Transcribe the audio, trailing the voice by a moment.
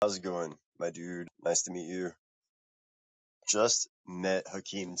How's it going, my dude? Nice to meet you. Just met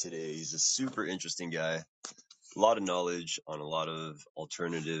Hakeem today. He's a super interesting guy. A lot of knowledge on a lot of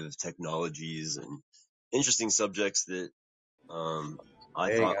alternative technologies and interesting subjects that um, I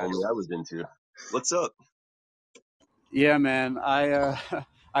Hey thought only guys. I was into. What's up? Yeah, man. I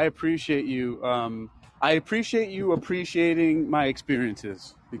appreciate you. I appreciate you appreciating my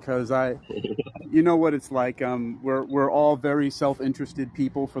experiences because you know what it's like. We're all very self-interested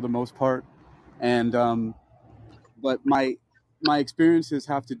people for the most part, and but my experiences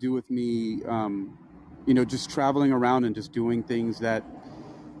have to do with me. Just traveling around and just doing things that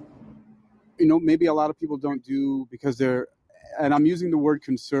maybe a lot of people don't do because they're, and I'm using the word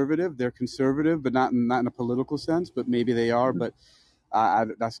conservative. They're conservative, but not in a political sense. But maybe they are. But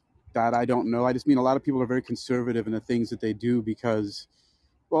that's that I don't know. I just mean a lot of people are very conservative in the things that they do because,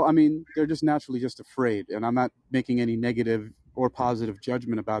 well, I mean, they're just naturally just afraid. And I'm not making any negative or positive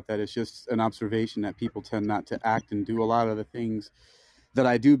judgment about that. It's just an observation that people tend not to act and do a lot of the things that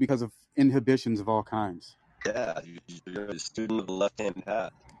I do because of inhibitions of all kinds. Yeah, you're a student of the left-hand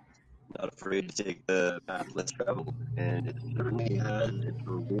path, not afraid to take the path less traveled, and it certainly has its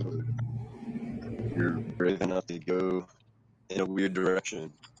reward. You're brave enough to go in a weird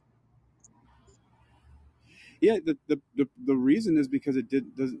direction. Yeah, the reason is because it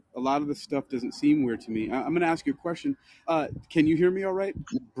did does a lot of the stuff doesn't seem weird to me. I'm going to ask you a question. Can you hear me all right,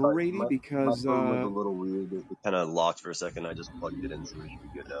 But Brady? my Because phone was a little weird. It kind of locked for a second. I just plugged it in, so we should be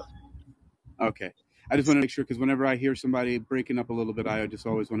good now. okay, I just want to make sure because whenever I hear somebody breaking up a little bit, I just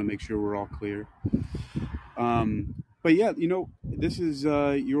always want to make sure we're all clear. But yeah, this is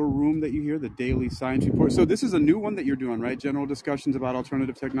your room that you hear, the Daily Science Report. So this is a new one that you're doing, right? General discussions about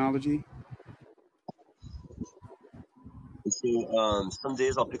alternative technology. So, some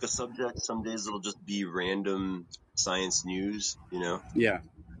days I'll pick a subject. Some days it'll just be random science news, you know. Yeah,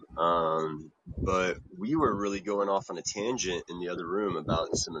 Um, but we were really going off on a tangent in the other room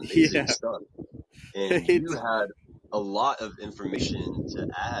about some amazing yeah. stuff, and you It's had a lot of information to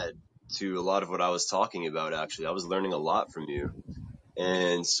add to a lot of what I was talking about. Actually, I was learning a lot from you.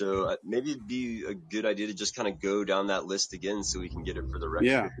 And so maybe it'd be a good idea to just kind of go down that list again so we can get it for the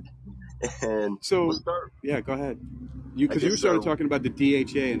yeah. record. And we'll So start, yeah, go ahead. You I because you guess, started talking about the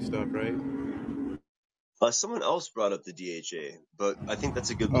DHA and stuff, right? someone else brought up the DHA, but I think that's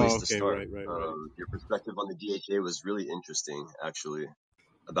a good Oh, place to okay, start. right. Your perspective on the DHA was really interesting, actually,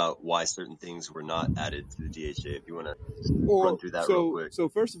 about why certain things were not added to the DHA. If you want to run Well, through that real so quick. so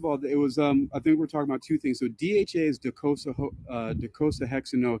first of all, it was I think we're talking about two things. So DHA is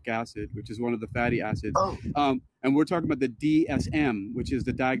docosahexaenoic acid, which is one of the fatty acids, Oh, and we're talking about the DSM, which is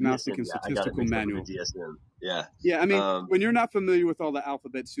the Diagnostic DSM. and Yeah, I got it Statistical mixed up with the Manual. DSM. Yeah. Yeah, I mean, Um, when you're not familiar with all the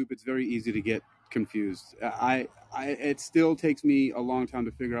alphabet soup, it's very easy to get confused. It still takes me a long time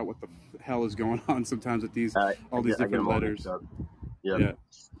to figure out what the hell is going on sometimes with all these I get different them all mixed letters. up. Yep. Yeah.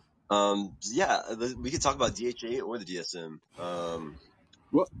 Yeah, we could talk about DHA or the DSM.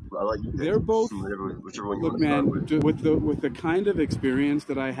 Well, I'll let you pick they're both. whichever one you Look, want to start man, with. with the kind of experience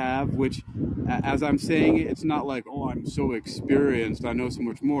that I have, which, as I'm saying it, it's not like, oh, I'm so experienced, I know so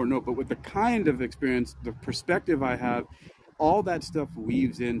much more. No, but with the kind of experience, the perspective I have, all that stuff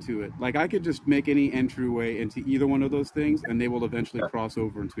weaves into it. Like I could just make any entryway into either one of those things, and they will eventually Yeah, cross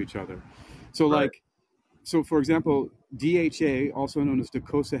over into each other. So, right. like, so, for example, DHA, also known as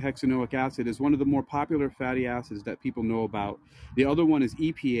docosahexaenoic acid, is one of the more popular fatty acids that people know about. The other one is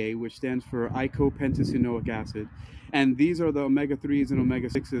EPA, which stands for eicopentanoic acid. And these are the omega 3s and omega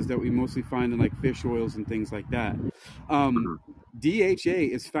 6s that we mostly find in like fish oils and things like that. Um, Mhm.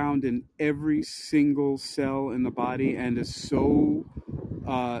 DHA is found in every single cell in the body and is so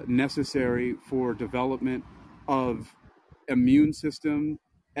necessary for development of immune system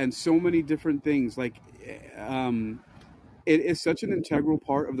and so many different things. Like um, it is such an integral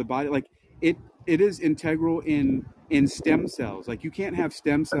part of the body. Like it it is integral in stem cells. Like you can't have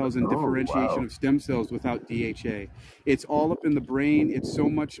stem cells and Oh, differentiation wow. of stem cells without DHA. It's all up in the brain. It's so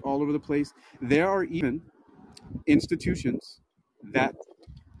much all over the place. There are even institutions that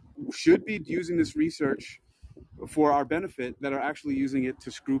should be using this research for our benefit that are actually using it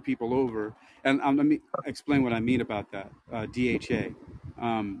to screw people over. And let me explain what I mean about that. DHA.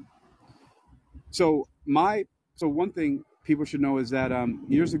 Um, so my so one thing people should know is that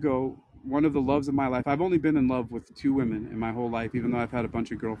years ago, one of the loves of my life. I've only been in love with two women in my whole life, even though I've had a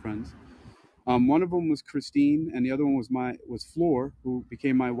bunch of girlfriends. One of them was Christine, and the other one was Flor, who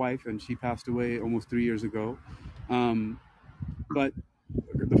became my wife, and she passed away almost 3 years ago. Um, but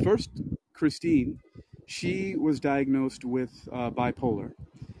the first Christine, she was diagnosed with bipolar,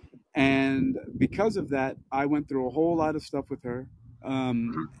 and because of that, I went through a whole lot of stuff with her.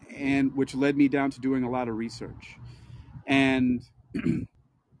 and which led me down to doing a lot of research. And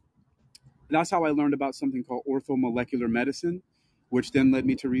that's how I learned about something called orthomolecular medicine, which then led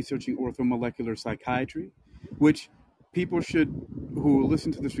me to researching orthomolecular psychiatry, which people should, who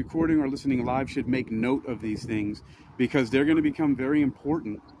listen to this recording or listening live, should make note of these things because they're going to become very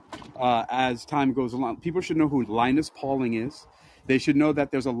important as time goes along. People should know who Linus Pauling is. They should know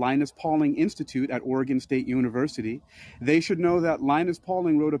that there's a Linus Pauling Institute at Oregon State University. They should know that Linus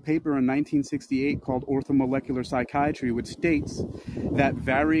Pauling wrote a paper in 1968 called Orthomolecular Psychiatry, which states that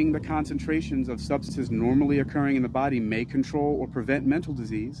varying the concentrations of substances normally occurring in the body may control or prevent mental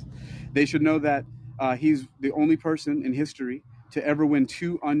disease. They should know that he's the only person in history to ever win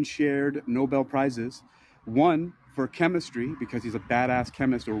 2 unshared Nobel Prizes, one for chemistry, because he's a badass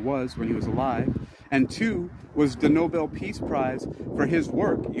chemist, or was when he was alive, and 2 was the Nobel Peace Prize for his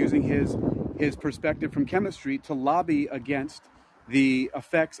work using his perspective from chemistry to lobby against the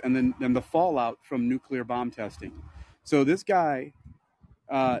effects and the fallout from nuclear bomb testing. So this guy,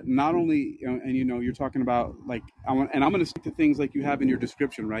 not only, and you're talking about, like, and I'm going to stick to things like you have in your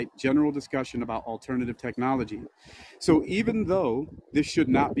description, right? General discussion about alternative technology. So even though this should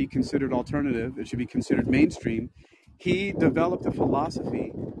not be considered alternative, it should be considered mainstream, he developed a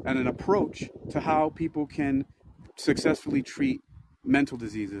philosophy and an approach to how people can successfully treat mental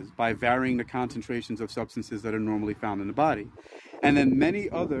diseases by varying the concentrations of substances that are normally found in the body. And then many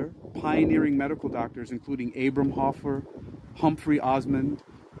other pioneering medical doctors, including Abram Hoffer, Humphrey Osmond,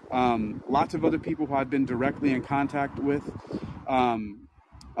 lots of other people who I've been directly in contact with.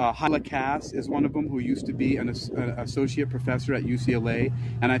 Hyla Cass is one of them, who used to be an associate professor at UCLA,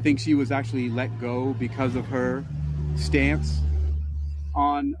 and I think she was actually let go because of her stance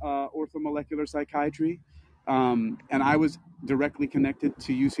on orthomolecular psychiatry. And I was directly connected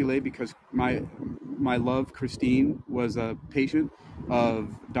to UCLA because my love, Christine, was a patient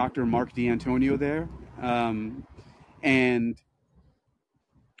of Dr. Mark D'Antonio there. And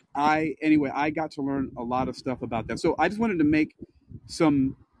I got to learn a lot of stuff about that. So I just wanted to make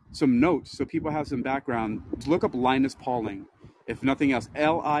some notes so people have some background. Look up Linus Pauling, if nothing else.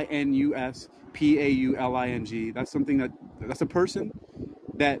 LinusPauling. That's a person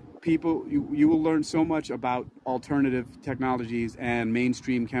that people, you will learn so much about alternative technologies and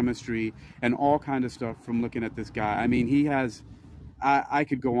mainstream chemistry and all kind of stuff from looking at this guy. I mean, he has, I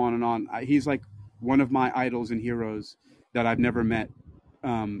could go on and on. He's like one of my idols and heroes that I've never met,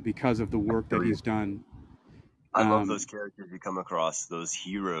 because of the work that he's done. I love those characters you come across, those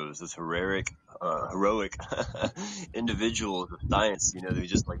heroes, those heroic individuals of science, they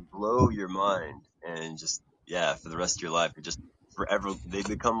just like blow your mind and just, yeah, for the rest of your life, it just forever, they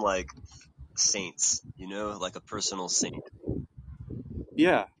become like saints, like a personal saint.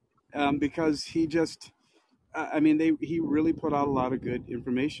 Yeah, because he just, I mean, he really put out a lot of good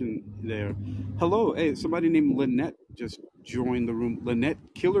information there. Hello, hey, somebody named Lynette just joined the room. Lynette,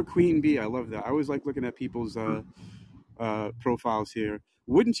 Killer Queen Bee. I love that. I always like looking at people's profiles here.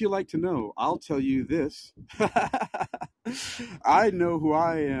 Wouldn't you like to know? I'll tell you this. I know who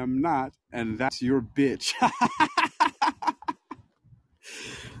I am not, and that's your bitch.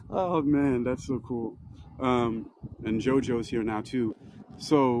 Oh man, that's so cool. And JoJo's here now too.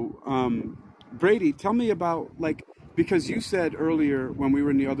 So, Brady, tell me about, like, because you said earlier when we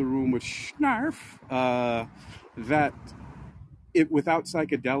were in the other room with Schnarf, that it without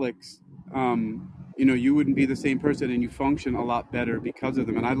psychedelics, you wouldn't be the same person and you function a lot better because of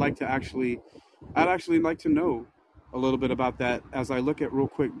them. And I'd actually like to know a little bit about that as I look at real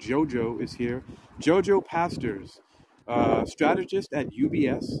quick. JoJo is here. JoJo Pastors, strategist at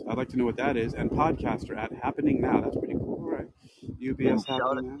UBS. I'd like to know what that is, and podcaster at Happening Now. That's pretty cool. All right, And UBS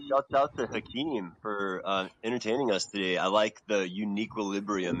Happening Now. shouts out to Hakeem for entertaining us today. I like the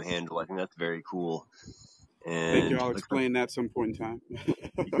Uniquilibrium handle. I think that's very cool. Thank you. And I'll looks like explain that some point in time.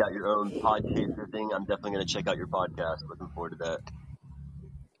 you got your own Podchaser thing. I'm definitely going to check out your podcast. Looking forward to that.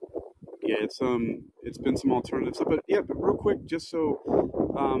 Yeah, it's been some alternative stuff, but yeah, but real quick, just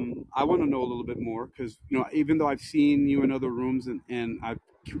so I want to know a little bit more, because even though I've seen you in other rooms and I've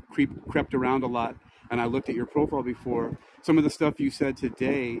crept around a lot, and I looked at your profile before, some of the stuff you said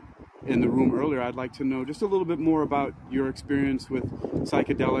today in the room earlier, I'd like to know just a little bit more about your experience with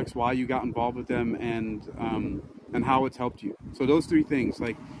psychedelics, why you got involved with them, and how it's helped you. So those 3 things,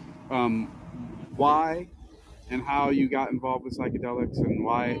 like, why and how you got involved with psychedelics, and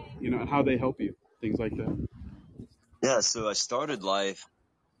why, and how they help you, things like that. Yeah, so I started life,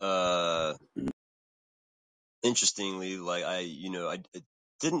 uh, interestingly, like I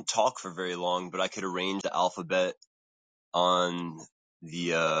didn't talk for very long, but I could arrange the alphabet on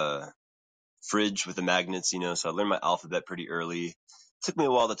the fridge with the magnets, so I learned my alphabet pretty early. Took me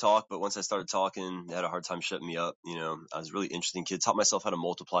a while to talk, but once I started talking, they had a hard time shutting me up. I was a really interesting kid. Taught myself how to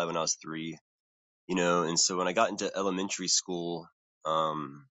multiply when I was 3, and so when I got into elementary school,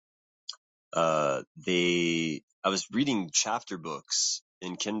 I was reading chapter books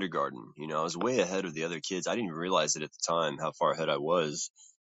in kindergarten. I was way ahead of the other kids. I didn't even realize it at the time how far ahead I was.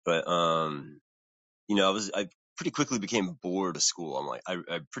 But I pretty quickly became bored of school. I'm like,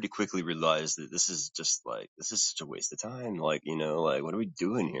 I pretty quickly realized that this is such a waste of time. Like, what are we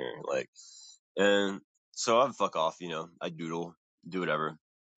doing here? Like, and so I'd fuck off, I doodle, do whatever.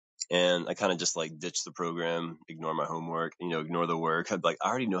 And I kind of just like ditch the program, ignore my homework, ignore the work. I'd be like, I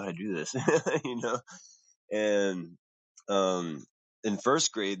already know how to do this, And, in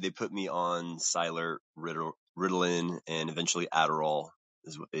first grade, they put me on Siler, Ritalin, and eventually Adderall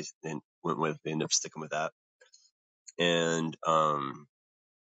is what they went with. They ended up sticking with that. And,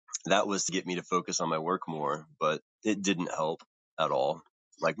 that was to get me to focus on my work more, but it didn't help at all.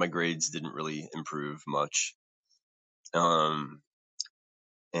 Like my grades didn't really improve much.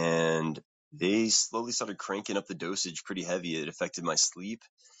 And they slowly started cranking up the dosage pretty heavy. It affected my sleep.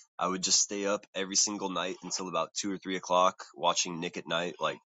 I would just stay up every single night until about 2 or 3 o'clock watching Nick at Night,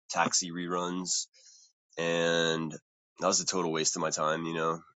 like Taxi reruns. And that was a total waste of my time,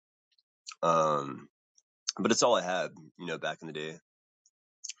 but it's all I had, back in the day.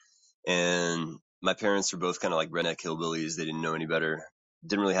 And my parents were both kind of like redneck hillbillies. They didn't know any better.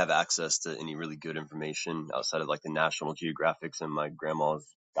 Didn't really have access to any really good information outside of like the National Geographics in my grandma's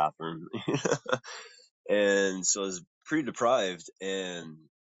bathroom. And so I was pretty deprived. And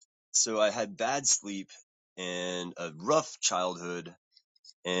so I had bad sleep and a rough childhood.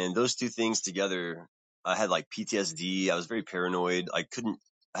 And those two things together, I had like PTSD. I was very paranoid. I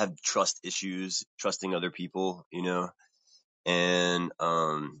had trust issues, trusting other people, and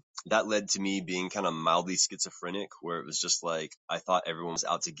that led to me being kind of mildly schizophrenic, where it was just like I thought everyone was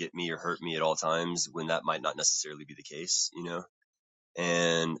out to get me or hurt me at all times, when that might not necessarily be the case,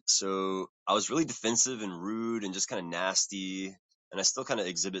 And so I was really defensive and rude and just kind of nasty. And I still kind of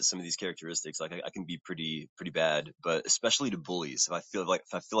exhibit some of these characteristics. Like I can be pretty bad, but especially to bullies. If I feel like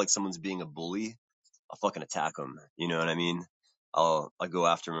someone's being a bully, I'll fucking attack them. You know what I mean? I'll go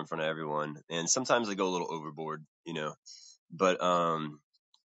after them in front of everyone. And sometimes I go a little overboard, but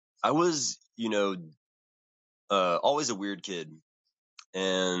I was, always a weird kid.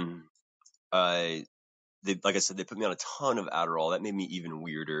 And like I said, they put me on a ton of Adderall. That made me even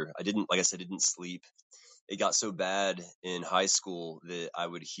weirder. Like I said, didn't sleep. It got so bad in high school that I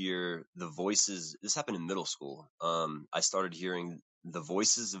would hear the voices. This happened in middle school. I started hearing the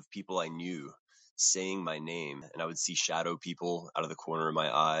voices of people I knew saying my name, and I would see shadow people out of the corner of my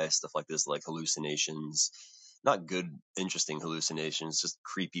eye, stuff like this, like hallucinations. Not good, interesting hallucinations, just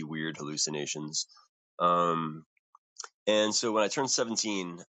creepy, weird hallucinations. And so when I turned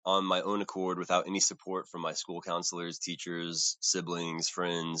 17 on my own accord, without any support from my school counselors, teachers, siblings,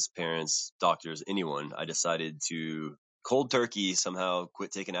 friends, parents, doctors, anyone, I decided to cold turkey somehow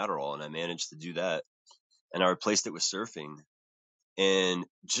quit taking Adderall. And I managed to do that. And I replaced it with surfing. And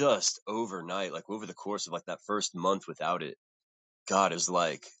just overnight, like over the course of like that first month without it, God, it was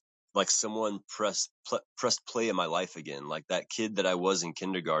like someone pressed play in my life again. Like that kid that I was in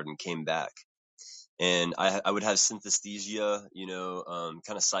kindergarten came back. And I would have synesthesia,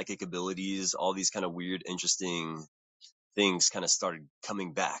 kind of psychic abilities, all these kind of weird, interesting things kind of started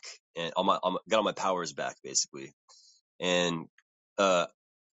coming back, and got all my powers back basically. And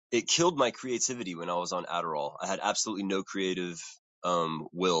it killed my creativity when I was on Adderall. I had absolutely no creative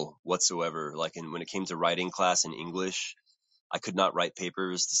will whatsoever. Like when it came to writing class in English, I could not write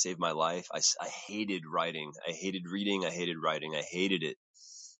papers to save my life. I hated writing. I hated reading. I hated writing. I hated it.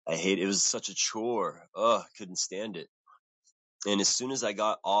 It was such a chore. Ugh, couldn't stand it. And as soon as I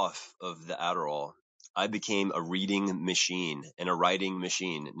got off of the Adderall, I became a reading machine and a writing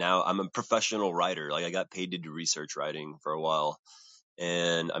machine. Now I'm a professional writer. Like I got paid to do research writing for a while,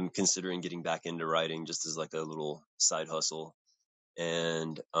 and I'm considering getting back into writing just as like a little side hustle.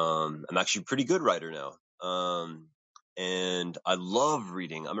 And I'm actually a pretty good writer now. And I love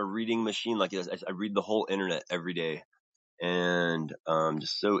reading. I'm a reading machine. Like I read the whole internet every day, and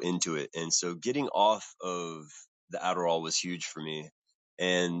just so into it. And so getting off of the Adderall was huge for me.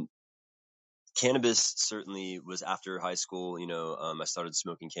 And cannabis certainly was after high school. I started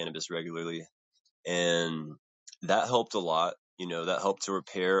smoking cannabis regularly, and that helped a lot. That helped to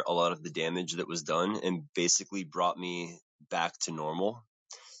repair a lot of the damage that was done and basically brought me back to normal.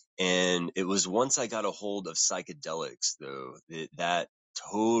 And it was once I got a hold of psychedelics, though, that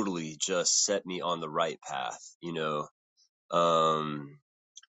totally just set me on the right path. Um,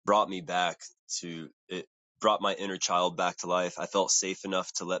 brought me back to it, brought my inner child back to life. I felt safe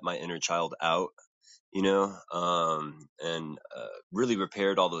enough to let my inner child out, and really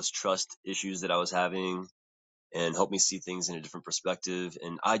repaired all those trust issues that I was having and helped me see things in a different perspective.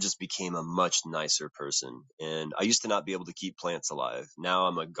 And I just became a much nicer person. And I used to not be able to keep plants alive. Now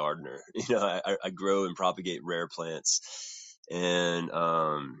I'm a gardener. I grow and propagate rare plants. And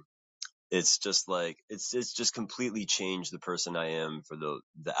it's just like it's just completely changed the person I am for the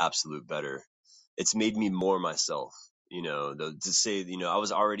absolute better. It's made me more myself. To say, I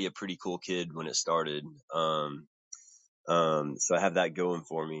was already a pretty cool kid when it started. So I have that going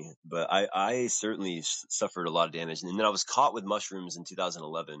for me, but I certainly suffered a lot of damage. And then I was caught with mushrooms in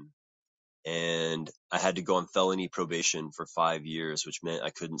 2011, and I had to go on felony probation for 5 years, which meant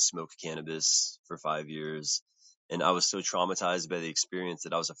I couldn't smoke cannabis for 5 years. And I was so traumatized by the experience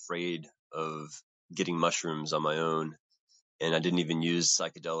that I was afraid of getting mushrooms on my own. And I didn't even use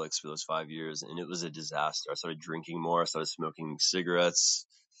psychedelics for those 5 years. And it was a disaster. I started drinking more. I started smoking cigarettes.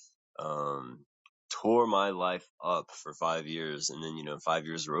 Um, Tore my life up for 5 years. And then, 5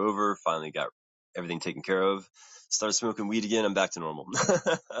 years were over, finally got everything taken care of, started smoking weed again. I'm back to normal.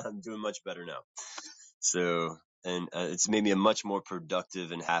 I'm doing much better now. So, and it's made me a much more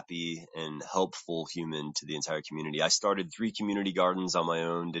productive and happy and helpful human to the entire community. I started 3 community gardens on my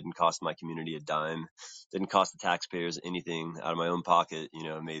own, didn't cost my community a dime, didn't cost the taxpayers anything out of my own pocket,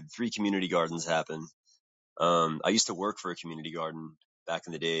 made 3 community gardens happen. I used to work for a community garden back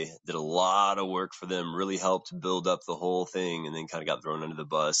in the day, did a lot of work for them, really helped build up the whole thing, and then kind of got thrown under the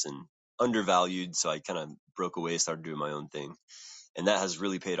bus and undervalued. So I kind of broke away, started doing my own thing. And that has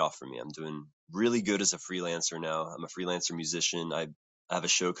really paid off for me. I'm doing really good as a freelancer now. I'm a freelancer musician. I have a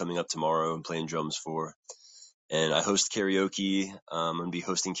show coming up tomorrow I'm playing drums for. And I host karaoke. I'm going to be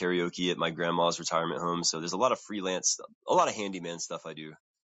hosting karaoke at my grandma's retirement home. So there's a lot of freelance stuff, a lot of handyman stuff I do.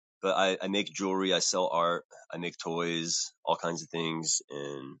 But I make jewelry, I sell art, I make toys, all kinds of things,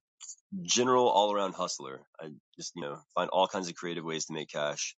 and general all around hustler. I just, find all kinds of creative ways to make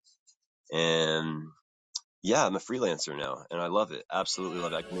cash. And yeah, I'm a freelancer now, and I love it. Absolutely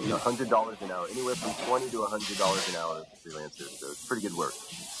love it. I can make $100 an hour, anywhere from $20 to $100 an hour as a freelancer. So it's pretty good work.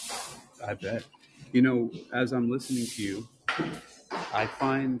 I bet. As I'm listening to you, I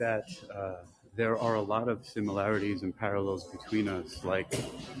find that there are a lot of similarities and parallels between us. Like,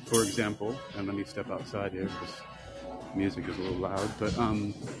 for example, and let me step outside here because music is a little loud. But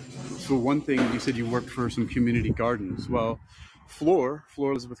for one thing, you said you worked for some community gardens. Well, Floor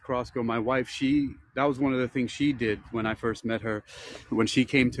Elizabeth Crosco, my wife, that was one of the things she did when I first met her. When she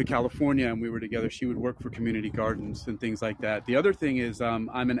came to California and we were together, she would work for community gardens and things like that. The other thing is I'm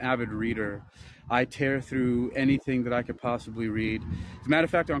an avid reader. I tear through anything that I could possibly read. As a matter of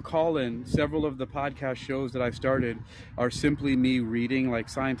fact, on Call-In, several of the podcast shows that I started are simply me reading like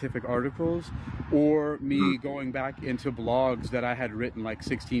scientific articles or me going back into blogs that I had written like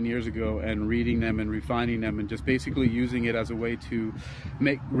 16 years ago and reading them and refining them and just basically using it as a way to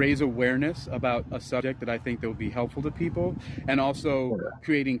raise awareness about a subject that I think that will be helpful to people, and also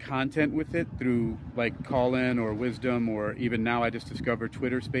creating content with it through like Call-In or Wisdom, or even now I just discovered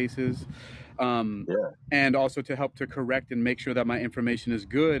Twitter Spaces. Yeah. And also to help to correct and make sure that my information is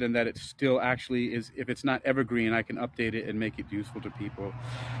good and that it still actually is, if it's not evergreen, I can update it and make it useful to people.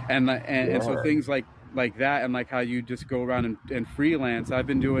 And so Yeah. things like that, and like how you just go around and freelance, I've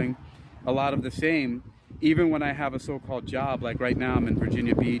been doing a lot of the same, even when I have a so-called job. Like right now I'm in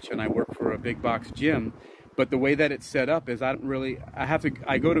Virginia Beach and I work for a big box gym, but the way that it's set up is I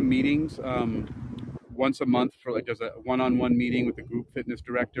go to meetings once a month for like there's a one-on-one meeting with the group fitness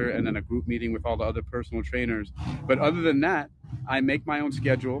director and then a group meeting with all the other personal trainers. But other than that, I make my own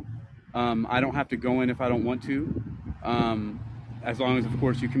schedule. I don't have to go in if I don't want to, as long as of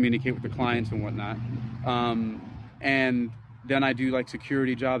course you communicate with the clients and whatnot. And then I do like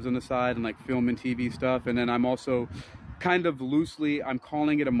security jobs on the side and like film and TV stuff. And then I'm also kind of loosely, I'm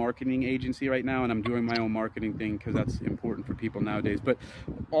calling it a marketing agency right now, and I'm doing my own marketing thing because that's important for people nowadays. But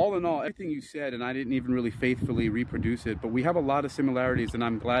all in all, everything you said, and I didn't even really faithfully reproduce it, but we have a lot of similarities, and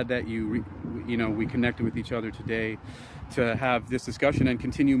I'm glad that we connected with each other today to have this discussion and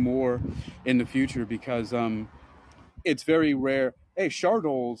continue more in the future, because it's very rare. Hey,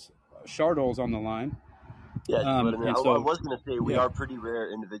 Shardol's on the line. Yeah, just let him know. And I so, was going to say we yeah, are pretty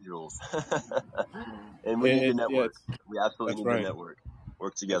rare individuals, and we need to yeah, network. We absolutely that's need to right. network,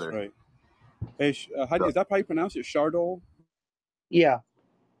 work That's together. right. Hey, So, is that how you pronounce it? Shardol? Yeah.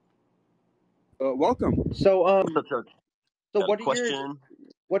 Welcome. So what's up, Chuck? so Got a what are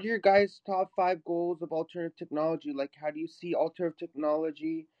your question? guys' top 5 goals of alternative technology? Like, how do you see alternative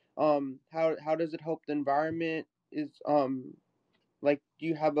technology? How does it help the environment? Is Like, do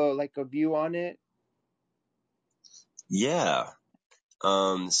you have a view on it? Yeah.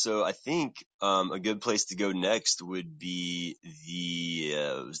 So I think a good place to go next would be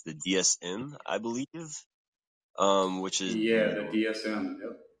it was the DSM, I believe, which is Yeah, the DSM. Yep.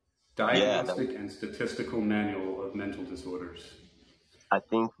 yeah. Diagnostic and Statistical Manual of Mental Disorders. I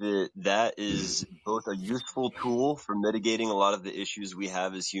think that is both a useful tool for mitigating a lot of the issues we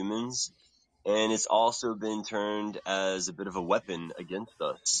have as humans, and it's also been turned as a bit of a weapon against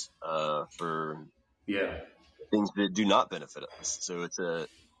us for Yeah. things that do not benefit us. So it's a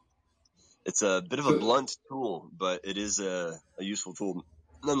bit of a So, blunt tool, but it is a useful tool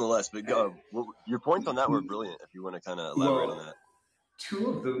nonetheless. But go, your points on that were brilliant. If you want to kind of elaborate on well, that.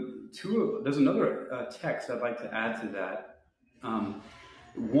 there's another text I'd like to add to that.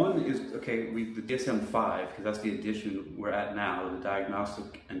 One is, okay, the DSM-5, because that's the edition we're at now, the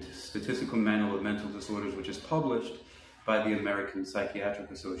Diagnostic and Statistical Manual of Mental Disorders, which is published by the American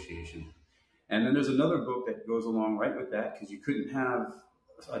Psychiatric Association. And then there's another book that goes along right with that, because you couldn't have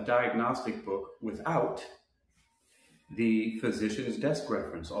a diagnostic book without the physician's desk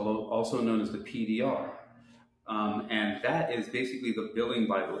reference, although also known as the PDR. And that is basically the billing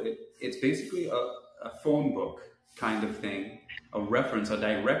Bible. It's basically a phone book kind of thing, a reference, a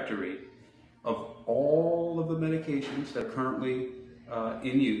directory of all of the medications that are currently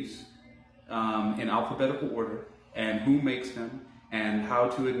in use in alphabetical order, and who makes them, and how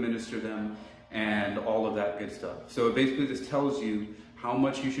to administer them, and all of that good stuff. So it basically just tells you how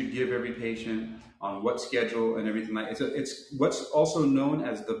much you should give every patient on what schedule and everything like. It's what's also known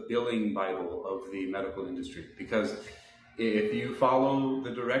as the billing Bible of the medical industry, because if you follow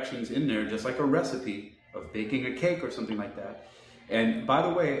the directions in there, just like a recipe of baking a cake or something like that. And by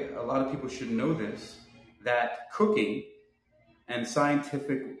the way, a lot of people should know this, that cooking and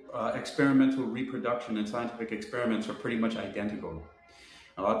scientific experimental reproduction and scientific experiments are pretty much identical.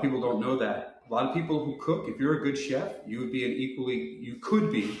 A lot of people don't know that. A lot of people who cook, if you're a good chef, you could be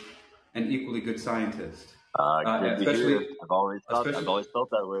an equally good scientist. Good to hear. Especially, I've especially, always felt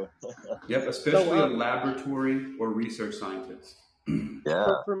that way. yep, So especially a laboratory or research scientist. so Yeah,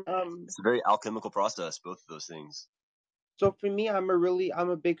 for it's a very alchemical process. Both of those things. So for me, I'm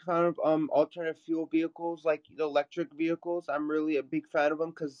a big fan of alternative fuel vehicles, like the electric vehicles. I'm really a big fan of them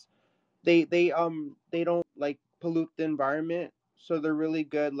because they don't like pollute the environment. So they're really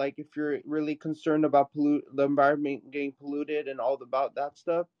good. Like if you're really concerned about pollute the environment getting polluted and all about that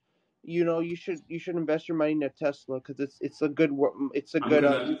stuff, you should invest your money in a Tesla because it's a I'm good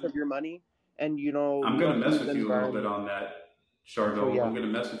gonna use of your money, and I'm you going to don't mess pollute the with you a little bit environment. on that, So Shargo. yeah. I'm going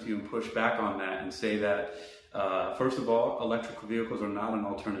to mess with you and push back on that and say that, first of all, electrical vehicles are not an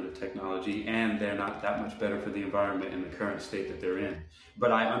alternative technology, and they're not that much better for the environment in the current state that they're in.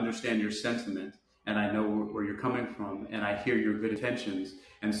 But I understand your sentiment, and I know where you're coming from, and I hear your good intentions.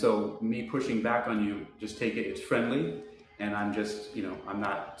 And so, me pushing back on you, just take it, it's friendly. And I'm just, I'm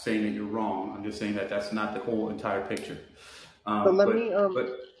not saying that you're wrong. I'm just saying that that's not the whole entire picture. So Um, let but, me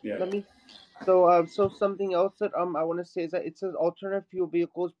but yeah. let me so something else that I want to say is that it says alternative fuel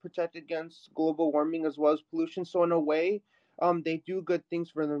vehicles protect against global warming as well as pollution. So in a way, they do good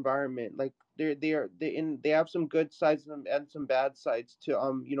things for the environment. Like they have some good sides and some bad sides to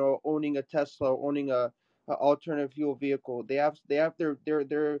owning a Tesla, owning a alternative fuel vehicle. They have their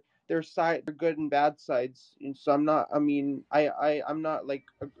side, their good and bad sides. And so I'm not like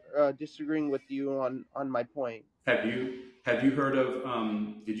disagreeing with you on my point. Have you heard of?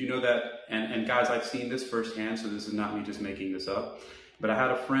 Did you know that? And guys, I've seen this firsthand, so this is not me just making this up. But I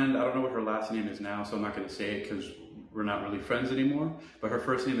had a friend. I don't know what her last name is now, so I'm not going to say it because we're not really friends anymore. But her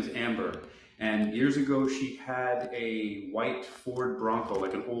first name is Amber. And years ago, she had a white Ford Bronco,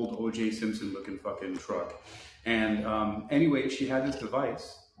 like an old O.J. Simpson looking fucking truck. And anyway, she had this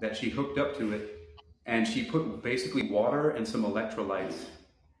device that she hooked up to it, and she put basically water and some electrolytes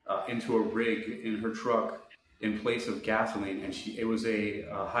into a rig in her truck in place of gasoline, and it was a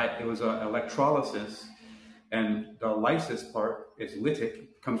electrolysis, and the lysis part is lytic,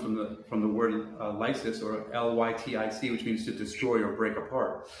 comes from the word lysis, or lytic, which means to destroy or break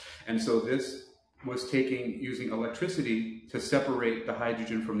apart. And so this was using electricity to separate the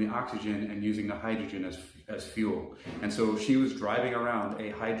hydrogen from the oxygen, and using the hydrogen as fuel. And so she was driving around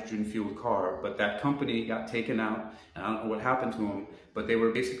a hydrogen fueled car, but that company got taken out, and I don't know what happened to them, but they were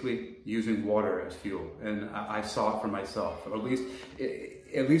basically using water as fuel. And I saw it for myself, or at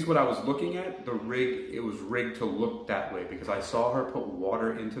least what I was looking at, it was rigged to look that way, because I saw her put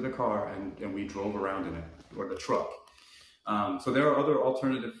water into the car, and we drove around in it, or the truck. So there are other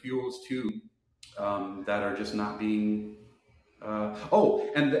alternative fuels too, that are just not being.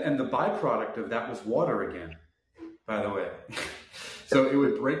 And the byproduct of that was water again, by the way. So it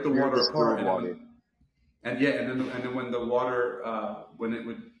would break the Pure water apart, distilled and water. then when the water when it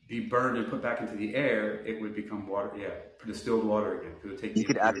would be burned and put back into the air, it would become water. Yeah, distilled water again. It would take You the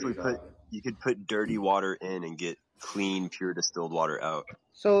could actually impurities out put of it. you could put dirty water in and get clean, pure distilled water out.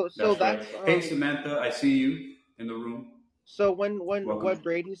 So That's right. that's Hey, Samantha, I see you in the room. So when Welcome. what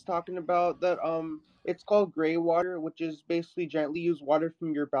Brady's talking about, that it's called gray water, which is basically gently used water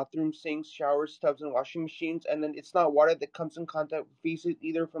from your bathroom sinks, showers, tubs, and washing machines, and then it's not water that comes in contact with feces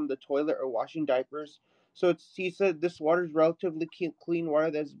either from the toilet or washing diapers. So he said this water is relatively clean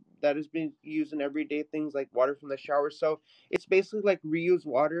water that has been used in everyday things like water from the shower. So it's basically like reused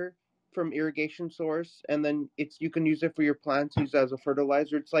water from irrigation source, and then you can use it for your plants, use it as a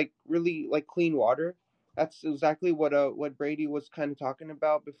fertilizer. It's like really like clean water. That's exactly what Brady was kind of talking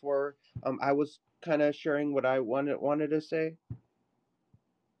about before. I was kind of sharing what I wanted to say.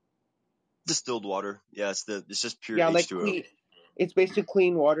 Distilled water. Yeah, it's just pure Yeah, like H2O. clean. It's basically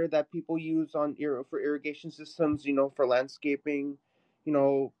clean water that people use for irrigation systems. For landscaping. You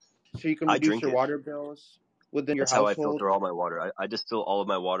know, so you can I reduce drink your it. water bills within your That's how I household. filter all my water. I distill all of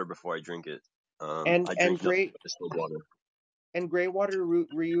my water before I drink it. And I and drink nothing gray but distilled water. and gray water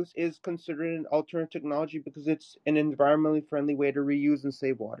reuse is considered an alternative technology because it's an environmentally friendly way to reuse and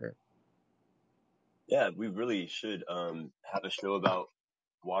save water. Yeah, we really should have a show about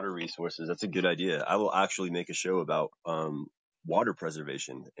water resources. That's a good idea. I will actually make a show about water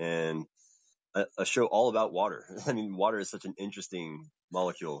preservation and a show all about water. I mean, water is such an interesting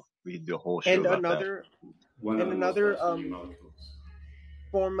molecule. We could do a whole show And about that. another One of and the most another fascinating molecules.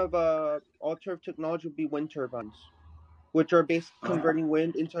 form of alternative technology would be wind turbines, which are basically converting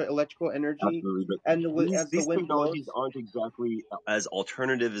wind into electrical energy. Absolutely, but And these as the these wind technologies blows, aren't exactly as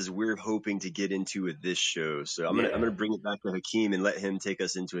alternative as we're hoping to get into with this show. So I'm Yeah. gonna bring it back to Hakeem and let him take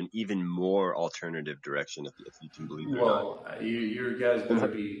us into an even more alternative direction, if you can believe it or not. Well, you guys better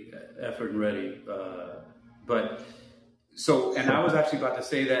be effort and ready. But so, and I was actually about to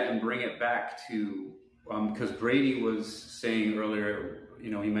say that and bring it back to because Brady was saying earlier, he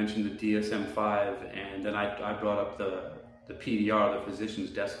mentioned the DSM-5, and then I brought up the PDR, the physician's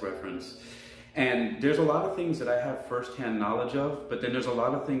desk reference. And there's a lot of things that I have firsthand knowledge of, but then there's a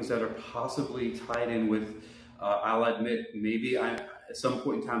lot of things that are possibly tied in with. I'll admit, maybe at some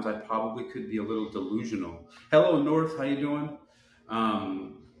point in times I probably could be a little delusional. Hello, North, how you doing?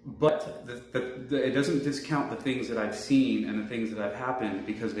 But it doesn't discount the things that I've seen and the things that have happened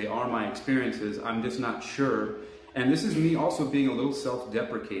because they are my experiences. I'm just not sure. And this is me also being a little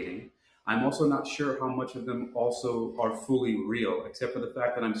self-deprecating. I'm also not sure how much of them also are fully real, except for the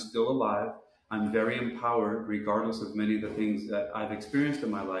fact that I'm still alive. I'm very empowered, regardless of many of the things that I've experienced in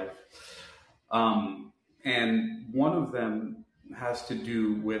my life. And one of them has to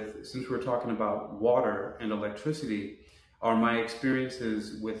do with, since we're talking about water and electricity, are my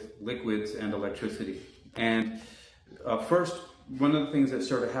experiences with liquids and electricity. And first, one of the things that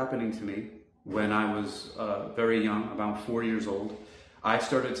started happening to me when I was very young, about 4 years old, I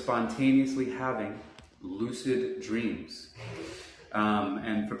started spontaneously having lucid dreams.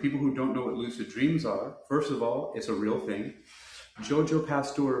 And for people who don't know what lucid dreams are, first of all, it's a real thing. Jojo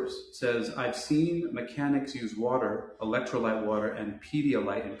Pastor says, I've seen mechanics use water, electrolyte water, and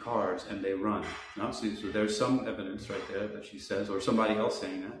Pedialyte in cars, and they run. No? So there's some evidence right there that she says, or somebody else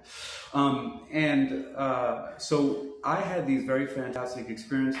saying that. So I had these very fantastic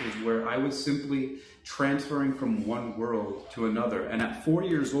experiences where I was simply transferring from one world to another. And at 4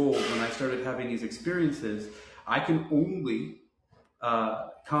 years old, when I started having these experiences, I can only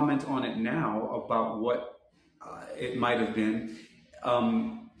comment on it now about what it might have been.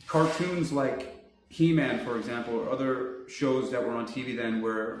 Cartoons like He-Man, for example, or other shows that were on TV then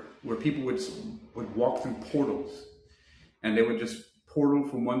where people would walk through portals and they would just portal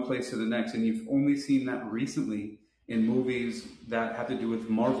from one place to the next. And you've only seen that recently in movies that have to do with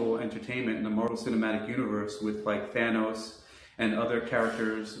Marvel Entertainment and the Marvel Cinematic Universe with like Thanos and other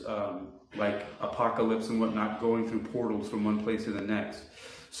characters like Apocalypse and whatnot going through portals from one place to the next.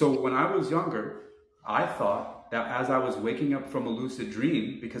 So when I was younger, I thought that as I was waking up from a lucid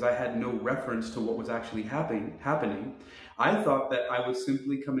dream, because I had no reference to what was actually happening, I thought that I was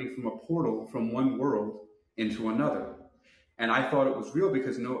simply coming from a portal from one world into another. And I thought it was real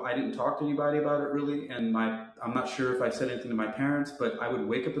because I didn't talk to anybody about it really. And I'm not sure if I said anything to my parents, but I would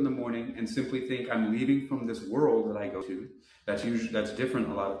wake up in the morning and simply think I'm leaving from this world that I go to. That's different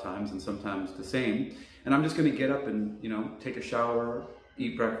a lot of times and sometimes the same. And I'm just going to get up and, take a shower,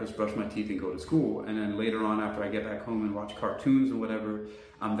 eat breakfast, brush my teeth, and go to school. And then later on, after I get back home and watch cartoons and whatever,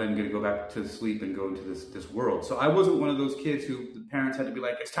 I'm then going to go back to sleep and go into this world. So I wasn't one of those kids who the parents had to be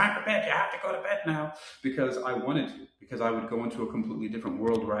like, it's time for bed, you have to go to bed now, because I wanted to, because I would go into a completely different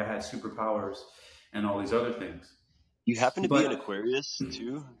world where I had superpowers and all these other things. You happen to be an But Aquarius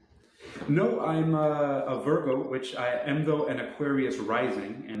too? no, I'm a Virgo, which I am, though, an Aquarius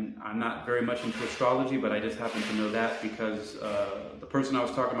rising, and I'm not very much into astrology, but I just happen to know that because the person I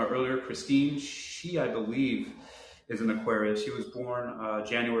was talking about earlier, Christine, she, I believe, is an Aquarius. She was born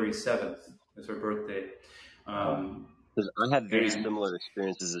January 7th, is her birthday. Because I had very And similar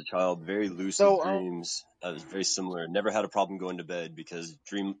experiences as a child, very lucid So dreams. I was very similar. Never had a problem going to bed because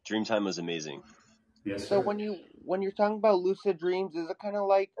dream time was amazing. yes, so sir. when you're talking about lucid dreams, is it kind of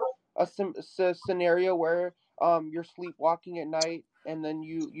like a scenario where you're sleepwalking at night and then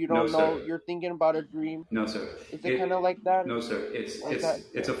you No, don't know, sir. you're thinking about a dream? No, sir. Is it kind of It like that, no, sir. It's or is it's that?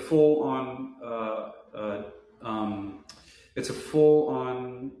 it's a full on it's a full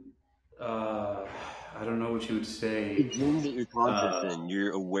on I don't know what you would The say. dream that you're conscious Uh, in,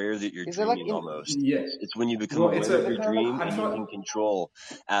 you're aware that you're Is it like dreaming in? almost. yeah. It's when you become Well, it's aware Is of it your kind of like? dream I and you can thought control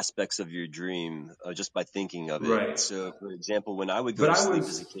aspects of your dream just by thinking of it. right, So, for example, when I would go but to I sleep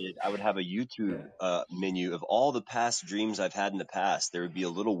as a was kid, I would have a yeah. YouTube menu of all the past dreams I've had in the past. There would be a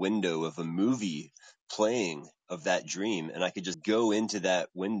little window of a movie playing of that dream, and I could just go into that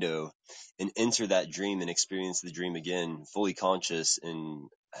window and enter that dream and experience the dream again, fully conscious, and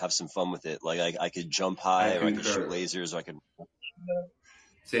have some fun with it. Like I could jump I high, or I could shoot concur. lasers, or I could,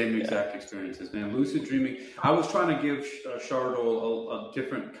 Same yeah. exact experiences, man. Lucid dreaming. I was trying to give Chardol a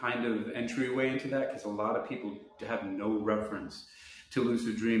different kind of entryway into that because a lot of people have no reference to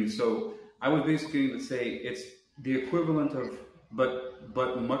lucid dreaming. So I was basically going to say it's the equivalent of,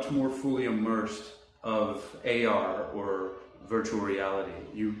 but much more fully immersed of AR or virtual reality.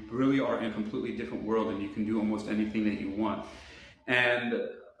 You really are in a completely different world, and you can do almost anything that you want. And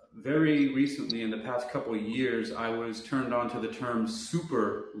very recently, in the past couple of years, I was turned on to the term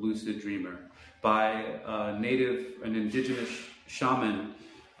super lucid dreamer by an indigenous shaman.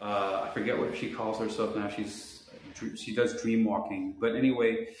 I forget what she calls herself now. She does dream walking. But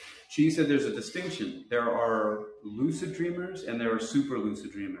anyway, she said there's a distinction. There are lucid dreamers and there are super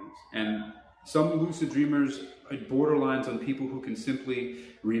lucid dreamers. And some lucid dreamers are borderlines on people who can simply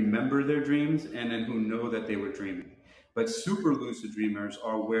remember their dreams and then who know that they were dreaming. But super lucid dreamers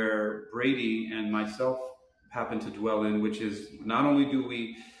are where Brady and myself happen to dwell in, which is not only do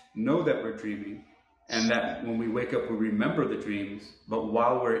we know that we're dreaming and that when we wake up we remember the dreams, but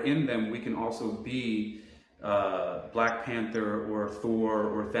while we're in them we can also be Black Panther or Thor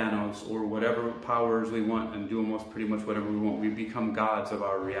or Thanos or whatever powers we want and do almost pretty much whatever we want. We become gods of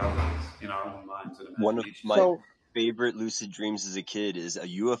our realities in our own minds and One of imagination. my So favorite lucid dreams as a kid is a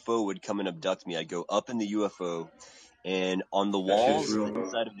UFO would come and abduct me. I'd go up in the UFO, and on the That shit's walls real,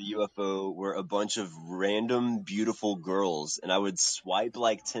 bro. inside of the UFO were a bunch of random beautiful girls, and I would swipe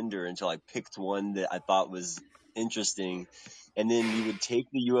like Tinder until I picked one that I thought was interesting. And then we would take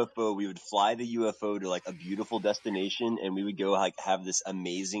the UFO, we would fly the UFO to like a beautiful destination, and we would go like have this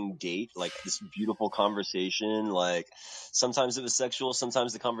amazing date, like this beautiful conversation. Like sometimes it was sexual,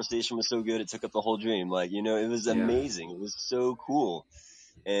 sometimes the conversation was so good it took up the whole dream. Like, it was Yeah. amazing. It was so cool.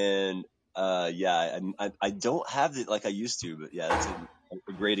 And yeah, I don't have it like I used to, but yeah, that's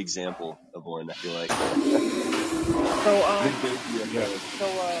a great example of one. I feel like so good day Yeah. UFO. so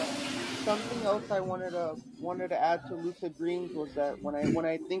something else I wanted to add to lucid dreams was that when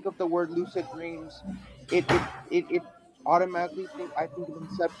I think of the word lucid dreams, it automatically think of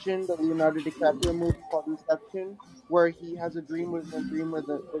Inception, the Leonardo DiCaprio movie called Inception, where he has a dream within a dream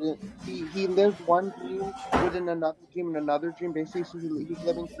he lives one dream within another dream and another dream. Basically, so he's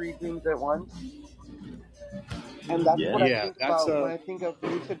living three dreams at once, and that's Yeah, what I Yeah, think that's about when I think of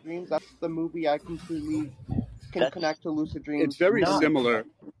lucid dreams. That's the movie I completely can that's connect to lucid it's dreams. very not similar,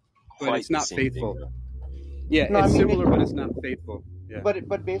 but quite it's the not same thing faithful. though. Yeah, No, I it's mean similar, but it's not faithful. Yeah.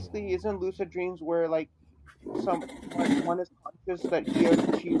 but basically, isn't lucid dreams where like one is conscious that he or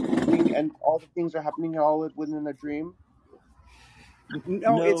she is dreaming, and all the things are happening all within a dream?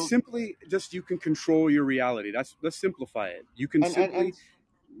 No, it's No, simply just you can control your reality. Let's simplify it. You can And and and simply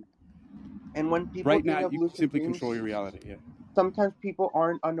and when people right now think of you can lucid simply control dreams, your reality. Yeah. sometimes people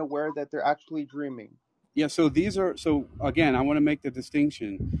aren't unaware that they're actually dreaming. Yeah, so again, I want to make the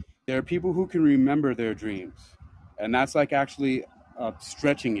distinction. There are people who can remember their dreams, and that's like actually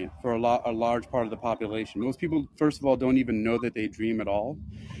stretching it for a large part of the population. Most people, first of all, don't even know that they dream at all.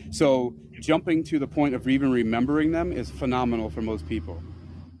 So jumping to the point of even remembering them is phenomenal for most people.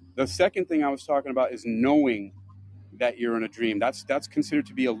 The second thing I was talking about is knowing that you're in a dream. That's considered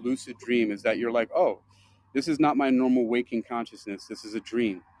to be a lucid dream, is that you're like, oh, this is not my normal waking consciousness. This is a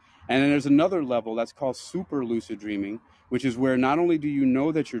dream. And then there's another level that's called super lucid dreaming, which is where not only do you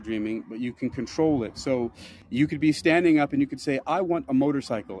know that you're dreaming, but you can control it. So you could be standing up and you could say, I want a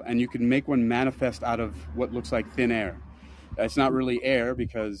motorcycle, and you can make one manifest out of what looks like thin air. It's not really air,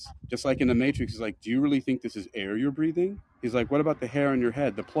 because just like in the Matrix, it's like, do you really think this is air you're breathing? He's like, what about the hair on your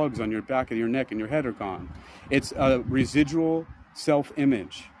head? The plugs on your back of your neck and your head are gone. It's a residual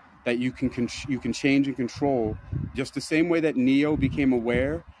self-image that you can change and control, just the same way that Neo became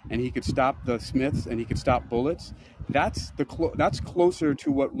aware and he could stop the Smiths and he could stop bullets. That's closer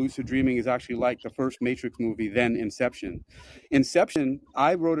to what lucid dreaming is actually like, the first Matrix movie, than Inception. Inception,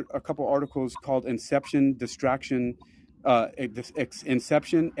 I wrote a couple articles called Inception, Distraction,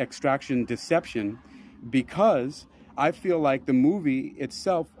 Inception, Extraction, Deception, because I feel like the movie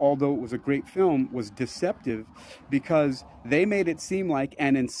itself, although it was a great film, was deceptive, because they made it seem like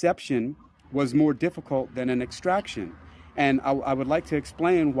an inception was more difficult than an extraction. And I would like to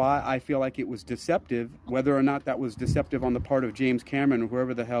explain why I feel like it was deceptive. Whether or not that was deceptive on the part of James Cameron or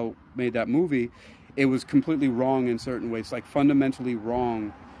whoever the hell made that movie, it was completely wrong in certain ways, like fundamentally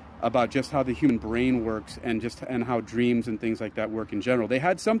wrong about just how the human brain works, and how dreams and things like that work in general. They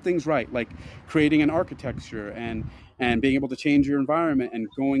had some things right, like creating an architecture and being able to change your environment and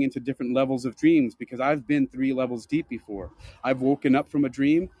going into different levels of dreams, because I've been 3 levels deep before. I've woken up from a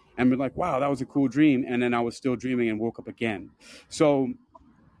dream and been like, wow, that was a cool dream, and then I was still dreaming and woke up again. So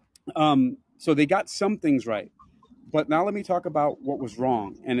so they got some things right. But now let me talk about what was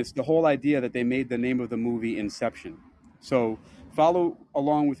wrong. And it's the whole idea that they made the name of the movie Inception. So follow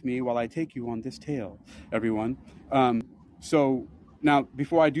along with me while I take you on this tale, everyone. So now,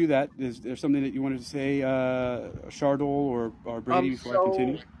 before I do that, is there something that you wanted to say, Shardol or Brady, before I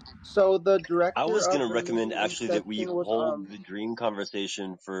continue? So the I director was going of to the recommend movie actually that we Inception was hold the dream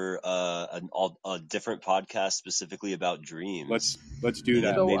conversation for a different podcast specifically about dreams. Let's do And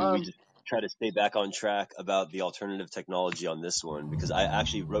that. then so maybe we just try to stay back on track about the alternative technology on this one, because I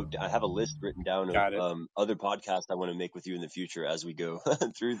actually I have a list written down of Got it. other podcasts I want to make with you in the future as we go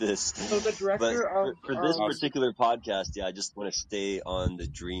through this. so the But director of for this Awesome. particular podcast, yeah, I just want to stay on the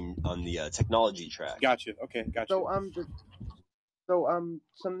technology track. Gotcha. Okay, gotcha.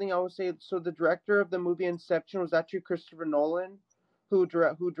 Something I would say. So the director of the movie Inception was actually Christopher Nolan, who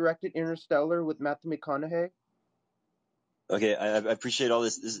directed Interstellar with Matthew McConaughey. Okay, I appreciate all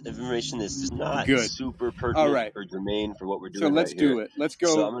this information. This is not Good. super All pertinent right. or germane for what we're So doing let's right here. do it. Let's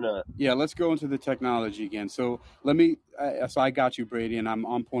go. So I'm gonna. Yeah, let's go into the technology again. So let me. So I got you, Brady, and I'm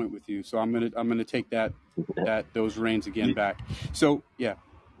on point with you. So I'm gonna take those reins again back. So yeah.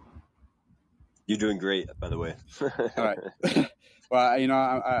 You're doing great, by the way. All right. Well,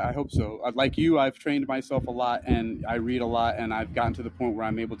 I hope so. Like you, I've trained myself a lot, and I read a lot, and I've gotten to the point where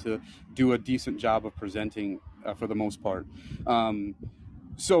I'm able to do a decent job of presenting for the most part.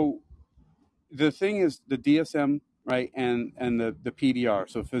 So the thing is the DSM, right, and the PDR,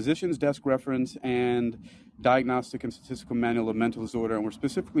 so physician's desk reference and diagnostic and statistical manual of mental disorder, and we're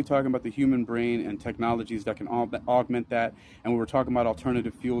specifically talking about the human brain and technologies that can augment that, and we were talking about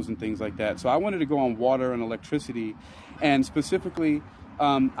alternative fuels and things like that. So I wanted to go on water and electricity, and specifically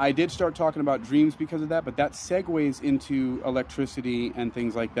I did start talking about dreams because of that, but that segues into electricity and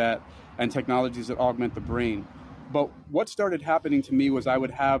things like that, and technologies that augment the brain. But what started happening to me was I would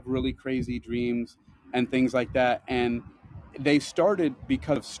have really crazy dreams and things like that. And they started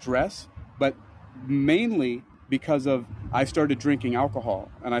because of stress, but mainly because of I started drinking alcohol.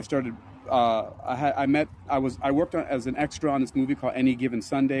 And I started, I worked as an extra on this movie called Any Given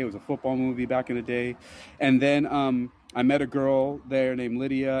Sunday. It was a football movie back in the day. And then I met a girl there named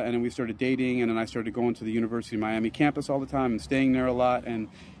Lydia, and then we started dating, and then I started going to the University of Miami campus all the time and staying there a lot. And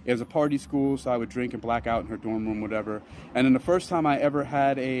it was a party school, so I would drink and black out in her dorm room, whatever. And then the first time I ever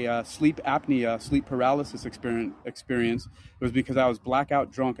had a sleep apnea, sleep paralysis experience was because I was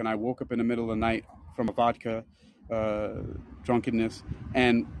blackout drunk, and I woke up in the middle of the night from a vodka drunkenness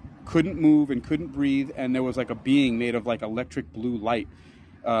and couldn't move and couldn't breathe, and there was like a being made of like electric blue light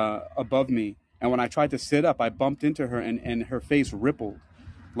above me. And when I tried to sit up, I bumped into her, and her face rippled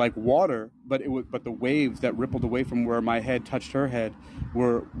like water, but the waves that rippled away from where my head touched her head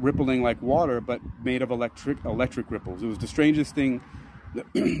were rippling like water, but made of electric ripples. It was the strangest thing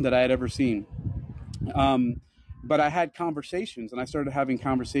that I had ever seen. But I had conversations, and I started having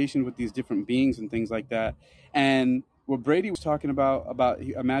conversations with these different beings and things like that. And what Brady was talking about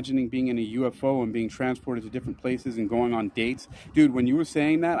imagining being in a UFO and being transported to different places and going on dates. Dude, when you were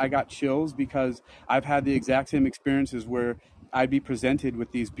saying that, I got chills because I've had the exact same experiences where I'd be presented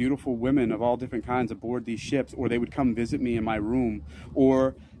with these beautiful women of all different kinds aboard these ships, or they would come visit me in my room,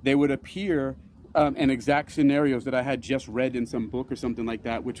 or they would appear in exact scenarios that I had just read in some book or something like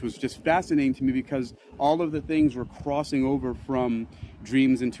that, which was just fascinating to me because all of the things were crossing over from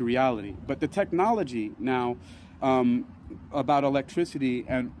dreams into reality. But the technology now about electricity,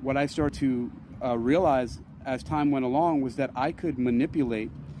 and what I started to realize as time went along was that I could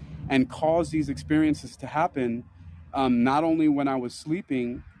manipulate and cause these experiences to happen, not only when I was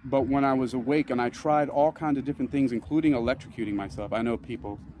sleeping, but when I was awake. And I tried all kinds of different things, including electrocuting myself. I know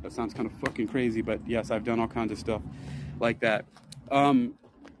people, that sounds kind of fucking crazy, but yes, I've done all kinds of stuff like that. And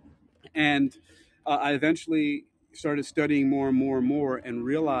I eventually started studying more and more and more and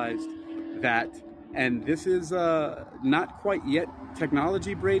realized that, and this is not quite yet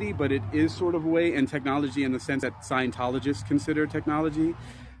technology, Brady, but it is sort of a way, and technology in the sense that Scientologists consider technology.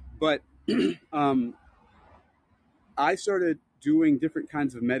 But I started doing different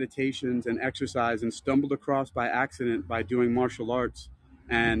kinds of meditations and exercise and stumbled across by accident by doing martial arts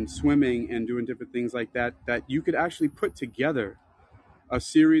and swimming and doing different things like that, that you could actually put together a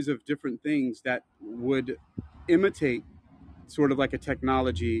series of different things that would imitate sort of like a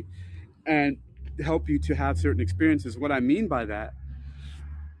technology and help you to have certain experiences. What I mean by that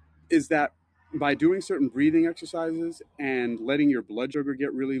is that by doing certain breathing exercises and letting your blood sugar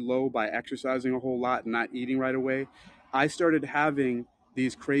get really low by exercising a whole lot and not eating right away, I started having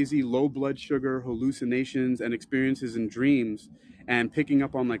these crazy low blood sugar hallucinations and experiences and dreams, and picking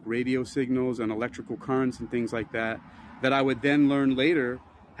up on like radio signals and electrical currents and things like that, that I would then learn later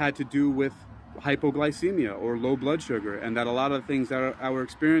had to do with hypoglycemia or low blood sugar, and that a lot of the things that I were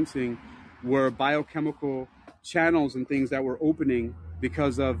experiencing were biochemical channels and things that were opening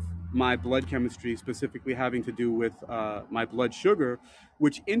because of my blood chemistry, specifically having to do with my blood sugar,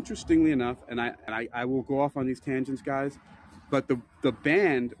 which interestingly enough, and I will go off on these tangents, guys, but the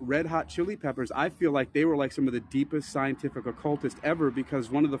band Red Hot Chili Peppers, I feel like they were like some of the deepest scientific occultists ever, because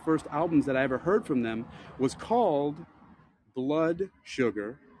one of the first albums that I ever heard from them was called Blood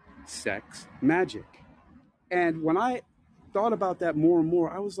Sugar Sex Magic. And when I thought about that more and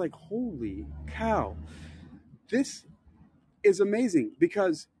more, I was like, holy cow, this is amazing,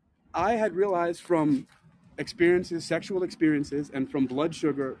 because I had realized from experiences, sexual experiences, and from blood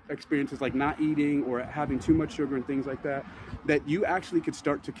sugar experiences like not eating or having too much sugar and things like that, that you actually could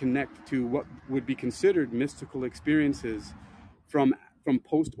start to connect to what would be considered mystical experiences from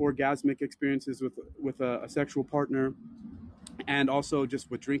post-orgasmic experiences with a sexual partner, and also just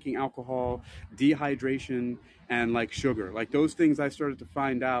with drinking alcohol, dehydration, and like sugar. Like those things I started to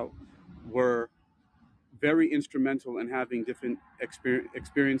find out were very instrumental in having different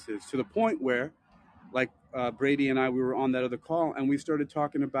experiences, to the point where, like Brady and I, we were on that other call and we started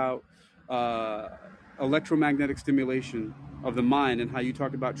talking about uh, electromagnetic stimulation of the mind, and how you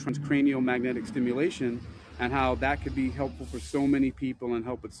talked about transcranial magnetic stimulation and how that could be helpful for so many people and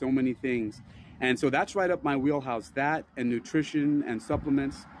help with so many things. And so that's right up my wheelhouse, that and nutrition and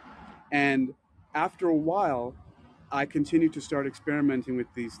supplements. And after a while, I continued to start experimenting with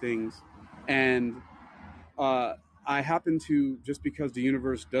these things. And I happen to, just because the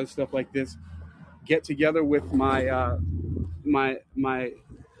universe does stuff like this, get together with my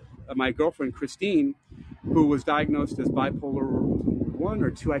girlfriend Christine, who was diagnosed as bipolar 1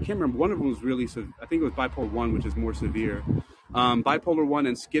 or 2. I can't remember. One of them was really I think it was bipolar 1, which is more severe. Bipolar 1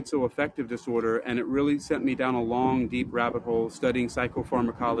 and schizoaffective disorder, and it really sent me down a long, deep rabbit hole studying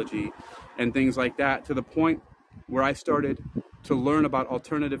psychopharmacology and things like that, to the point where I started to learn about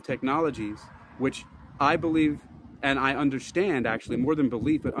alternative technologies, which I believe, and I understand, actually more than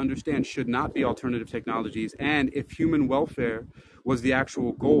belief, but understand, should not be alternative technologies. And if human welfare was the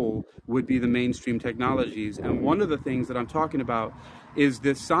actual goal, would be the mainstream technologies. And one of the things that I'm talking about is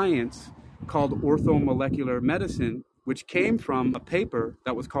this science called orthomolecular medicine, which came from a paper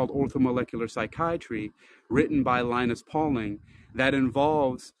that was called Orthomolecular Psychiatry, written by Linus Pauling, that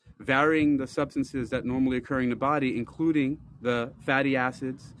involves varying the substances that normally occur in the body, including the fatty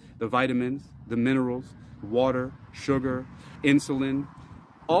acids, the vitamins, the minerals, water, sugar, insulin,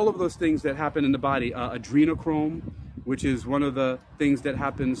 all of those things that happen in the body. Adrenochrome, which is one of the things that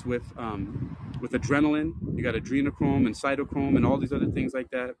happens with adrenaline. You got adrenochrome and cytochrome and all these other things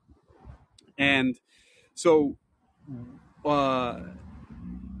like that. And so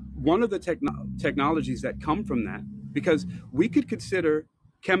one of the technologies that come from that, because we could consider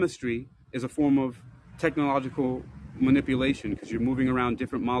chemistry as a form of technological manipulation, because you're moving around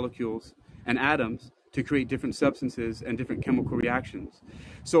different molecules and atoms to create different substances and different chemical reactions.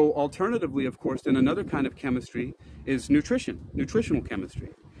 So alternatively, of course, then another kind of chemistry is nutritional chemistry.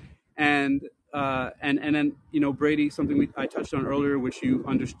 And and then, Brady, something I touched on earlier, which you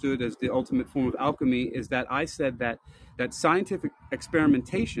understood as the ultimate form of alchemy, is that I said that scientific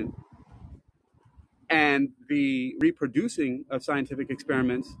experimentation and the reproducing of scientific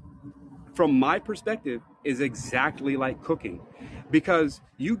experiments, from my perspective, is exactly like cooking, because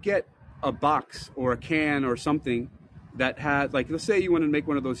you get a box or a can or something that has, like, let's say you want to make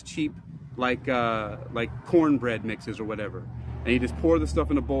one of those cheap, like cornbread mixes or whatever, and you just pour the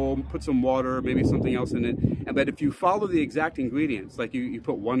stuff in a bowl, put some water, maybe something else in it, and but if you follow the exact ingredients, like you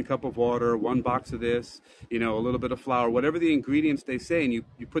put 1 cup of water, 1 box of this, a little bit of flour, whatever the ingredients they say, and you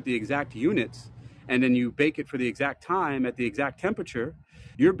put the exact units, and then you bake it for the exact time at the exact temperature,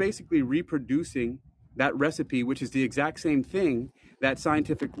 you're basically reproducing that recipe, which is the exact same thing that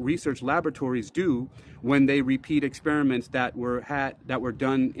scientific research laboratories do when they repeat experiments that were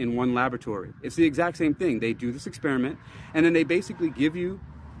done in one laboratory. It's the exact same thing. They do this experiment, and then they basically give you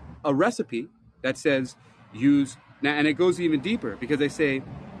a recipe that says use now, and it goes even deeper, because they say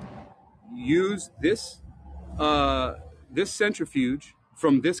use this centrifuge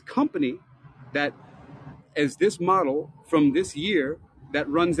from this company that as this model from this year that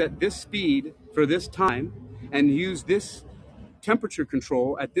runs at this speed for this time, and use this temperature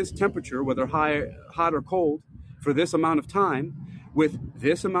control at this temperature, whether hot or cold, for this amount of time, with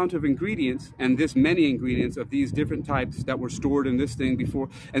this amount of ingredients and this many ingredients of these different types that were stored in this thing before.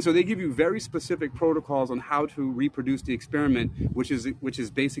 And so they give you very specific protocols on how to reproduce the experiment, which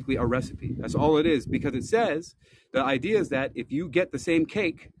is basically a recipe. That's all it is, because it says the idea is that if you get the same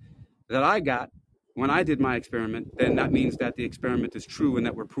cake that I got when I did my experiment, then that means that the experiment is true and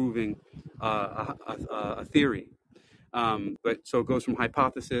that we're proving a theory. But so it goes from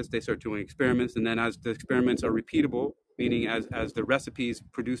hypothesis, they start doing experiments, and then as the experiments are repeatable, meaning as the recipes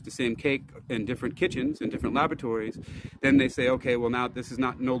produce the same cake in different kitchens, in different laboratories, then they say, okay, well, now this is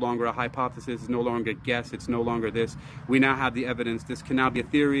no longer a hypothesis, it's no longer a guess, it's no longer this. We now have the evidence. This can now be a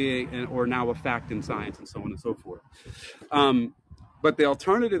theory or now a fact in science, and so on and so forth. But the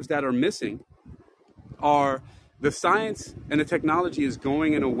alternatives that are missing are the science and the technology is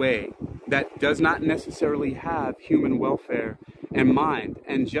going in a way that does not necessarily have human welfare in mind.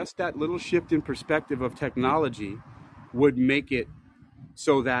 And just that little shift in perspective of technology would make it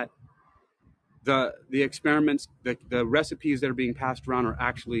so that the experiments, the recipes that are being passed around are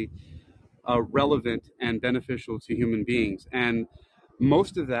actually relevant and beneficial to human beings. And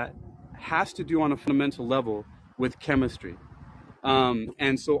most of that has to do on a fundamental level with chemistry.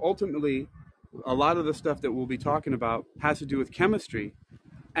 And so ultimately, a lot of the stuff that we'll be talking about has to do with chemistry,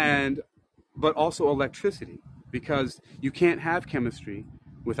 but also electricity, because you can't have chemistry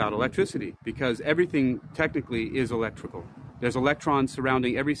without electricity, because everything technically is electrical. There's electrons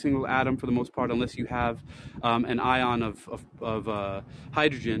surrounding every single atom for the most part, unless you have an ion of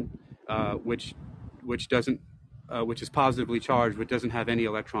hydrogen, which is positively charged, but doesn't have any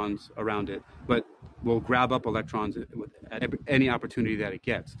electrons around it, but will grab up electrons at any opportunity that it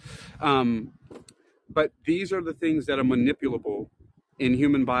gets. But these are the things that are manipulable in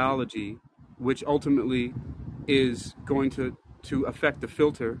human biology, which ultimately is going to affect the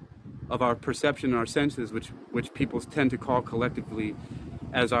filter of our perception and our senses, which people tend to call collectively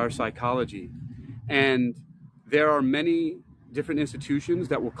as our psychology. And there are many different institutions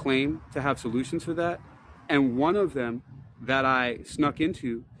that will claim to have solutions for that. And one of them that I snuck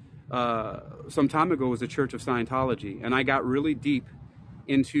into some time ago was the Church of Scientology. And I got really deep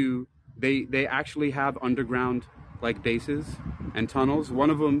into, they actually have underground like bases and tunnels. One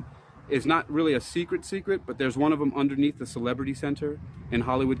of them is not really a secret, but there's one of them underneath the Celebrity Center in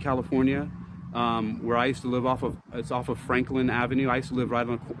Hollywood, California, where I used to live off of Franklin Avenue. I used to live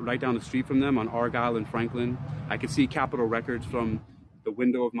right down the street from them on Argyle and Franklin. I could see Capitol Records from the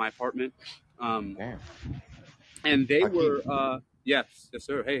window of my apartment. Damn. And they Hakeem, were, yes,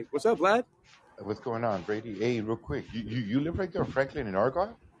 sir. Hey, what's up, Vlad? what's going on, Brady? Hey, real quick, you live right there, on Franklin and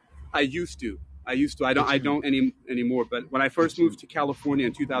Argyle? I used to. Did I you don't anymore. But when I did first you moved to California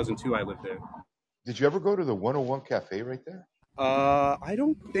in 2002, I lived there. did you ever go to the 101 Cafe right there? I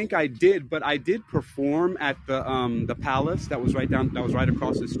don't think I did, but I did perform at the Palace that was right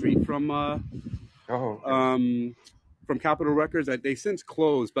across the street Oh, okay. from Capitol Records. They since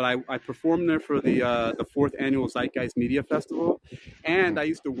closed, but I performed there for the fourth annual Zeitgeist Media Festival, and I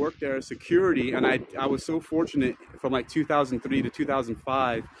used to work there as security. And I was so fortunate from like 2003 to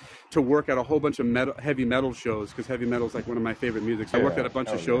 2005 to work at a whole bunch of heavy metal shows, because heavy metal is like one of my favorite music. So I worked at Yeah, a bunch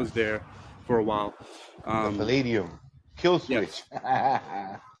of hell yeah. shows there for a while. The Palladium, Kill Yes. Switch.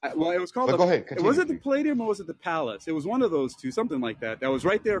 Well, it was called But go ahead, was continue, it the please. Palladium or was it the Palace? It was one of those two, something like that. That was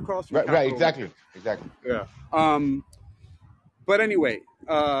right there across from Right, Capitol exactly, Records. exactly. Yeah. But anyway,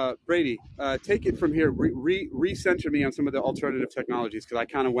 Brady, take it from here. Recenter me on some of the alternative technologies because I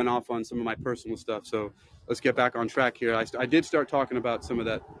kind of went off on some of my personal stuff. So let's get back on track here. I did start talking about some of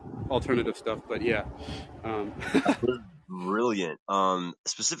that alternative stuff, but yeah. Um, Brilliant.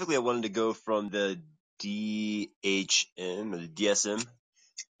 Specifically, I wanted to go from the DHM or the DSM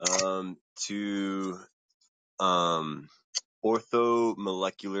to um,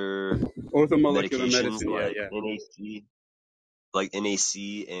 orthomolecular orthomolecular medications medicine, yeah, like yeah. NAC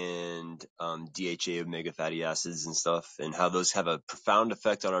and DHA omega fatty acids and stuff, and how those have a profound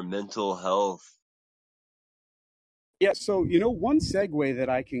effect on our mental health. Yeah, so one segue that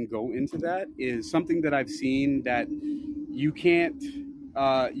I can go into that is something that I've seen that you can't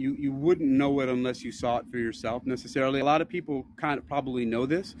you wouldn't know it unless you saw it for yourself necessarily. A lot of people kind of probably know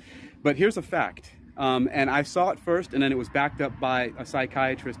this, but here's a fact. And I saw it first, and then it was backed up by a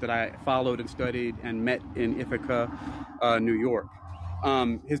psychiatrist that I followed and studied and met in Ithaca, New York.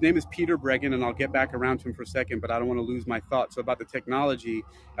 His name is Peter Breggin, and I'll get back around to him for a second, but I don't want to lose my thought. So about the technology,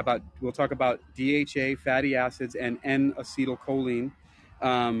 we'll talk about DHA, fatty acids, and N-acetylcholine.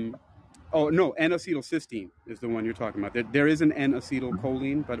 Oh no, N-acetylcysteine is the one you're talking about. There is an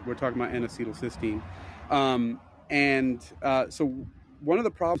N-acetylcholine, but we're talking about N-acetylcysteine. So one of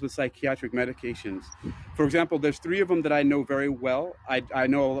the problems with psychiatric medications, for example, there's three of them that I know very well. I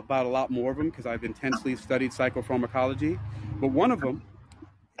know about a lot more of them because I've intensely studied psychopharmacology. But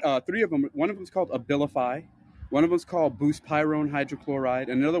three of them, one of them is called Abilify, one of them is called buspirone hydrochloride,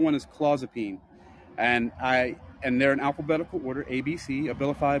 and another one is clozapine. And they're in alphabetical order: ABC,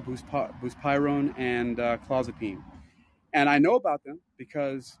 Abilify, buspirone, and clozapine. And I know about them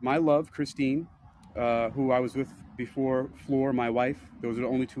because my love, Christine, who I was with before Floor, my wife, those are the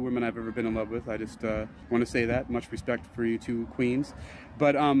only two women I've ever been in love with. I just want to say that. Much respect for you two queens.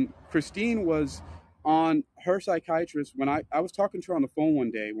 But Christine was on her psychiatrist when I was talking to her on the phone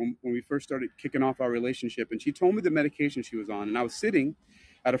one day when we first started kicking off our relationship. And she told me the medication she was on. And I was sitting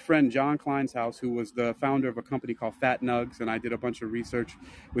at a friend, John Klein's house, who was the founder of a company called Fat Nugs, and I did a bunch of research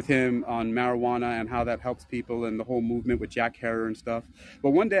with him on marijuana and how that helps people and the whole movement with Jack Herer and stuff.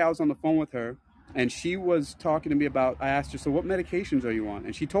 But one day I was on the phone with her, and she was talking to me about, I asked her, so what medications are you on?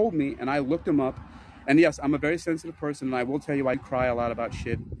 And she told me, and I looked them up. And yes, I'm a very sensitive person, and I will tell you I cry a lot about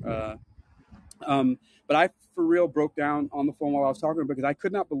shit. But I, for real, broke down on the phone while I was talking to her because I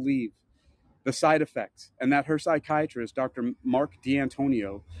could not believe the side effects, and that her psychiatrist, Dr. Mark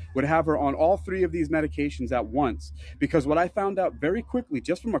D'Antonio, would have her on all three of these medications at once. Because what I found out very quickly,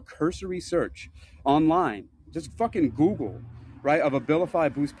 just from a cursory search online, just fucking Google, right, of Abilify,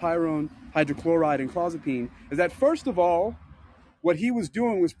 buspirone, hydrochloride, and clozapine, is that first of all, what he was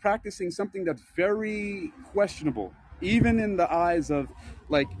doing was practicing something that's very questionable, even in the eyes of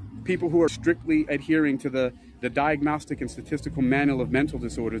like people who are strictly adhering to the Diagnostic and Statistical Manual of Mental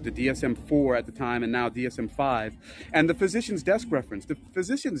Disorders, the DSM-4 at the time, and now DSM-5, and the physician's desk reference. The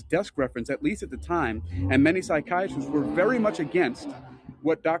physician's desk reference, at least at the time, and many psychiatrists were very much against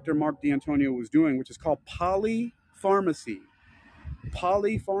what Dr. Mark D'Antonio was doing, which is called polypharmacy.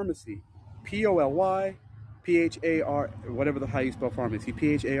 Polypharmacy. P-O-L-Y-P-H-A-R, whatever the how you spell pharmacy,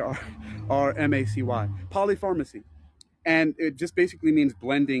 P-H-A-R-R-M-A-C-Y. Polypharmacy. And it just basically means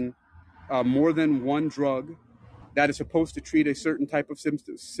blending more than one drug that is supposed to treat a certain type of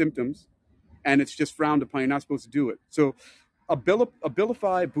symptoms, and it's just frowned upon. You're not supposed to do it. So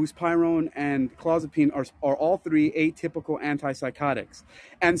Abilify, buspirone, and clozapine are all three atypical antipsychotics.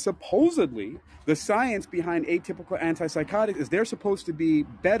 And supposedly, the science behind atypical antipsychotics is they're supposed to be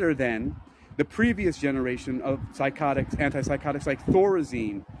better than the previous generation of antipsychotics like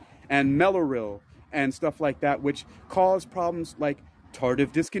Thorazine and Meloril and stuff like that, which cause problems like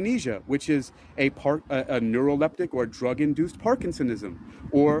tardive dyskinesia, which is a neuroleptic or drug-induced Parkinsonism,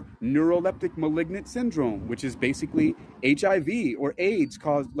 or neuroleptic malignant syndrome, which is basically HIV or AIDS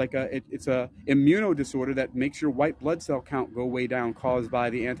caused, it's a immunodisorder that makes your white blood cell count go way down, caused by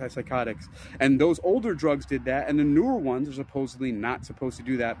the antipsychotics. And those older drugs did that, and the newer ones are supposedly not supposed to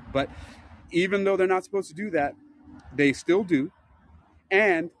do that. But even though they're not supposed to do that, they still do.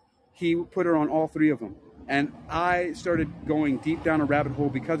 And he put her on all three of them. And I started going deep down a rabbit hole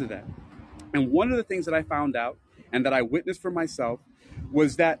because of that. And one of the things that I found out and that I witnessed for myself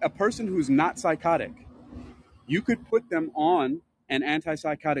was that a person who's not psychotic, you could put them on an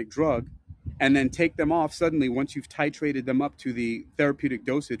antipsychotic drug and then take them off suddenly once you've titrated them up to the therapeutic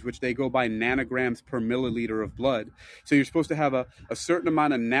dosage, which they go by nanograms per milliliter of blood. So you're supposed to have a certain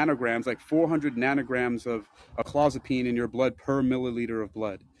amount of nanograms, like 400 nanograms of clozapine in your blood per milliliter of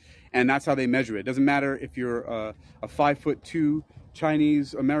blood. And that's how they measure it. It doesn't matter if you're a 5'2",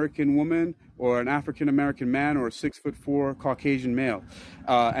 Chinese American woman or an African American man or a 6'4" Caucasian male.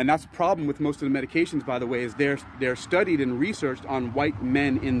 And that's the problem with most of the medications, by the way, is they're studied and researched on white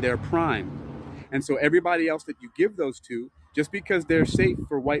men in their prime. And so everybody else that you give those to, just because they're safe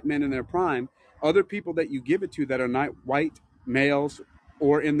for white men in their prime, other people that you give it to that are not white males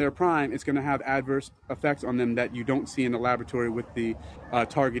or in their prime, it's going to have adverse effects on them that you don't see in the laboratory with the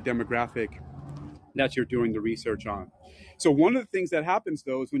target demographic that you're doing the research on. So one of the things that happens,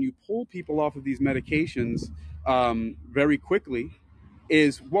 though, is when you pull people off of these medications very quickly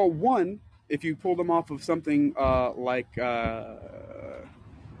is, well, one, if you pull them off of something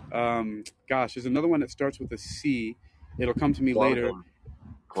gosh, there's another one that starts with a C. It'll come to me later. Klonopin.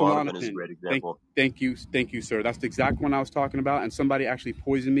 Klonopin is a Klonopin. great example. Thank you, sir. That's the exact one I was talking about. And somebody actually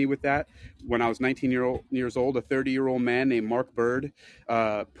poisoned me with that when I was 19 years old. A 30-year-old man named Mark Bird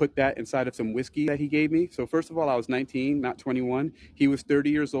put that inside of some whiskey that he gave me. So first of all, I was 19, not 21. He was 30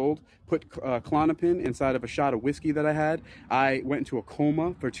 years old. Put Klonopin inside of a shot of whiskey that I had. I went into a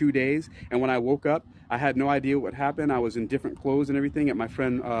coma for 2 days, and when I woke up, I had no idea what happened. I was in different clothes and everything at my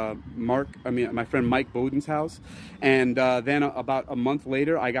friend my friend Mike Bowden's house. And then about a month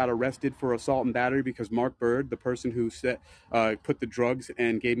later, I got arrested for assault and battery because Mark Bird, the person who put the drugs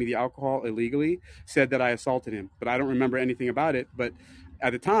and gave me the alcohol illegally, said that I assaulted him. But I don't remember anything about it. But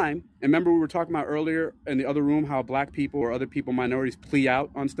at the time, and remember we were talking about earlier in the other room how black people or other people, minorities, plea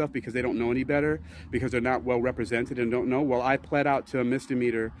out on stuff because they don't know any better, because they're not well represented and don't know. Well, I pled out to a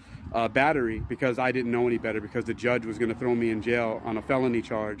misdemeanor battery because I didn't know any better, because the judge was going to throw me in jail on a felony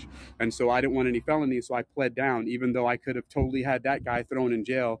charge. And so I didn't want any felonies, so I pled down, even though I could have totally had that guy thrown in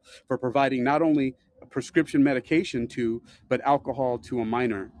jail for providing not only prescription medication to, but alcohol to a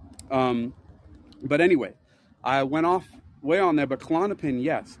minor. But anyway, I went off way on there, but Klonopin,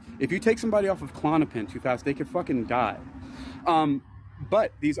 yes. If you take somebody off of Klonopin too fast, they could fucking die.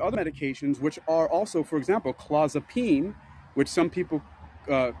 But these other medications, which are also, for example, clozapine, which some people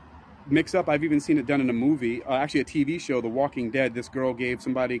mix up. I've even seen it done in a movie, actually a TV show, The Walking Dead. This girl gave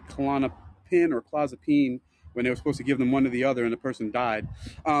somebody Klonopin or clozapine when they were supposed to give them one or the other, and the person died.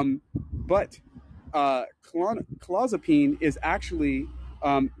 But clozapine is actually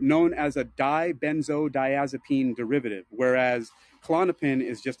known as a dibenzodiazepine derivative, whereas Klonopin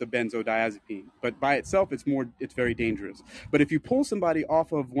is just a benzodiazepine. But by itself, it's very dangerous. But if you pull somebody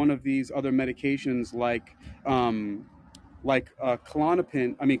off of one of these other medications like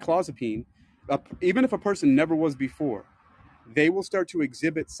clozapine, even if a person never was before, they will start to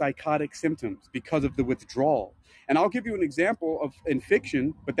exhibit psychotic symptoms because of the withdrawal. And I'll give you an example of in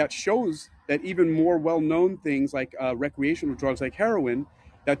fiction, but that shows that even more well-known things like recreational drugs like heroin,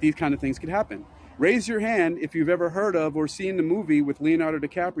 that these kind of things could happen. Raise your hand if you've ever heard of or seen the movie with Leonardo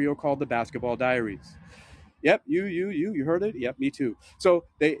DiCaprio called The Basketball Diaries. Yep, you heard it. Yep, me too. So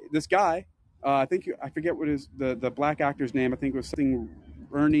this guy, I forget what the black actor's name. I think it was something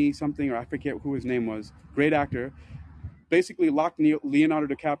Ernie something, or I forget who his name was. Great actor. Basically locked Leonardo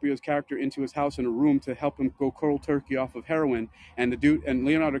DiCaprio's character into his house in a room to help him go cold turkey off of heroin. And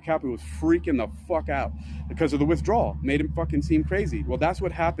Leonardo DiCaprio was freaking the fuck out because of the withdrawal. Made him fucking seem crazy. Well, that's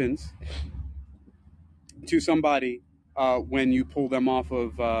what happens to somebody when you pull them off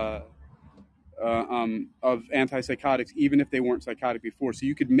of antipsychotics, even if they weren't psychotic before. So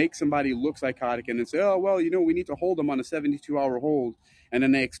you could make somebody look psychotic and then say, oh, well, we need to hold them on a 72-hour hold. And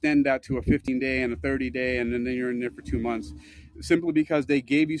then they extend that to a 15-day and a 30-day, and then you're in there for 2 months, simply because they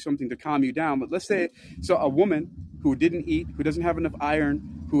gave you something to calm you down. But let's say, so a woman who didn't eat, who doesn't have enough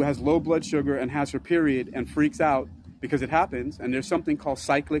iron, who has low blood sugar and has her period and freaks out because it happens, and there's something called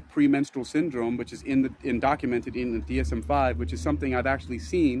cyclic premenstrual syndrome, which is documented in the DSM-5, which is something I've actually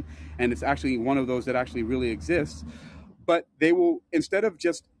seen, and it's actually one of those that actually really exists. But they will, instead of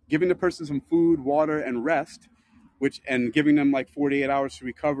just giving the person some food, water, and rest, and giving them like 48 hours to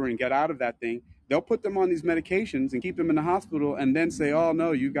recover and get out of that thing, they'll put them on these medications and keep them in the hospital and then say, oh,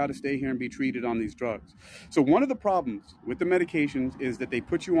 no, you got to stay here and be treated on these drugs. So one of the problems with the medications is that they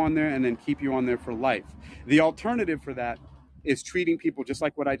put you on there and then keep you on there for life. The alternative for that is treating people just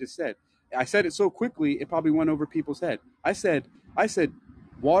like what I just said. I said it so quickly, it probably went over people's head. I said,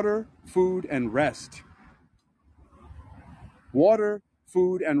 water, food, and rest. Water,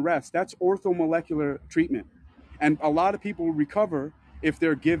 food, and rest. That's orthomolecular treatment. And a lot of people recover if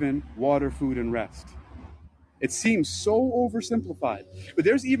they're given water, food, and rest. It seems so oversimplified. But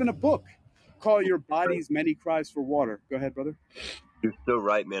there's even a book called Your Body's Many Cries for Water. Go ahead, brother. You're so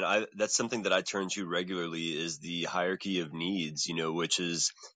right, man. That's something that I turn to regularly is the hierarchy of needs, which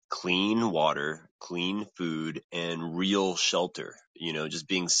is clean water, clean food, and real shelter, just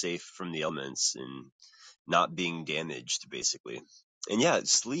being safe from the elements and not being damaged, basically. And yeah,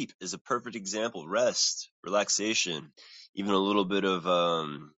 sleep is a perfect example. Rest, relaxation, even a little bit of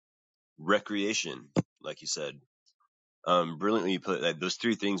recreation, like you said. Brilliantly put. Like, those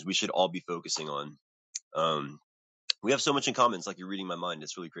three things we should all be focusing on. Um, we have so much in common. It's like you're reading my mind.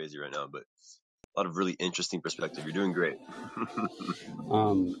 It's really crazy right now, but a lot of really interesting perspective. You're doing great.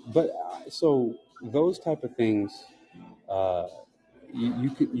 But so those type of things, uh,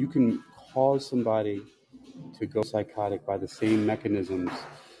 you can cause somebody to go psychotic by the same mechanisms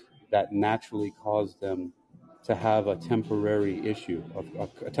that naturally cause them to have a temporary issue,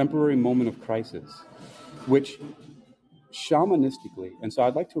 a temporary moment of crisis, which shamanistically, and so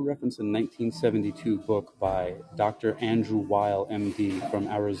I'd like to reference a 1972 book by Dr. Andrew Weil, MD, from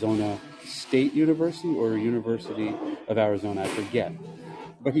Arizona State University or University of Arizona, I forget.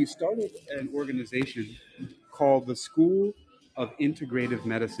 But he started an organization called the School of Integrative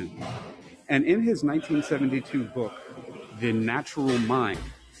Medicine. And in his 1972 book, The Natural Mind,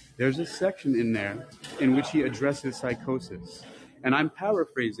 there's a section in there in which he addresses psychosis. And I'm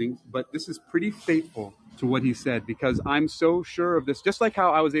paraphrasing, but this is pretty faithful to what he said because I'm so sure of this. Just like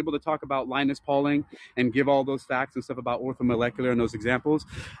how I was able to talk about Linus Pauling and give all those facts and stuff about orthomolecular and those examples,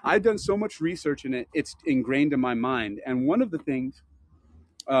 I've done so much research in it, it's ingrained in my mind. And one of the things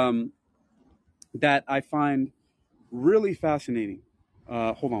um, that I find really fascinating.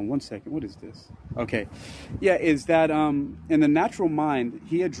 Hold on one second. What is this? Okay. Yeah, is that in the natural mind,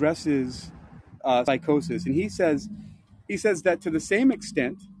 he addresses psychosis. And he says that to the same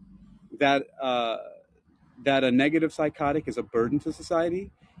extent that that a negative psychotic is a burden to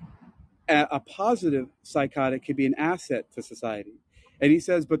society, a positive psychotic could be an asset to society. And he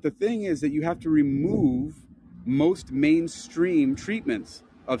says, but the thing is that you have to remove most mainstream treatments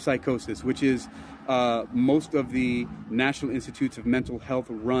of psychosis, which is most of the National Institutes of Mental Health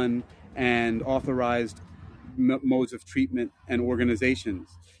run and authorized modes of treatment and organizations.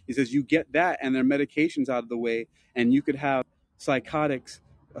 He says you get that and their medications out of the way, and you could have psychotics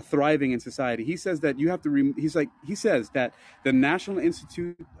thriving in society. He says that you have to. He says that the National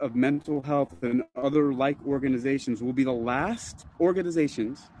Institute of Mental Health and other like organizations will be the last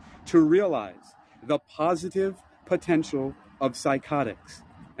organizations to realize the positive potential of psychotics.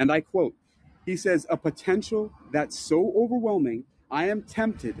 And I quote, he says, a potential that's so overwhelming, I am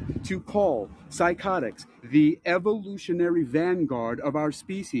tempted to call psychotics the evolutionary vanguard of our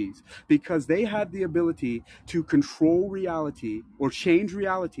species because they have the ability to control reality or change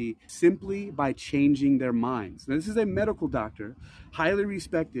reality simply by changing their minds. Now, this is a medical doctor, highly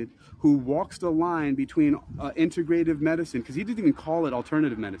respected, who walks the line between integrative medicine, because he didn't even call it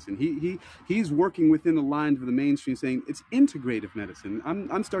alternative medicine. He's working within the lines of the mainstream saying it's integrative medicine.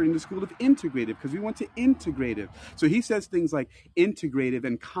 I'm starting the school of integrative because we want to integrative. So he says things like integrative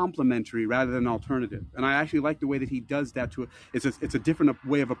and complementary rather than alternative. And I actually like the way that he does that. It's a different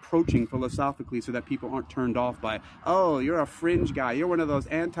way of approaching philosophically so that people aren't turned off by, oh, you're a fringe guy, you're one of those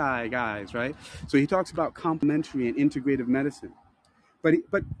anti guys, right? So he talks about complementary and integrative medicine. But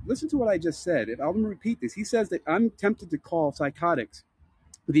listen to what I just said. If I'm going to repeat this, he says that I'm tempted to call psychotics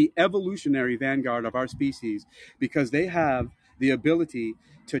the evolutionary vanguard of our species because they have the ability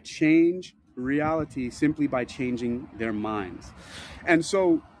to change reality simply by changing their minds. And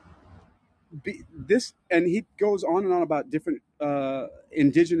so and he goes on and on about different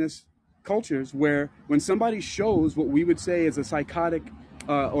indigenous cultures where when somebody shows what we would say is a psychotic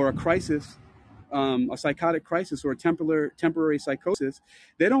or a crisis, a psychotic crisis or a temporary psychosis,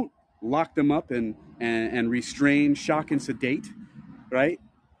 they don't lock them up and restrain, shock, and sedate, right?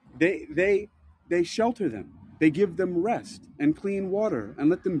 They shelter them. They give them rest and clean water and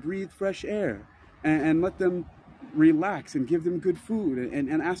let them breathe fresh air and let them relax and give them good food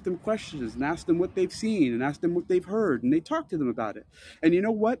and ask them questions and ask them what they've seen and ask them what they've heard and they talk to them about it. And you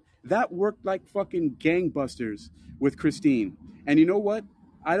know what? That worked like fucking gangbusters with Christine. And you know what?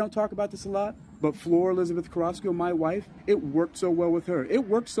 I don't talk about this a lot, but Flora Elizabeth Carrasco, my wife, it worked so well with her. It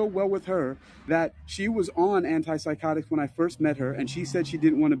worked so well with her that she was on antipsychotics when I first met her, and she said she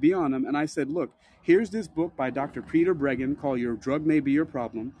didn't want to be on them. And I said, look, here's this book by Dr. Peter Breggin called Your Drug May Be Your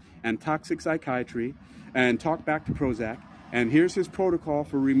Problem and Toxic Psychiatry and Talk Back to Prozac. And here's his protocol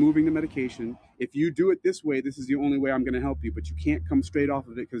for removing the medication. If you do it this way, this is the only way I'm going to help you, but you can't come straight off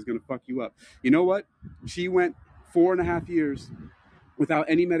of it because it's going to fuck you up. You know what? She went 4.5 years without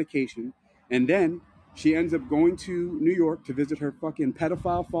any medication. And then she ends up going to New York to visit her fucking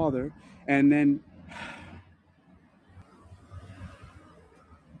pedophile father. And then,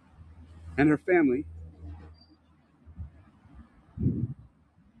 and her family.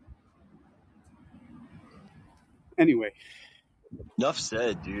 Anyway, Enough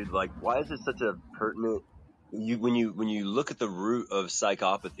said, dude. Like, why is this such a pertinent? when you look at the root of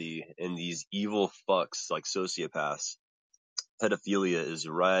psychopathy and these evil fucks like sociopaths, pedophilia is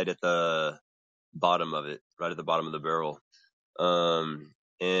right at the bottom of it, right at the bottom of the barrel.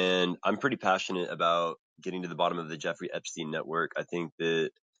 And I'm pretty passionate about getting to the bottom of the Jeffrey Epstein network. I think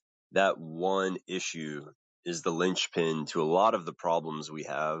that one issue is the linchpin to a lot of the problems we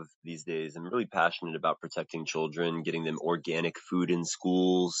have these days. I'm really passionate about protecting children, getting them organic food in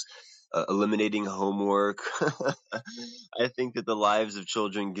schools, eliminating homework. I think that the lives of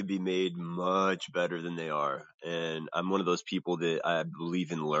children could be made much better than they are. And I'm one of those people that I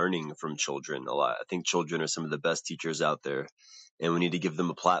believe in learning from children a lot. I think children are some of the best teachers out there, and we need to give them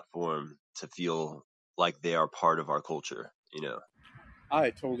a platform to feel like they are part of our culture, you know. I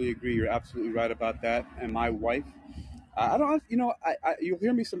totally agree. You're absolutely right about that. And my wife, I don't, you'll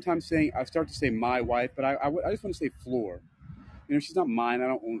hear me sometimes saying, I start to say my wife, but I just want to say Floor. You know, she's not mine. I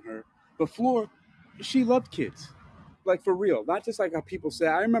don't own her. But Floor, she loved kids, like for real. Not just like how people say.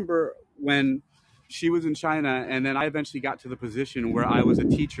 I remember when she was in China, and then I eventually got to the position where I was a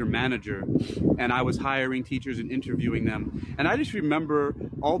teacher manager, and I was hiring teachers and interviewing them. And I just remember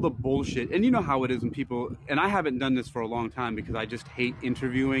all the bullshit. And you know how it is when people. And I haven't done this for a long time because I just hate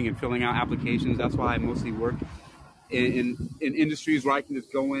interviewing and filling out applications. That's why I mostly work in industries where I can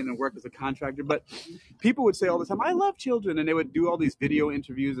just go in and work as a contractor. But people would say all the time, I love children. And they would do all these video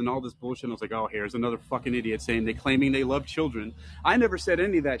interviews and all this bullshit. And I was like, oh, here's another fucking idiot saying they claiming they love children. I never said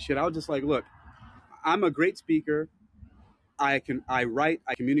any of that shit. I was just like, look, I'm a great speaker. I write,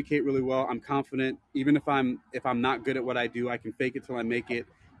 I communicate really well. I'm confident. Even if I'm not good at what I do, I can fake it till I make it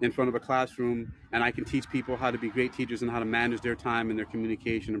in front of a classroom, and I can teach people how to be great teachers and how to manage their time and their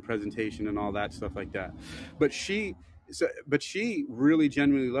communication and presentation and all that stuff like that. But she really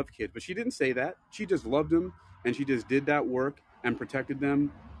genuinely loved kids. But she didn't say that. She just loved them, and she just did that work and protected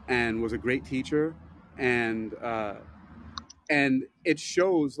them, and was a great teacher, and it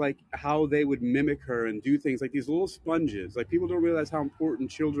shows like how they would mimic her and do things like these little sponges. Like people don't realize how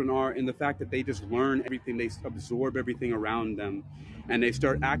important children are in the fact that they just learn everything, they absorb everything around them, and they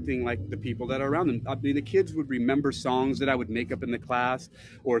start acting like the people that are around them. I mean, the kids would remember songs that I would make up in the class,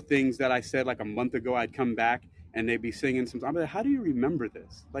 or things that I said like a month ago. I'd come back and they'd be singing some. I'm like, how do you remember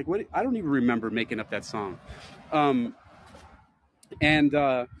this? Like, what? I don't even remember making up that song. Um, and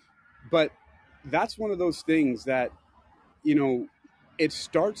but that's one of those things that, you know, it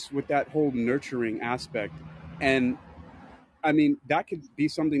starts with that whole nurturing aspect. And I mean, that could be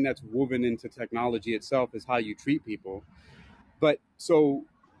something that's woven into technology itself, is how you treat people. But so,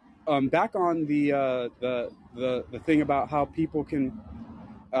 back on the thing about how people can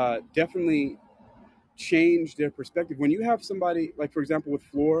definitely change their perspective. When you have somebody, like for example with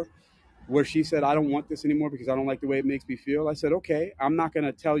Floor, where she said, I don't want this anymore because I don't like the way it makes me feel. I said, okay, I'm not going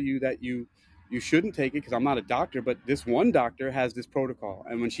to tell you that you shouldn't take it because I'm not a doctor, but this one doctor has this protocol.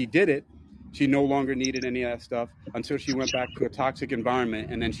 And when she did it, she no longer needed any of that stuff until she went back to a toxic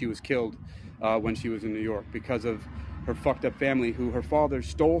environment. And then she was killed when she was in New York because of her fucked up family, who her father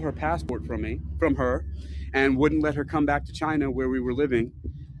stole her passport from her, and wouldn't let her come back to China where we were living.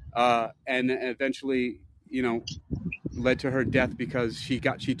 And eventually, you know, led to her death because she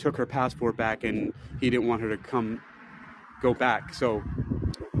took her passport back, and he didn't want her to go back. So,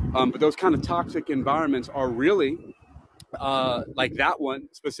 but those kind of toxic environments are really like that one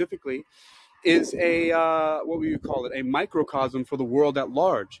specifically is a what would you call it? A microcosm for the world at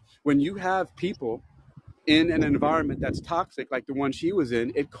large. When you have people in an environment that's toxic, like the one she was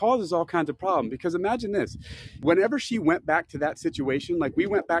in, it causes all kinds of problems. Because imagine this, whenever she went back to that situation, like we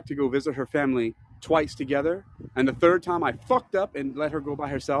went back to go visit her family twice together, and the third time I fucked up and let her go by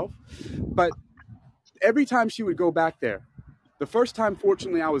herself. But every time she would go back there, the first time,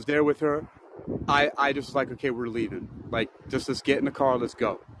 fortunately, I was there with her. I just was like, okay, we're leaving. Like, just let's get in the car, let's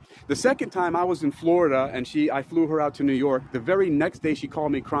go. The second time I was in Florida, and I flew her out to New York. The very next day she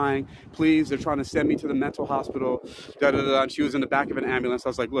called me crying, please, they're trying to send me to the mental hospital, and she was in the back of an ambulance. I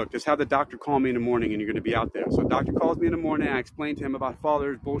was like, look, just have the doctor call me in the morning and you're going to be out there. So the doctor calls me in the morning. I explained to him about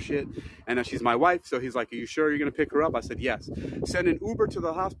father's bullshit, and that she's my wife. So he's like, are you sure you're going to pick her up? I said, yes. Send an Uber to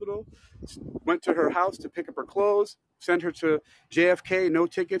the hospital, went to her house to pick up her clothes, sent her to JFK, no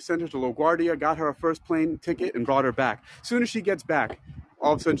ticket, sent her to LaGuardia, got her a first plane ticket, and brought her back. As soon as she gets back,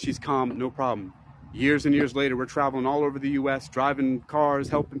 all of a sudden she's calm, no problem. Years and years later, we're traveling all over the U.S., driving cars,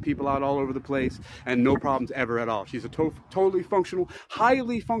 helping people out all over the place, and no problems ever at all. She's a totally functional,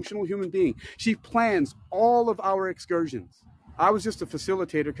 highly functional human being. She plans all of our excursions. I was just a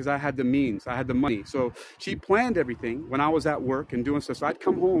facilitator because I had the means, I had the money. So she planned everything when I was at work and doing stuff. So I'd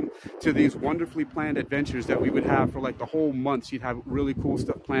come home to these wonderfully planned adventures that we would have for like the whole month. She'd have really cool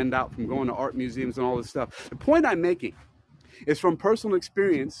stuff planned out from going to art museums and all this stuff. The point I'm making is from personal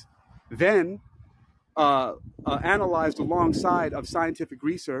experience, then analyzed alongside of scientific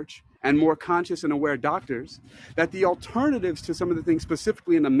research and more conscious and aware doctors, that the alternatives to some of the things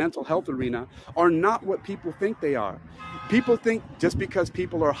specifically in the mental health arena are not what people think they are. People think just because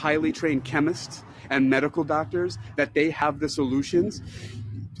people are highly trained chemists and medical doctors that they have the solutions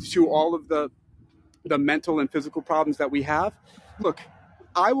to all of the mental and physical problems that we have. Look,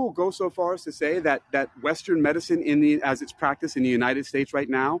 I will go so far as to say that Western medicine as it's practiced in the United States right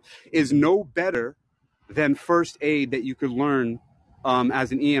now is no better than first aid that you could learn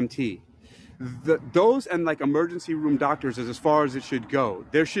as an EMT. Those and like emergency room doctors is as far as it should go.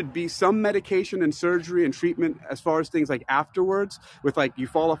 There should be some medication and surgery and treatment as far as things like afterwards, with like you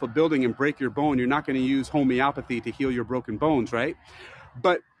fall off a building and break your bone, you're not going to use homeopathy to heal your broken bones, right?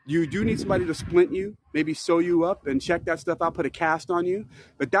 But you do need somebody to splint you, maybe sew you up and check that stuff out, put a cast on you.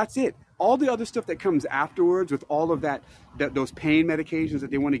 But that's it. All the other stuff that comes afterwards with all of those pain medications that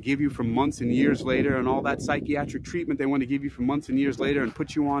they want to give you for months and years later, and all that psychiatric treatment they want to give you for months and years later and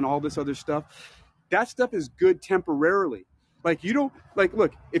put you on all this other stuff, that stuff is good temporarily. Like you don't, like,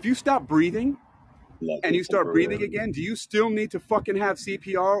 look, if you stop breathing and you start breathing again, do you still need to fucking have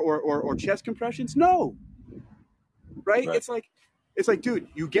CPR or chest compressions? No. Right? It's like, dude,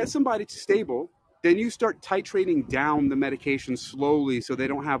 you get somebody to stable, then you start titrating down the medication slowly so they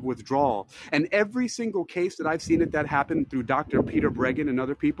don't have withdrawal. And every single case that I've seen that happened through Dr. Peter Bregan and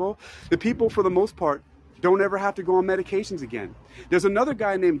other people, the people for the most part don't ever have to go on medications again. There's another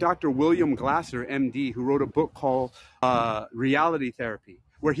guy named Dr. William Glasser, MD, who wrote a book called Reality Therapy,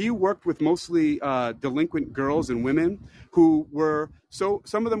 where he worked with mostly delinquent girls and women who were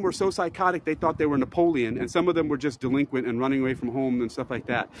some of them were so psychotic they thought they were Napoleon, and some of them were just delinquent and running away from home and stuff like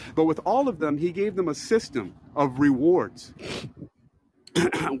that. But with all of them, he gave them a system of rewards,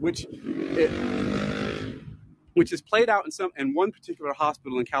 which which is played out in one particular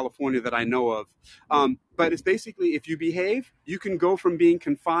hospital in California that I know of. But it's basically, if you behave, you can go from being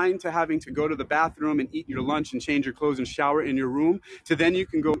confined to having to go to the bathroom and eat your lunch and change your clothes and shower in your room, to then you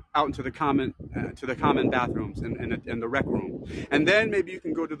can go out into the common bathrooms and the rec room. And then maybe you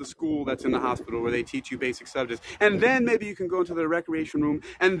can go to the school that's in the hospital where they teach you basic subjects. And then maybe you can go into the recreation room.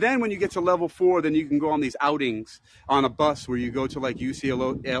 And then when you get to level 4, then you can go on these outings on a bus where you go to like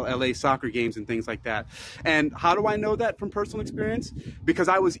UCLA soccer games and things like that. And how do I know that from personal experience? Because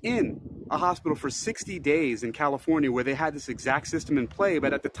I was in a hospital for 60 days in California where they had this exact system in play.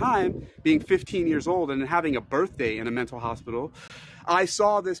 But at the time, being 15 years old and having a birthday in a mental hospital, I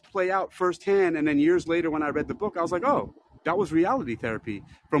saw this play out firsthand. And then years later, when I read the book, I was like, oh, that was reality therapy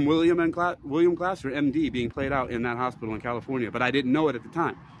from William Glasser, MD, being played out in that hospital in California. But I didn't know it at the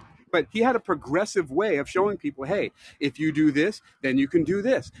time. But he had a progressive way of showing people, hey, if you do this, then you can do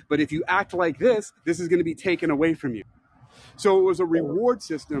this. But if you act like this is going to be taken away from you. So it was a reward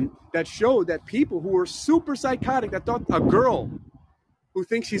system that showed that people who were super psychotic, that thought a girl who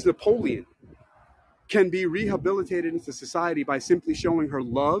thinks she's Napoleon can be rehabilitated into society by simply showing her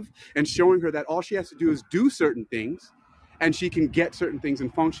love and showing her that all she has to do is do certain things and she can get certain things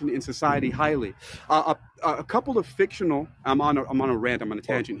and function in society highly. A couple of fictional. I'm on a rant. I'm on a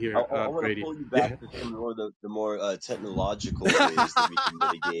tangent here, I want to Brady. pull you back to some more the more technological ways that we can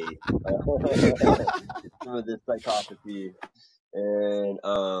mitigate some of this psychopathy.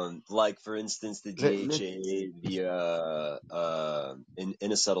 And like for instance, the Let's DHA, the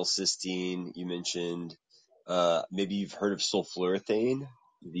N-acetylcysteine you mentioned. Maybe you've heard of sulforaphane,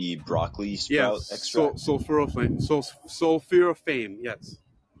 the broccoli sprout Yes, extract. sulforaphane. Yes.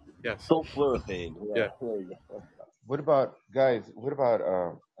 Sulforaphane. Yeah, Yeah. there you go. What about guys? What about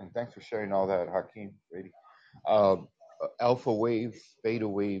and thanks for sharing all that, Hakeem, Brady. Um, Alpha waves, beta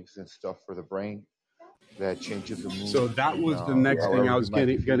waves, and stuff for the brain that changes the So mood that and was the next thing however I we was might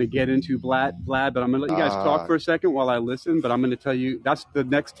be gonna feeling. get into, Vlad. But I'm gonna let you guys talk for a second while I listen. But I'm gonna tell you that's the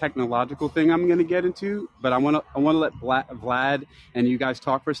next technological thing I'm gonna get into. But I wanna let Vlad and you guys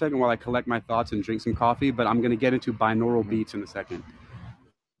talk for a second while I collect my thoughts and drink some coffee. But I'm gonna get into binaural Mhm. beats in a second.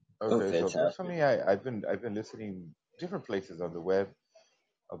 Oh, Okay, so fantastic. personally, I've been listening different places on the web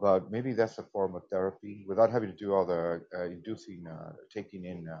about maybe that's a form of therapy without having to do all the inducing, taking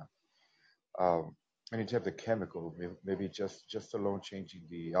in um, any type of chemical. Maybe just alone changing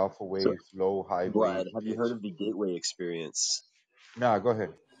the alpha So, waves, low, high Vlad, wave, have you heard pitch. of the gateway experience? Nah, go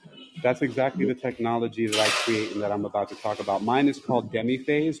ahead. That's exactly the technology that I create and that I'm about to talk about. Mine is called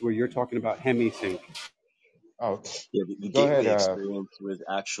demi-phase, where you're talking about hemisync. Oh, okay. Yeah, the Go ahead. gateway experience was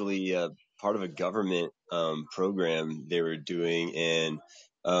actually part of a government program they were doing, and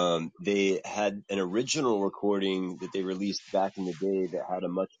they had an original recording that they released back in the day that had a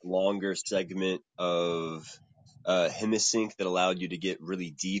much longer segment of hemisync that allowed you to get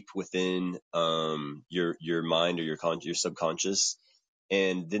really deep within your mind or your subconscious.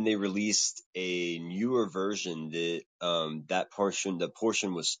 And then they released a newer version that the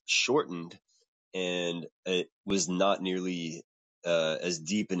portion was shortened, and it was not nearly as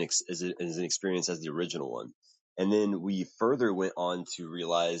deep as an experience as the original one. And then we further went on to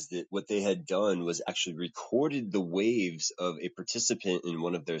realize that what they had done was actually recorded the waves of a participant in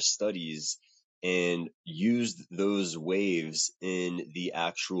one of their studies and used those waves in the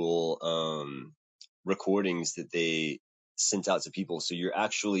actual recordings that they sent out to people. So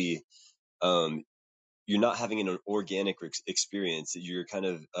um, you're not having an organic experience. You're kind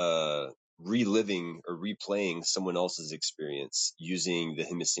of reliving or replaying someone else's experience using the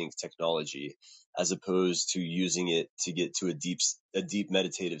Hemisync technology, as opposed to using it to get to a deep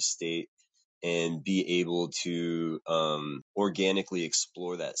meditative state and be able to organically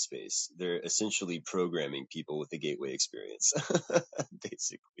explore that space. They're essentially programming people with the gateway experience,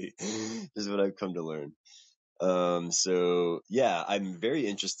 basically, is what I've come to learn. So yeah, I'm very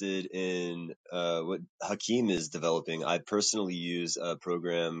interested in what Hakeem is developing. I personally use a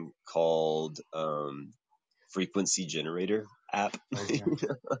program called Frequency Generator app. Okay.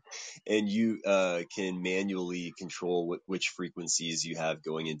 And you can manually control which frequencies you have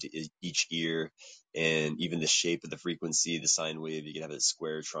going into each ear, and even the shape of the frequency, the sine wave. You can have a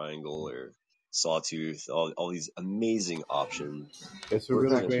square, triangle, or sawtooth. All these amazing options. It's a Well,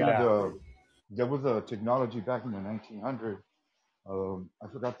 it's really great actually Fantastic. app. there was a technology back in the 1900s. I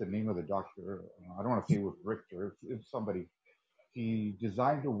forgot the name of the doctor. I don't want to say it was Richter. It's somebody. He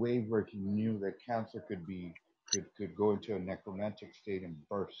designed a way where he knew that cancer could go into a necromantic state and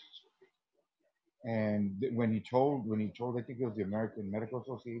burst. And when he told, I think it was the American Medical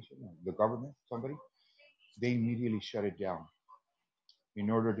Association, the government, somebody, they immediately shut it down in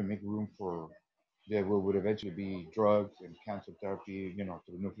order to make room for there would eventually be drugs and cancer therapy,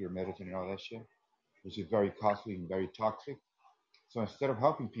 through nuclear medicine and all that shit, which is very costly and very toxic. So instead of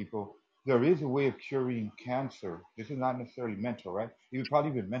helping people, there is a way of curing cancer. This is not necessarily mental, right? Even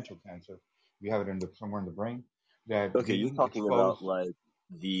probably even mental cancer. We have it somewhere in the brain that Okay, you're being talking exposed. about like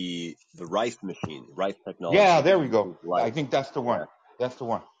the Rife machine, Rife Yeah, technology that there we uses go. I light. think that's the one. Yeah, That's the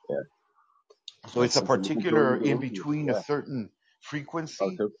one. yeah, So that's it's a something to go particular and get in into. between a Yeah, certain I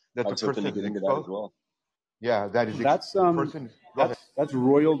was frequency hope, that I the was hoping to person get is into that as exposed. well. Yeah, that is That's the person. Go ahead. that's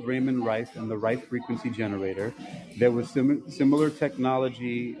Royal Raymond Rife and the Rife frequency generator. There was similar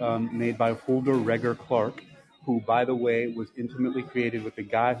technology made by Holder Reger Clark, who, by the way, was intimately created with the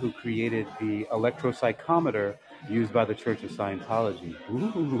guy who created the electropsychometer used by the Church of Scientology.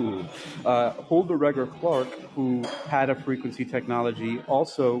 Ooh. Holder Reger Clark, who had a frequency technology,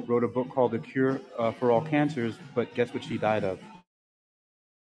 also wrote a book called The Cure for All Cancers, but guess what she died of?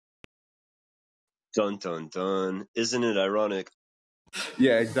 Dun dun dun! Isn't it ironic?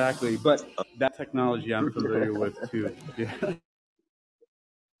 Yeah, exactly. But that technology I'm familiar with too. Yeah.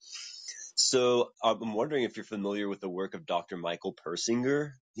 So I'm wondering if you're familiar with the work of Dr. Michael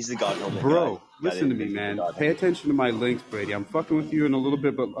Persinger. He's the God Helmet guy, Bro, guy that listen to me, invented the man. God Pay Helmet. attention to my links, Brady. I'm fucking with you in a little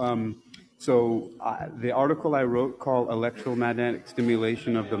bit, but the article I wrote called "Electromagnetic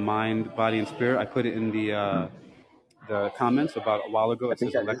Stimulation of the Mind, Body, and Spirit." I put it in the comments about a while ago. I It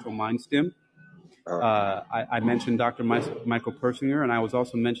think says I did. electro mind stim. Uh, I mentioned Dr. Michael Persinger, and I was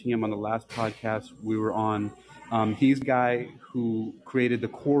also mentioning him on the last podcast we were on. He's the guy who created the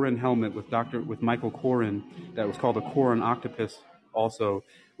Corin helmet with Michael Corin that was called the Corin Octopus, also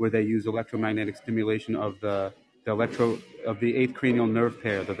where they use electromagnetic stimulation of the eighth cranial nerve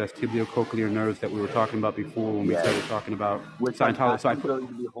pair, the vestibulocochlear nerves that we were talking about before when we yeah, started talking about which I'm Scientology. So I actually put going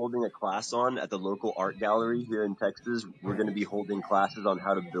to be holding a class on at the local art gallery here in Texas. We're going to be holding classes on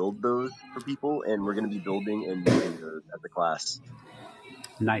how to build those for people, and we're going to be building and using those as a class.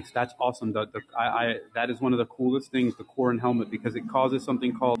 Nice. That's awesome. That is one of the coolest things, the Corin helmet, because it causes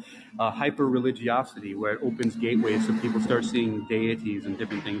something called hyper religiosity, where it opens gateways so people start seeing deities and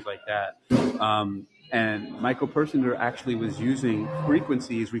different things like that. And Michael Persinger actually was using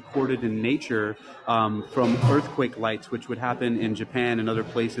frequencies recorded in nature from earthquake lights, which would happen in Japan and other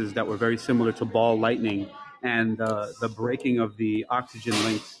places that were very similar to ball lightning, and the breaking of the oxygen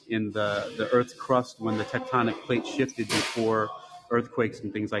links in the Earth's crust when the tectonic plate shifted before earthquakes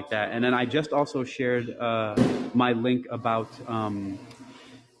and things like that. And then I just also shared my link about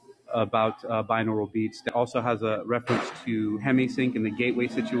about binaural beats. That also has a reference to hemisync and the gateway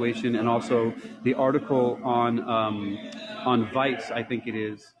situation, and also the article on Vice, I think it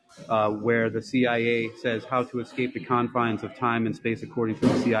is, where the CIA says how to escape the confines of time and space according to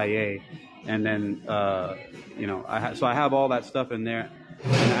the CIA, and then so I have all that stuff in there,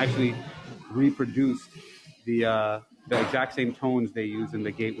 and I actually reproduced the exact same tones they use in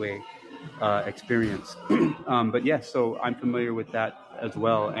the gateway experience. But yes, so I'm familiar with that as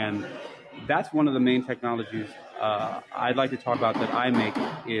well, and that's one of the main technologies I'd like to talk about that I make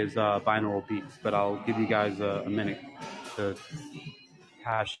is binaural beats. But I'll give you guys a minute to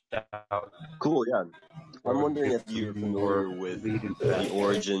hash out Cool. Yeah. I'm or wondering give if you're some more familiar with lead into the that.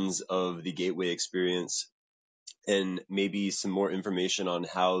 origins of the gateway experience and maybe some more information on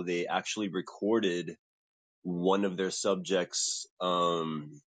how they actually recorded one of their subjects'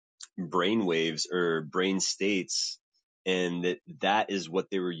 brain waves or brain states, and that is what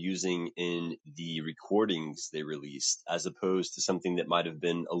they were using in the recordings they released, as opposed to something that might have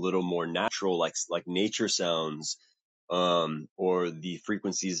been a little more natural, like nature sounds, or the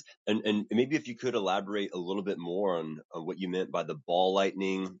frequencies. And maybe if you could elaborate a little bit more on what you meant by the ball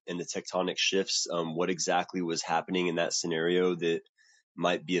lightning and the tectonic shifts, what exactly was happening in that scenario that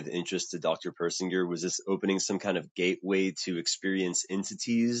might be of interest to Dr. Persinger. Was this opening some kind of gateway to experience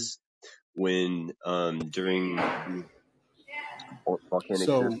entities when during the volcanic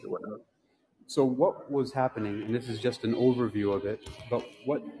So shifts or whatnot? So what was happening, and this is just an overview of it, but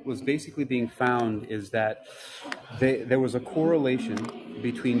what was basically being found is that there was a correlation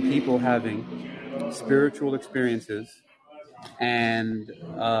between people having spiritual experiences and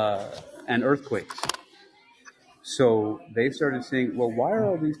uh, and earthquakes. So they started saying, well, why are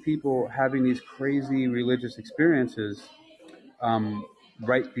all these people having these crazy religious experiences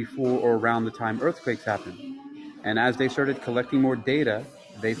right before or around the time earthquakes happen? And as they started collecting more data,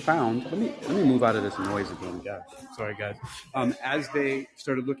 they found. Let me move out of this noise again, guys. Sorry, guys. As they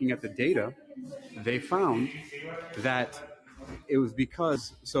started looking at the data, they found that it was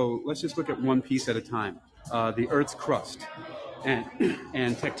because. So let's just look at one piece at a time. The Earth's crust and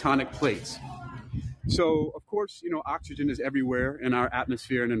and tectonic plates. So of course, oxygen is everywhere in our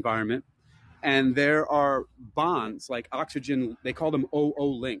atmosphere and environment. And there are bonds like oxygen, they call them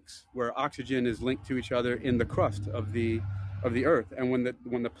OO links, where oxygen is linked to each other in the crust of the earth. And when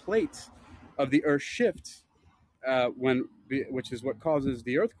the plates of the earth shift, which is what causes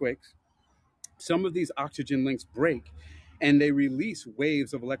the earthquakes, some of these oxygen links break and they release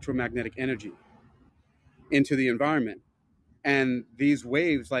waves of electromagnetic energy into the environment. And these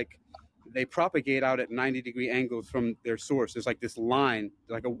waves, like, they propagate out at 90-degree angles from their source. There's like this line,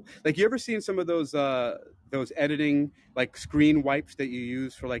 like you ever seen some of those editing, like, screen wipes that you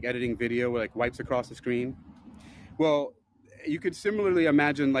use for like editing video, where like wipes across the screen? Well, you could similarly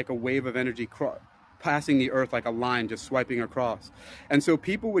imagine like a wave of energy passing the earth, like a line just swiping across. And so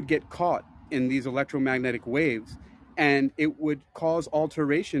people would get caught in these electromagnetic waves, and it would cause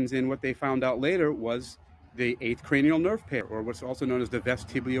alterations in what they found out later was the eighth cranial nerve pair, or what's also known as the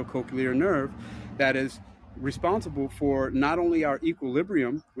vestibulocochlear nerve, that is responsible for not only our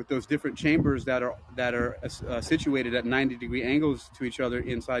equilibrium with those different chambers that are situated at 90-degree angles to each other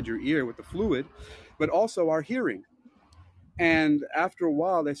inside your ear with the fluid, but also our hearing. And after a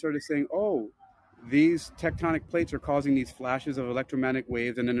while, they started saying, oh, these tectonic plates are causing these flashes of electromagnetic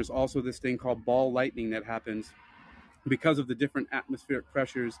waves. And then there's also this thing called ball lightning that happens because of the different atmospheric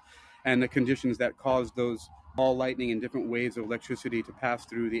pressures and the conditions that cause those ball lightning and different waves of electricity to pass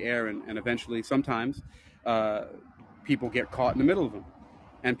through the air. And eventually, sometimes, uh, people get caught in the middle of them.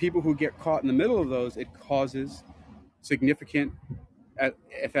 And people who get caught in the middle of those, it causes significant,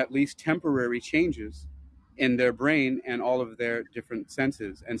 if at least temporary, changes in their brain and all of their different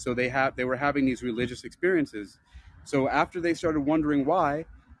senses. And so they were having these religious experiences. So after they started wondering why,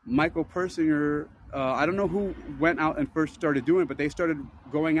 Michael Persinger, I don't know who went out and first started doing it, but they started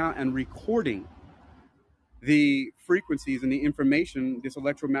going out and recording the frequencies and the information, this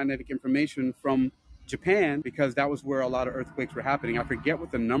electromagnetic information from Japan, because that was where a lot of earthquakes were happening. I forget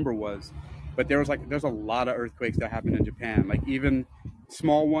what the number was, but there's a lot of earthquakes that happen in Japan. Like, even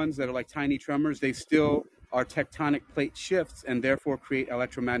small ones that are like tiny tremors, they still are tectonic plate shifts and therefore create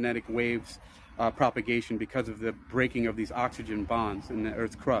electromagnetic waves propagation because of the breaking of these oxygen bonds in the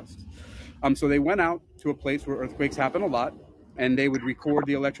Earth's crust. So they went out to a place where earthquakes happen a lot, and they would record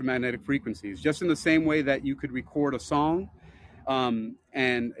the electromagnetic frequencies, just in the same way that you could record a song, and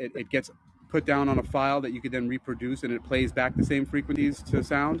it gets put down on a file that you could then reproduce, and it plays back the same frequencies to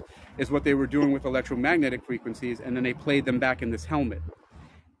sound, is what they were doing with electromagnetic frequencies, and then they played them back in this helmet.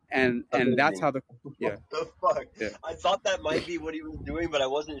 and that's Amazing. how the What yeah the fuck? yeah. I thought that might be what he was doing, but I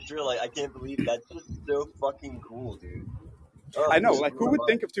wasn't sure. Like, I can't believe that's just so fucking cool, dude. Oh, I you know, just like blew who my would mind.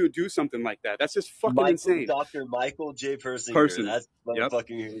 think of to do something like that? That's just fucking insane. Dr. Michael J. Persinger. Person, That's yep.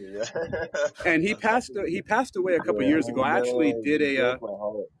 motherfucking here. And he passed away a couple Yeah, years ago. I I actually know. did You a broke my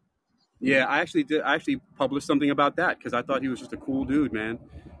heart. yeah, I actually published something about that because I thought he was just a cool dude, man.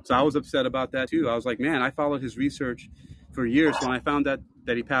 So I was upset about that too. I was like, man, I followed his research for years. So when I found that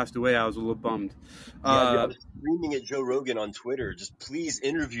he passed away, I was a little bummed. Yeah, dude, I was screaming at Joe Rogan on Twitter, just please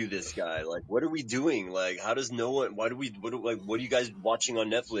interview this guy. Like, what are we doing? Like, how does no one, why do we, what are you guys watching on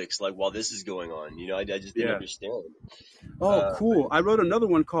Netflix? Like, while this is going on, I just didn't Yeah. understand. Oh, But cool. I wrote another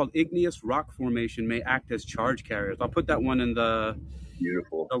one called Igneous Rock Formation May Act as Charge Carriers. I'll put that one in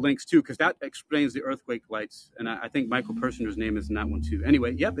beautiful. the links too, because that explains the earthquake lights. And I think Michael Persinger's name is in that one too.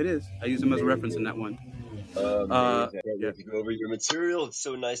 Anyway, yep, it is. I use him as a reference in Amazing. that one. Amazing. I can't Yeah. wait to go over your material. It's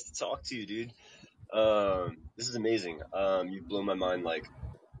so nice to talk to you, dude. This is amazing. You've blown my mind like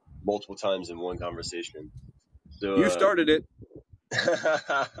multiple times in one conversation. You So, started it.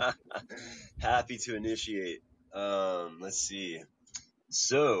 happy to initiate. Let's see.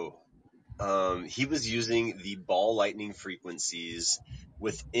 So, he was using the ball lightning frequencies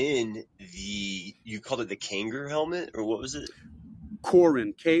within you called it the Kanger helmet, or what was it?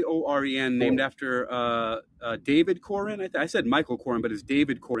 Koren, Koren, named Corin. after David Koren. I said Michael Koren, but it's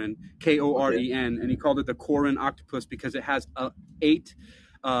David Koren, Okay. Koren, and he called it the Koren octopus because it has 8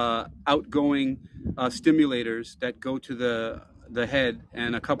 outgoing stimulators that go to the head,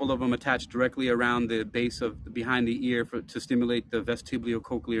 and a couple of them attached directly around the base of behind the ear to stimulate the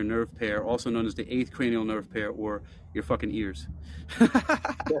vestibulocochlear nerve pair, also known as the 8th cranial nerve pair, or your fucking ears.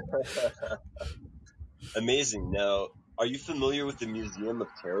 Amazing. Now, are you familiar with the Museum of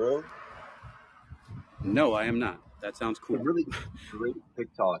Tarot? No, I am not. That sounds A cool. really great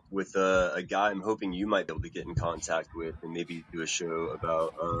TikTok with a guy I'm hoping you might be able to get in contact with and maybe do a show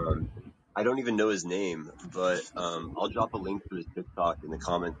about. I don't even know his name, but I'll drop a link to his TikTok in the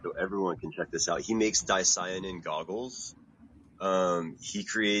comments so everyone can check this out. He makes dicyanin goggles. He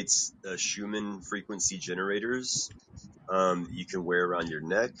creates Schumann frequency generators you can wear around your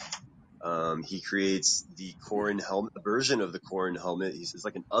neck. He creates the Corin helmet, a version of the Corin helmet. It's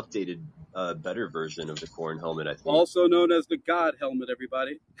like an updated, better version of the Corin helmet, I think. Also known as the God helmet,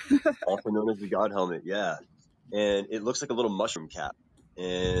 everybody. Also known as the God helmet, yeah. And it looks like a little mushroom cap.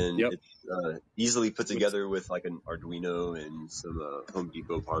 And Yep. it's easily put With together with like an Arduino and some Home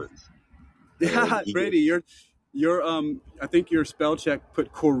Depot parts. And yeah, he gets, Brady, your I think your spell check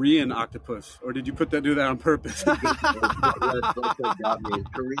put Korean octopus, or did you do that on purpose? yeah, spell check got me.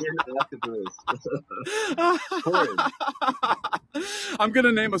 Korean octopus. Corin. I'm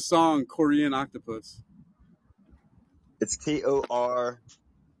gonna name a song Korean octopus. It's Kor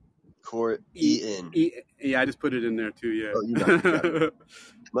Cor-E-N. Yeah, I just put it in there too. Oh, you got it. You got it. Yeah.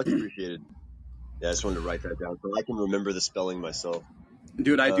 Much appreciated. Yeah, I just wanted to write that down so I can remember the spelling myself.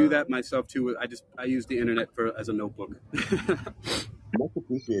 Dude, I do that myself too. I use the internet as a notebook. Much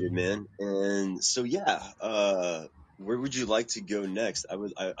appreciated, man. And so, yeah, where would you like to go next?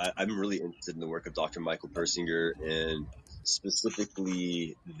 I'm really interested in the work of Dr. Michael Persinger and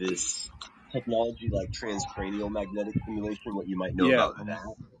specifically this technology like transcranial magnetic stimulation, what you might know Yeah. about that,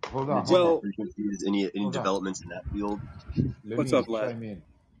 Hold and the on, hold different on, Well, frequencies, any hold on. developments in that field. Let what's me up, lad? chime in.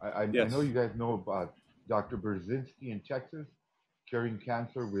 I know Yes. you guys know about Dr. Brzezinski in Texas curing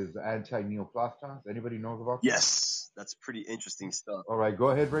cancer with anti-neoplastons. Anybody knows about that? Yes, that's pretty interesting stuff. All right, go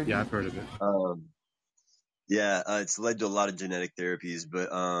ahead, Brady. Yeah, I've heard of it. Yeah, it's led to a lot of genetic therapies, but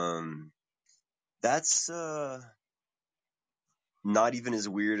that's not even as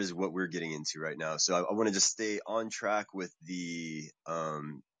weird as what we're getting into right now. So I want to just stay on track with the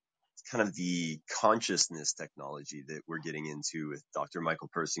kind of the consciousness technology that we're getting into with Dr. Michael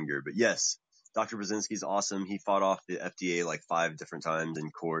Persinger. But yes, Dr. Brzezinski's awesome. He fought off the FDA like 5 different times in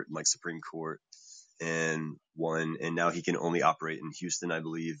court, like Supreme Court, and won. And now he can only operate in Houston, I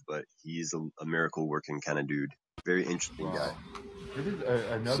believe. But he's a miracle working kind of dude. Very interesting guy. Wow. This is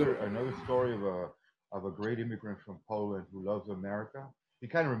another story of a great immigrant from Poland who loves America. He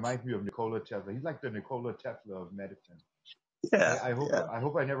kind of reminds me of Nikola Tesla. He's like the Nikola Tesla of medicine. Yeah, yeah. I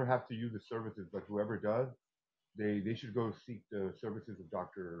hope I never have to use the services, but whoever does, they should go seek the services of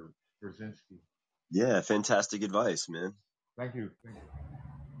Dr. Brzezinski. Yeah, fantastic advice, man. Thank you. Thank you.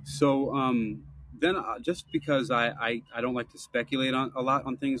 So then, just because I don't like to speculate on a lot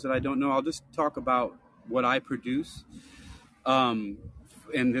on things that I don't know, I'll just talk about what I produce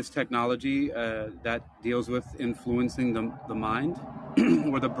in this technology that deals with influencing the mind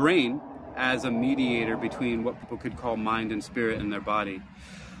or the brain as a mediator between what people could call mind and spirit in their body.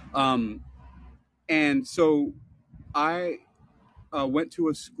 Um, and so I went to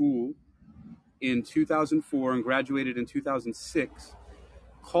a school in 2004 and graduated in 2006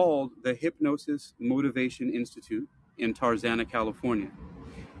 called the Hypnosis Motivation Institute in Tarzana, California.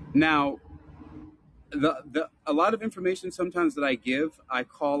 Now, a lot of information sometimes that I give, I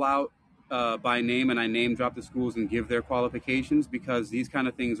call out by name, and I name drop the schools and give their qualifications, because these kind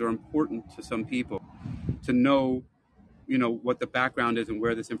of things are important to some people to know, what the background is and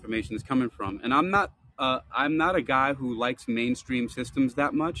where this information is coming from. And I'm not a guy who likes mainstream systems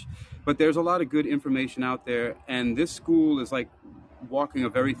that much, but there's a lot of good information out there, and this school is like walking a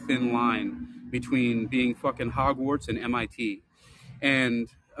very thin line between being fucking Hogwarts and MIT. And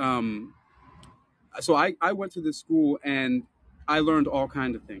so I went to this school and I learned all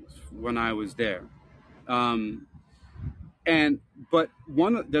kinds of things when I was there. Um, and but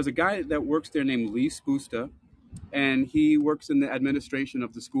there's a guy that works there named Lee Spusta, and he works in the administration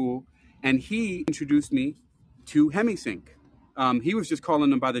of the school, and he introduced me to HemiSync. He was just calling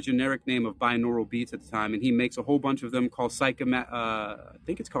them by the generic name of binaural beats at the time, and he makes a whole bunch of them called I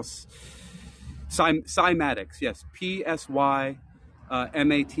think it's called Cymatics. Yes,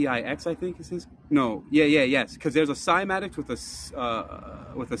 Psymatix, I think is his. No, yes, because there's a Cymatics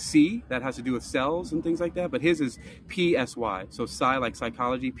with a C that has to do with cells and things like that, but his is PSY, so Psy like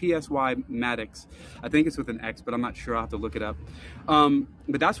psychology, PSY Matix. I think it's with an X, but I'm not sure. I'll have to look it up.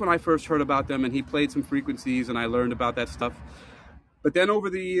 But that's when I first heard about them, and he played some frequencies, and I learned about that stuff. But then over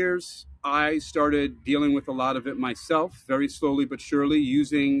the years, I started dealing with a lot of it myself, very slowly but surely,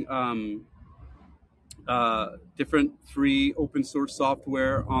 using different free open source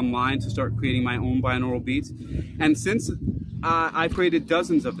software online to start creating my own binaural beats. And since I've created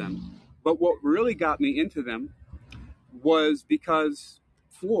dozens of them, but what really got me into them was because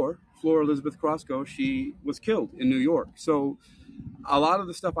Floor Elizabeth Crosco, she was killed in New York. So a lot of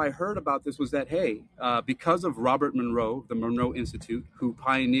the stuff I heard about this was that, hey, because of Robert Monroe, the Monroe Institute, who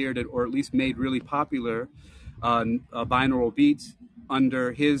pioneered it, or at least made really popular binaural beats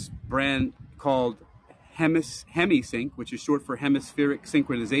under his brand called HemiSync, which is short for hemispheric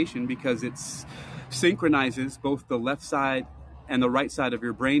synchronization, because it synchronizes both the left side and the right side of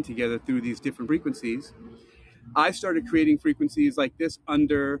your brain together through these different frequencies. I started creating frequencies like this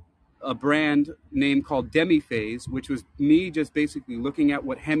under a brand name called Demi-Phase, which was me just basically looking at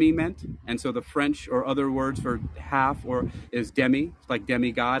what hemi meant. And so the French or other words for half is demi, like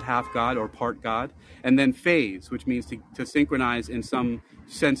demigod, half god, or part god. And then phase, which means to synchronize in some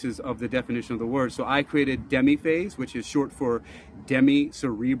senses of the definition of the word. So I created Demi-Phase, which is short for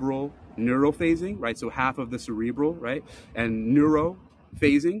demi-cerebral neurophasing, right? So half of the cerebral, right? And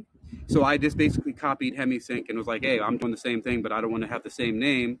neurophasing. So I just basically copied HemiSync and was like, hey, I'm doing the same thing, but I don't want to have the same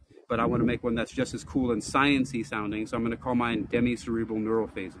name, but I want to make one that's just as cool and science-y sounding. So I'm going to call mine demi-cerebral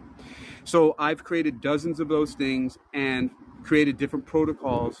neurophasing. So I've created dozens of those things and created different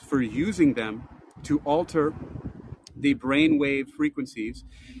protocols for using them to alter the brainwave frequencies.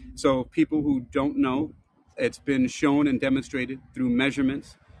 So people who don't know, it's been shown and demonstrated through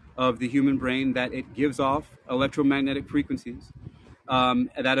measurements of the human brain that it gives off electromagnetic frequencies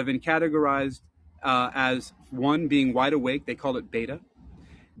that have been categorized as one being wide awake. They call it beta.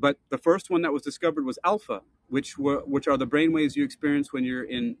 But the first one that was discovered was alpha, which are the brainwaves you experience when you're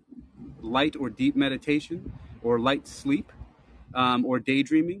in light or deep meditation, or light sleep, or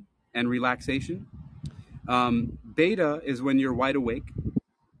daydreaming and relaxation. Beta is when you're wide awake.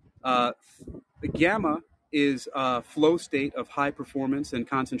 The gamma is a flow state of high performance and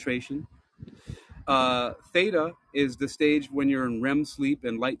concentration. Theta is the stage when you're in REM sleep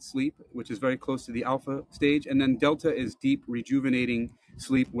and light sleep, which is very close to the alpha stage. And then delta is deep, rejuvenating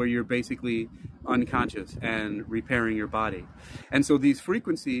sleep, where you're basically unconscious and repairing your body. And so these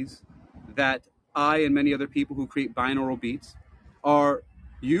frequencies that I and many other people who create binaural beats are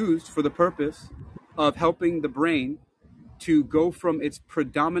used for the purpose of helping the brain to go from its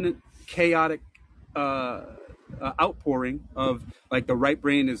predominant chaotic outpouring of, like, the right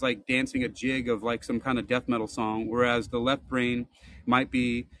brain is like dancing a jig of like some kind of death metal song, whereas the left brain might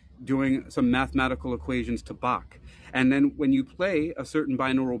be doing some mathematical equations to Bach. And then when you play a certain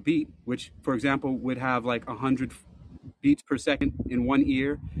binaural beat, which for example would have like 100 beats per second in one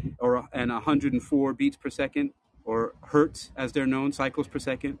ear, and 104 beats per second, or hertz as they're known, cycles per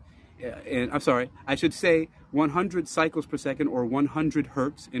second. And I'm sorry, I should say 100 cycles per second, or 100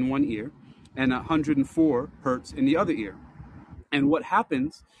 hertz in one ear, and 104 hertz in the other ear. And what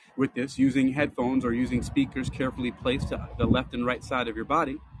happens with this, using headphones or using speakers carefully placed to the left and right side of your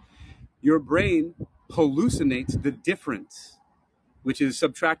body, your brain hallucinates the difference, which is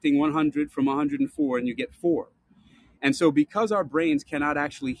subtracting 100 from 104, and you get 4. And so because our brains cannot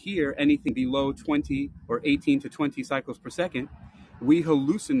actually hear anything below 20 or 18 to 20 cycles per second, we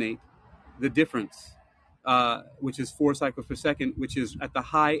hallucinate the difference, which is 4 cycles per second, which is at the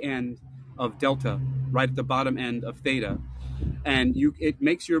high end of delta, right at the bottom end of theta. And it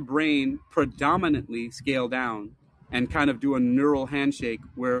makes your brain predominantly scale down and kind of do a neural handshake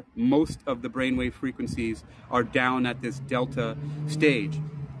where most of the brainwave frequencies are down at this delta stage.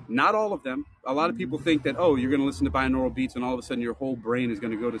 Not all of them. A lot of people think that, oh, you're going to listen to binaural beats and all of a sudden your whole brain is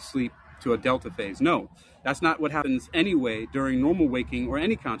going to go to sleep to a delta phase. No, that's not what happens anyway during normal waking or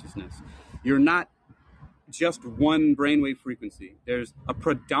any consciousness. You're not just one brainwave frequency. There's a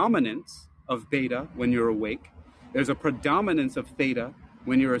predominance of beta when you're awake. There's a predominance of theta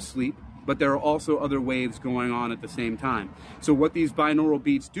when you're asleep, but there are also other waves going on at the same time. So what these binaural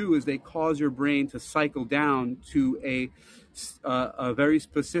beats do is they cause your brain to cycle down to a very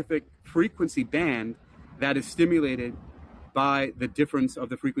specific frequency band that is stimulated by the difference of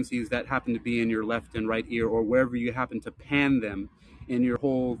the frequencies that happen to be in your left and right ear, or wherever you happen to pan them in your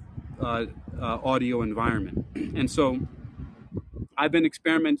whole audio environment. And so I've been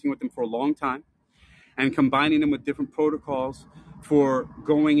experimenting with them for a long time and combining them with different protocols for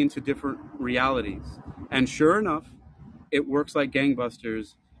going into different realities. And sure enough, it works like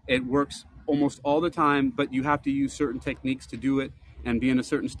gangbusters. It works almost all the time, but you have to use certain techniques to do it and be in a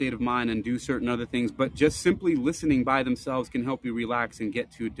certain state of mind and do certain other things. But just simply listening by themselves can help you relax and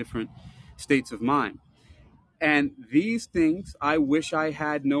get to different states of mind. And these things I wish I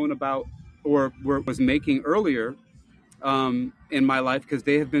had known about or was making earlier in my life, because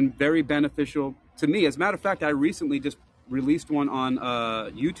they have been very beneficial to me. As a matter of fact, I recently just released one on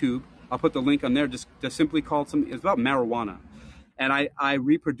YouTube. I'll put the link on there. Just simply called it's about marijuana, and I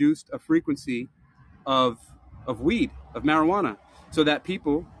reproduced a frequency of weed, of marijuana, so that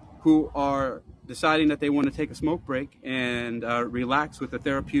people who are deciding that they want to take a smoke break and relax with the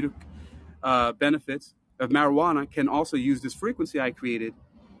therapeutic benefits of marijuana can also use this frequency I created,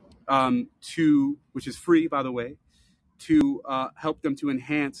 which is free, by the way, to help them to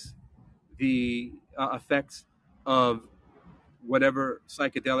enhance the effects of whatever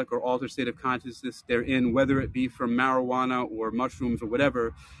psychedelic or altered state of consciousness they're in, whether it be from marijuana or mushrooms or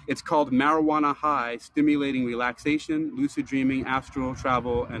whatever. It's called Marijuana High Stimulating Relaxation, Lucid Dreaming, Astral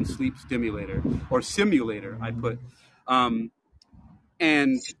Travel, and Sleep Stimulator, or Simulator, I put. And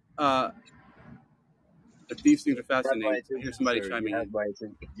these things are You have my fascinating. I hear attention, somebody sir. chiming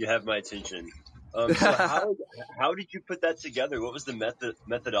in. You have my attention. So how did you put that together? What was the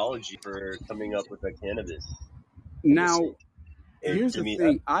methodology for coming up with a cannabis Now, mixing? Or here's give the me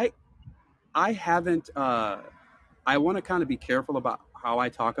thing. I haven't. I want to kind of be careful about how I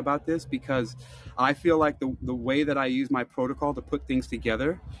talk about this, because I feel like the way that I use my protocol to put things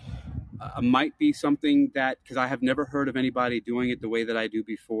together might be something that, because I have never heard of anybody doing it the way that I do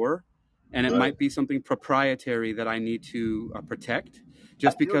before, and it right. might be something proprietary that I need to protect, I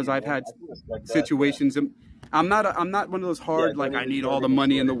just feel because you, I've man. had I can respect that. Yeah. situations. I'm not one of those Yeah. hard, like I need all Don't the even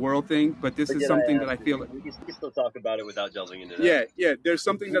money in sweat the it. world thing, but this is Forget I something that asked I you. feel. We can still talk about it without delving into that. Yeah, there's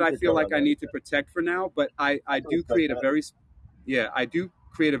something that You I can feel tell like that, I man. need to protect for now, but I I can do respect create that. I do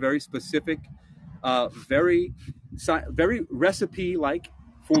create a very specific, very very recipe like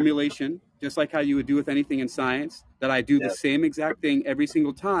formulation, just like how you would do with anything in science, that I do the Yeah. same exact thing every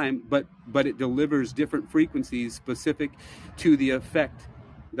single time, but it delivers different frequencies specific to the effect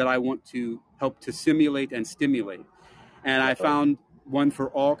that I want to help to simulate and stimulate. And I Uh-huh. found one for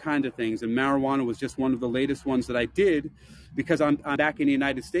all kinds of things. And marijuana was just one of the latest ones that I did, because I'm back in the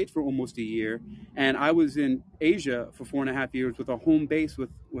United States for almost a year. And I was in Asia for 4.5 years with a home base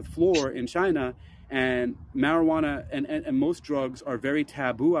with Floor in China. And marijuana and most drugs are very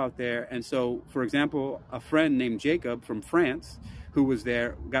taboo out there. And so, for example, a friend named Jacob from France who was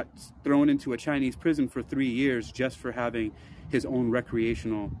there got thrown into a Chinese prison for 3 years just for having his own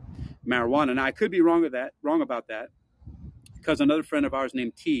recreational marijuana. Now, I could be wrong about that, because another friend of ours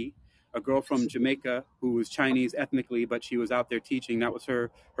named T, a girl from Jamaica who was Chinese ethnically, but she was out there teaching. That was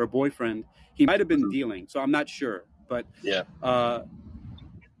her boyfriend. He might have been Mhm. dealing, so I'm not sure. Yeah. Uh,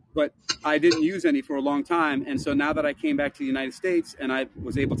 but I didn't use any for a long time. And so now that I came back to the United States and I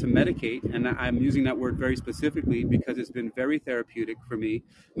was able to medicate, and I'm using that word very specifically because it's been very therapeutic for me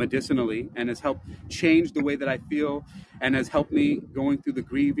medicinally, and has helped change the way that I feel, and has helped me going through the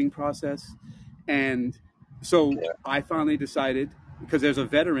grieving process. And so Yeah. I finally decided, because there's a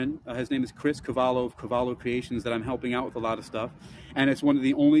veteran, his name is Chris Cavallo of Cavallo Creations, that I'm helping out with a lot of stuff. And it's one of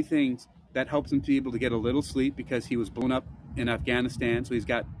the only things that helps him to be able to get a little sleep, because he was blown up in Afghanistan. So he's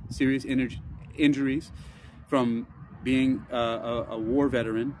got serious injuries from being a war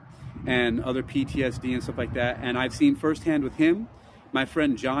veteran. and other PTSD and stuff like that. And I've seen firsthand with him, my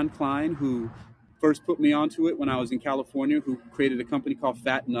friend John Klein, who first put me onto it when I was in California, who created a company called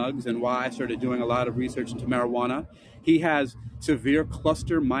Fat Nugs, and why I started doing a lot of research into marijuana. He has severe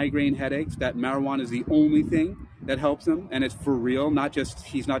cluster migraine headaches that marijuana is the only thing that helps him, and it's for real, not just,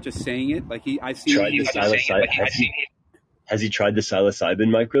 he's not just saying it. Like I've seen Tried the has he tried the psilocybin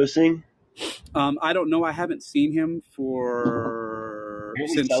microdosing? I don't know. I haven't seen him for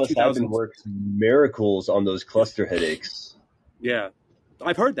Apparently since psilocybin 2000. works miracles on those cluster headaches. Yeah,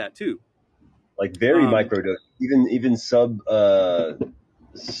 I've heard that too. Like very microdose, even sub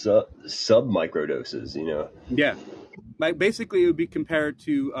microdoses, you know. Yeah, like basically it would be compared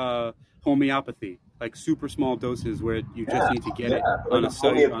to homeopathy, like super small doses where you just need to get it Like on a a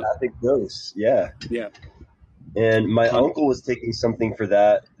site. homeopathic dose. Yeah. Yeah. And my uncle was taking something for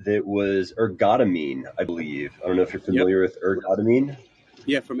that was ergotamine, I believe. I don't know if you're Yep. familiar with ergotamine.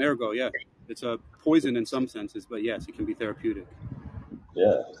 Yeah, from ergo. Yeah, it's a poison in some senses, but yes, it can be therapeutic.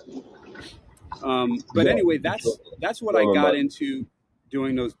 Yeah. But anyway, that's what I got into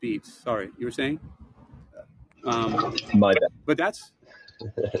doing those beats. Sorry, you were saying? My bad. But that's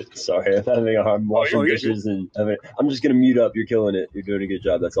Sorry, I'm washing dishes and I'm just gonna mute up. You're killing it. You're doing a good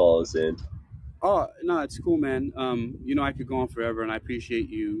job. That's all I was saying. Oh no, it's cool, man. I could go on forever, and I appreciate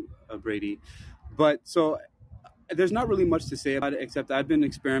you, Brady. But so there's not really much to say about it, except I've been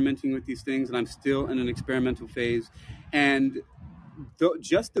experimenting with these things, and I'm still in an experimental phase. And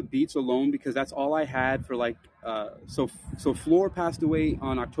just the beats alone, because that's all I had for like. So Floor passed away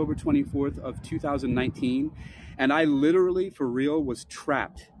on October 24th of 2019, and I literally, for real, was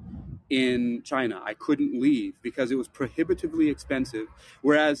trapped in China. I couldn't leave because it was prohibitively expensive.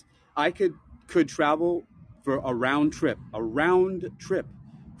 Whereas I could travel for a round trip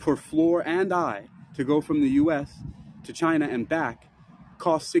for Floor and I to go from the U.S. to China and back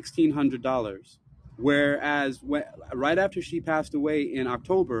cost $1,600. Whereas right after she passed away in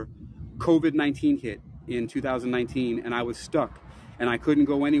October, COVID-19 hit in 2019, and I was stuck, and I couldn't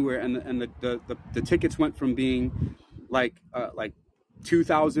go anywhere. And the tickets went from being like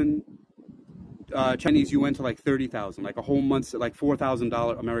 2,000 Chinese yuan to like 30,000, like a whole month's like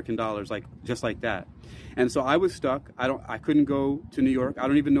 $4,000 American dollars, like just like that. And so I was stuck. I couldn't go to New York. I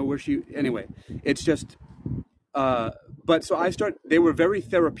don't even know where she. Anyway, it's just. But so they were very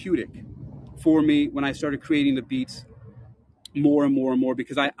therapeutic for me when I started creating the beats more and more and more,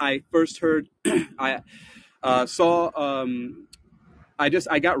 because I first heard, I saw. I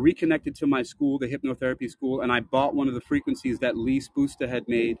got reconnected to my school, the hypnotherapy school, and I bought one of the frequencies that Lee Spoosta had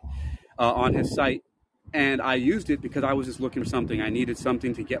made on his site, and I used it because I was just looking for something. I needed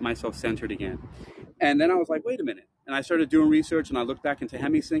something to get myself centered again. And then I was like, wait a minute. And I started doing research, and I looked back into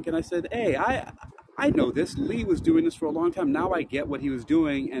HemiSync, and I said, hey, I know this. Lee was doing this for a long time. Now I get what he was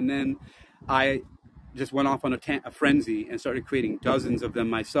doing. And then I just went off on a frenzy and started creating dozens of them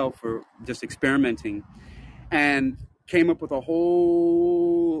myself for just experimenting, and came up with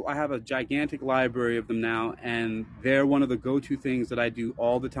I have a gigantic library of them now, and they're one of the go-to things that I do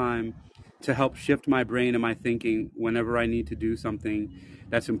all the time to help shift my brain and my thinking whenever I need to do something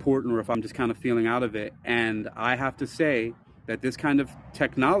that's important, or if I'm just kind of feeling out of it. And I have to say that this kind of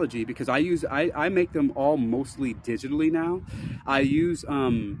technology, because I make them all mostly digitally now. I use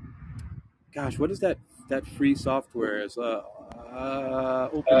what is that free software? Is open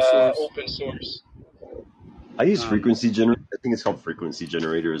source. I use frequency generator. I think it's called frequency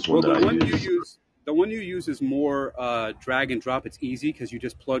generator is one that I use. The one you use is more drag and drop. It's easy because you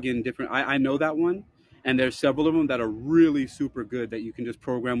just plug in different. I know that one, and there's several of them that are really super good that you can just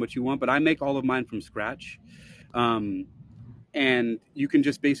program what you want. But I make all of mine from scratch, and you can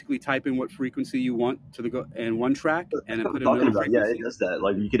just basically type in what frequency you want and one track, and then put another frequency. Yeah, it does that.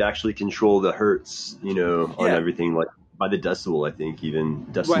 Like you could actually control the hertz, on everything, like by the decibel. I think even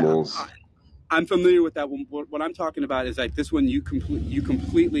decimals. Right. I'm familiar with that one. What I'm talking about is like this one. You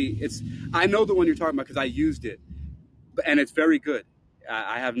completely. I know the one you're talking about because I used it, and it's very good.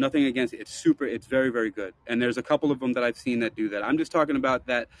 I have nothing against it. It's very, very good. And there's a couple of them that I've seen that do that. I'm just talking about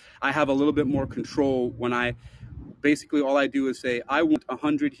that I have a little bit more control when basically all I do is say, I want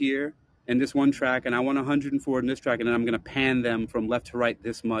 100 here in this one track, and I want 104 in this track, and then I'm going to pan them from left to right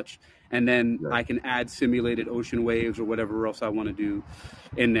this much, and then I can add simulated ocean waves or whatever else I want to do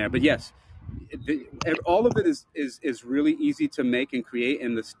in there. But yes, all of it is really easy to make and create,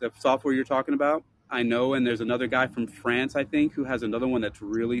 and the software you're talking about, I know, and there's another guy from France, I think, who has another one that's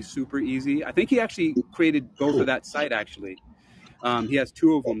really super easy. I think he actually created both of that site, actually. He has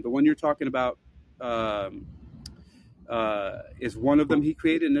two of them. The one you're talking about, is one of them he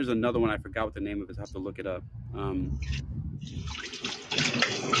created, and there's another one I forgot what the name of it is. I have to look it up.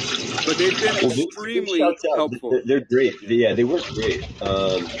 But they've been Well, big extremely shouts out. helpful. They're great. Yeah. Yeah, they work great.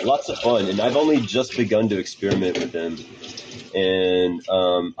 Lots of fun, and I've only just begun to experiment with them. And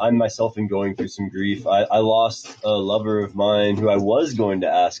I myself am going through some grief. I lost a lover of mine who I was going to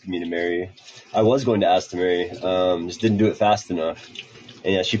ask me to marry. I was going to ask to marry. Just didn't do it fast enough.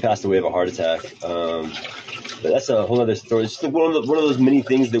 And yeah, she passed away of a heart attack. But that's a whole other story. It's just one of those many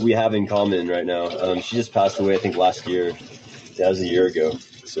things that we have in common right now. She just passed away, I think, last year. That was a year ago.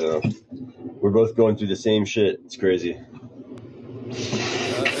 So we're both going through the same shit. It's crazy. And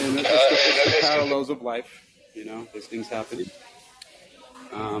it's the parallels of life. You know, these things happen.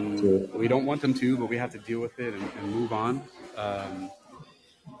 So, We don't want them to, but we have to deal with it and move on.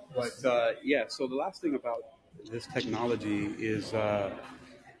 Yeah, so the last thing about this technology is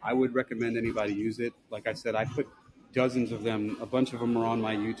I would recommend anybody use it. Like I said, I put dozens of them. A bunch of them are on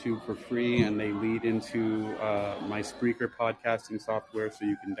my YouTube for free, and they lead into my Spreaker podcasting software, so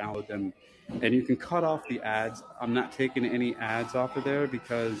you can download them and you can cut off the ads. I'm not taking any ads off of there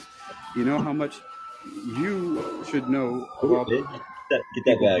because you know how much you should know of all the get that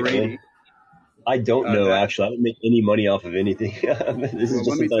people back, man. Brady. I don't know, That actually. I don't make any money off of anything. This is Well, just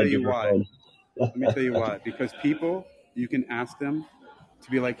let me something I tell do you for why. fun. Let me tell you why. Because people, you can ask them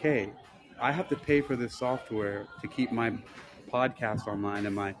to be like, hey, I have to pay for this software to keep my podcast online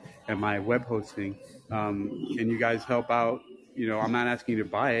and my web hosting. Can you guys help out? You know, I'm not asking you to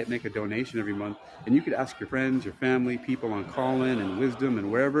buy it, make a donation every month. And you could ask your friends, your family, people on Callin and Wisdom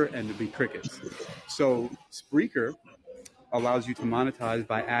and wherever, and it'd be crickets. So Spreaker allows you to monetize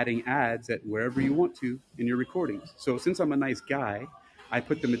by adding ads at wherever you want to in your recordings. So since I'm a nice guy, I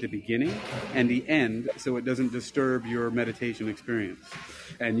put them at the beginning and the end so it doesn't disturb your meditation experience.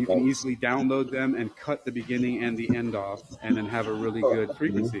 And you can Nice. easily download them and cut the beginning and the end off and then have a really good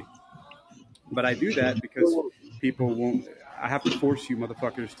frequency. But I do that because people won't, I have to force you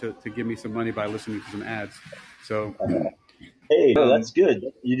motherfuckers to give me some money by listening to some ads. So, Hey, no, um, that's good.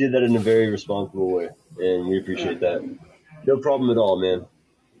 You did that in a very responsible way, and we yeah. appreciate that. No problem at all, man.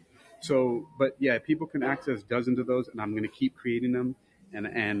 So, but yeah, people can access dozens of those, and I'm going to keep creating them,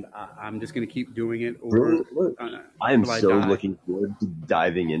 and I'm just going to keep doing it over Brilliant work. uh, I am till I so die. looking forward to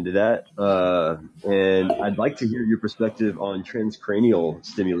diving into that. And I'd like to hear your perspective on transcranial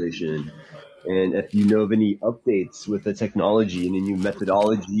stimulation. And if you know of any updates with the technology, any new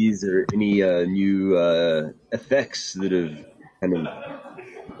methodologies or any new effects that have kind of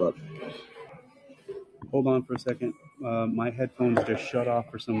come up. Hold on for a second. My headphones just shut off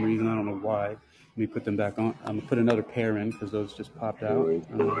for some reason. I don't know why. Let me put them back on. I'm gonna put another pair in because those just popped No out. worries.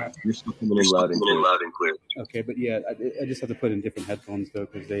 You're still coming You're in still loud and coming in clear. loud and clear. Okay, but yeah, I just have to put in different headphones though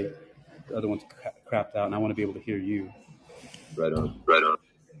because the other ones crapped out, and I want to be able to hear you. Right on. Right on.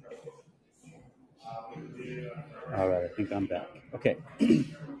 All right, I think I'm back. Okay,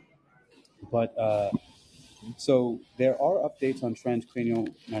 but so there are updates on transcranial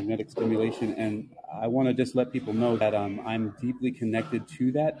magnetic stimulation, and I want to just let people know that I'm deeply connected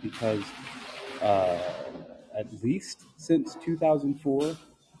to that because uh, at least since 2004,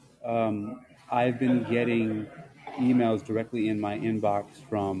 I've been getting emails directly in my inbox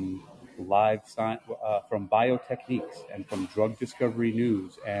from from Biotechniques and from Drug Discovery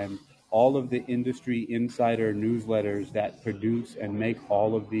News and all of the industry insider newsletters that produce and make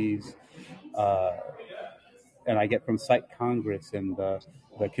all of these uh, and I get from Psych Congress and the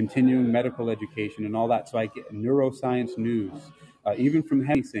continuing medical education and all that. So I get neuroscience news, even from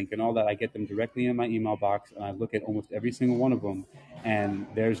HemiSync and all that. I get them directly in my email box, and I look at almost every single one of them. And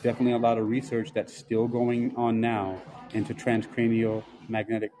there's definitely a lot of research that's still going on now into transcranial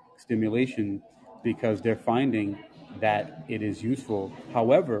magnetic stimulation because they're finding that it is useful.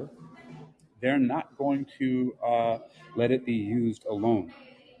 However, they're not going to let it be used alone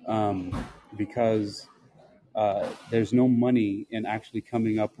because there's no money in actually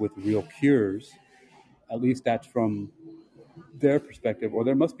coming up with real cures. At least that's from their perspective, or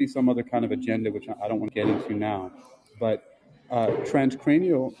there must be some other kind of agenda, which I don't want to get into now. But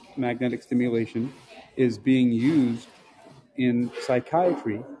transcranial magnetic stimulation is being used in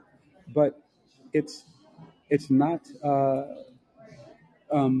psychiatry, but it's not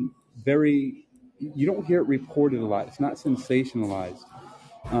very. You don't hear it reported a lot. It's not sensationalized,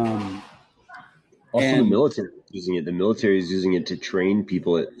 Also, the and military is using it. The military is using it to train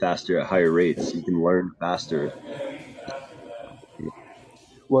people at higher rates. You can learn faster.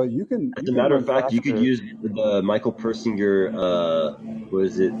 well, As you a can matter of learn fact, you could faster. use the Michael Persinger,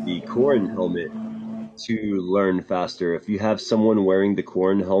 was it the Corin helmet to learn faster. If you have someone wearing the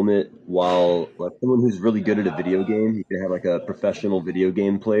corn helmet while, like someone who's really good at a video game, you can have like a professional video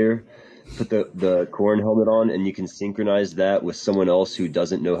game player put the corn helmet on, and you can synchronize that with someone else who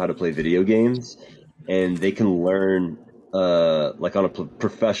doesn't know how to play video games, and they can learn like on a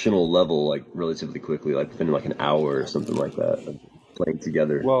professional level like relatively quickly, like within like an hour or something like that, of playing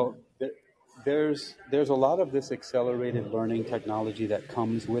together. Well, there's a lot of this accelerated learning technology that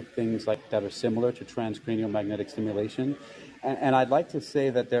comes with things like that are similar to transcranial magnetic stimulation, and I'd like to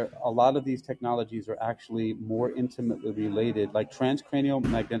say that there a lot of these technologies are actually more intimately related, like transcranial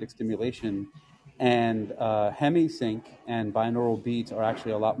magnetic stimulation. And hemisync and binaural beats are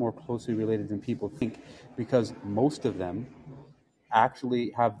actually a lot more closely related than people think, because most of them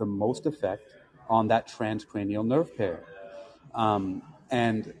actually have the most effect on that transcranial nerve pair.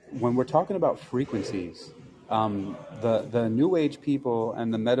 And when we're talking about frequencies, the New Age people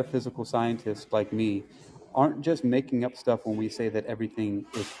and the metaphysical scientists like me aren't just making up stuff when we say that everything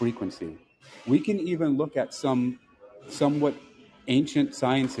is frequency. We can even look at some somewhat ancient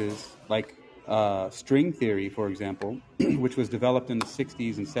sciences like string theory, for example, which was developed in the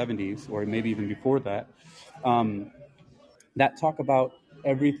 60s and 70s, or maybe even before that, that talk about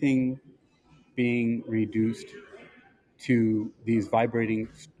everything being reduced to these vibrating,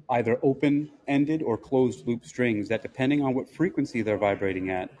 either open-ended or closed-loop strings that, depending on what frequency they're vibrating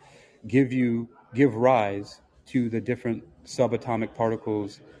at, give rise to the different subatomic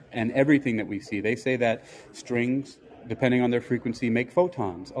particles and everything that we see. They say that strings, depending on their frequency, make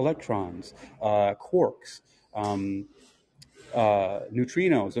photons, electrons, quarks,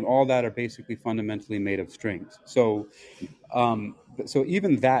 neutrinos, and all that are basically fundamentally made of strings. So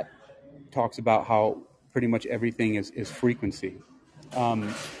even that talks about how pretty much everything is frequency.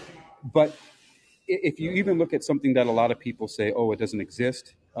 But if you even look at something that a lot of people say, oh, it doesn't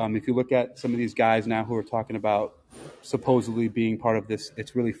exist, if you look at some of these guys now who are talking about supposedly being part of this,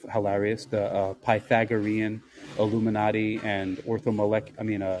 it's really hilarious. The Pythagorean Illuminati and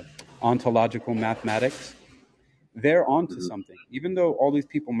ontological mathematics, they're onto Mhm. something. Even though all these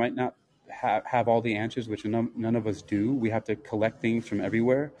people might not have all the answers, which none of us do, we have to collect things from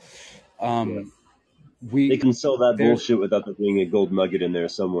everywhere. Yeah. They We can sell that there's bullshit without there being a gold nugget in there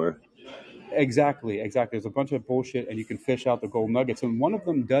somewhere. Exactly. There's a bunch of bullshit, and you can fish out the gold nuggets. And one of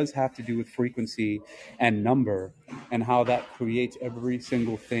them does have to do with frequency and number, and how that creates every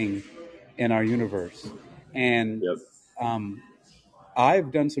single thing in our universe. And Yep.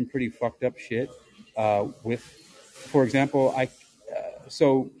 I've done some pretty fucked up shit with, for example,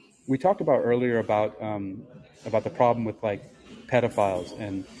 so we talked about earlier about the problem with like pedophiles,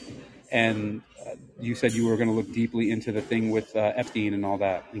 and you said you were going to look deeply into the thing with Epstein and all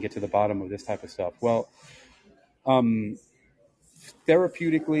that and get to the bottom of this type of stuff. Well,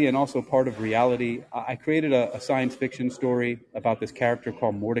 therapeutically and also part of reality, I created a science fiction story about this character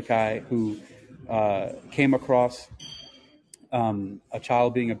called Mordecai, who came across a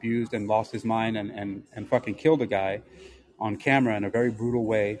child being abused and lost his mind and fucking killed a guy on camera in a very brutal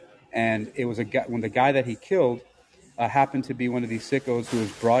way. And it was a guy, when the guy that he killed happened to be one of these sickos who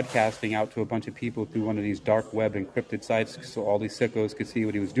was broadcasting out to a bunch of people through one of these dark web encrypted sites, so all these sickos could see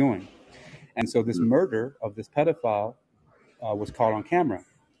what he was doing. And so this Mhm. murder of this pedophile was caught on camera.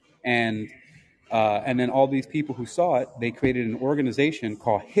 And then all these people who saw it, they created an organization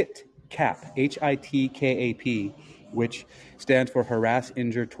called HITCAP, HITKAP, which stands for Harass,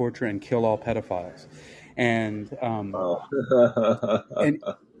 Injure, Torture, and Kill All Pedophiles. And Oh. and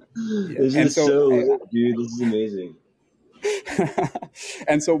yeah, This and is so so lit, dude. This is amazing.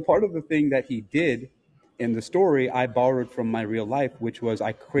 and so part of the thing that he did in the story, I borrowed from my real life, which was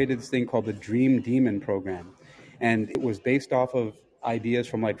I created this thing called the Dream Demon Program. And it was based off of ideas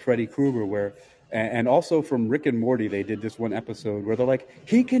from like Freddy Krueger, where, and also from Rick and Morty, they did this one episode where they're like,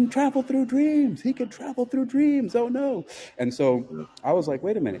 he can travel through dreams. He can travel through dreams. Oh no. And so Yeah. I was like,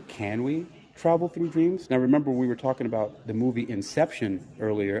 wait a minute, can we travel through dreams? Now, remember, we were talking about the movie Inception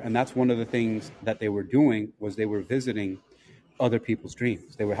earlier, and that's one of the things that they were doing was they were visiting other people's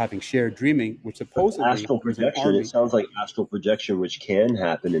dreams. They were having shared dreaming, which That's supposedly astral was an projection. It army. sounds like astral projection, which can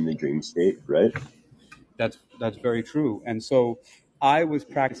happen in the dream state, right? That's very true. And so I was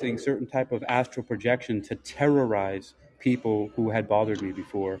practicing certain type of astral projection to terrorize people who had bothered me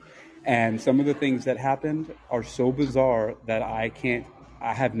before. And some of the things that happened are so bizarre that I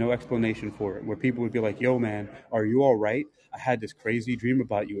have no explanation for it. Where people would be like, "Yo man, are you all right? I had this crazy dream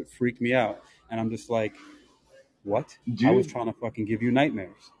about you. It freaked me out." And I'm just like, "What? I was Dude, trying to fucking give you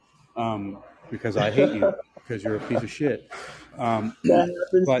nightmares." because I hate you because you're a piece of shit. Um, That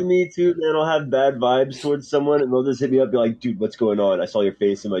happens to but me too, man. I'll have bad vibes towards someone, and they'll just hit me up, be like, "Dude, what's going on? I saw your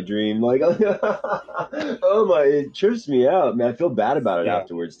face in my dream." Like, oh my, it trips me out, man. I feel bad about it yeah,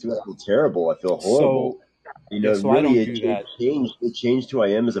 afterwards too. I feel terrible. I feel horrible. so yeah, so I Really, don't do that. it changed who I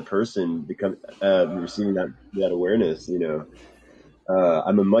am as a person. Become receiving that awareness.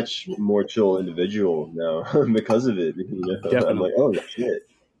 I'm a much more chill individual now because of it. I'm like, Definitely. oh shit,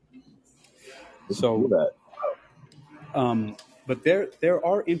 I can feel So, that. but there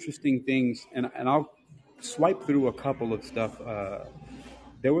are interesting things, and I'll swipe through a couple of stuff.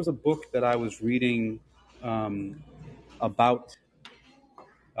 There was a book that I was reading about.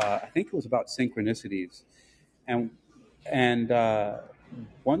 I think it was about synchronicities, and and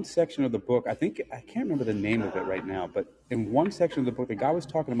one section of the book, I can't remember the name of it right now, but in one section of the book, the guy was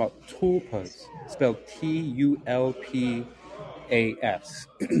talking about tulpas, spelled Tulpas,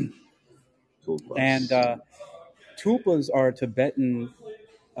 Cool and plus. tulpas are a Tibetan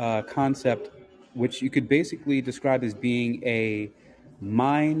concept, which you could basically describe as being a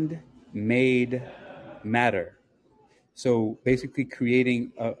mind-made matter. So basically,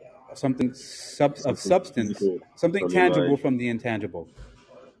 creating something of Something substance, physical something from your tangible mind. from the intangible,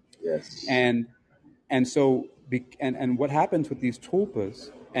 Yes. and and what happens with these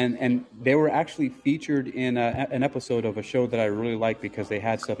tulpas, and they were actually featured in an episode of a show that I really liked because they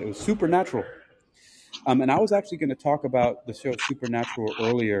had stuff. It was Supernatural, and I was actually going to talk about the show Supernatural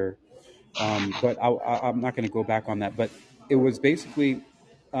earlier, but I'm not going to go back on that. But it was basically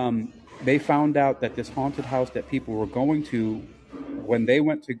they found out that this haunted house that people were going to, when they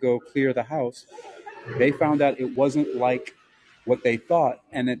went to go clear the house, they found out it wasn't like what they thought,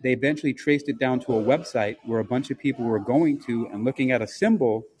 and that they eventually traced it down to a website where a bunch of people were going to and looking at a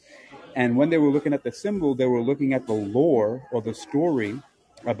symbol. And when they were looking at the symbol, they were looking at the lore or the story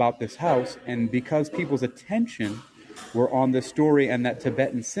about this house. And because people's attention were on the story and that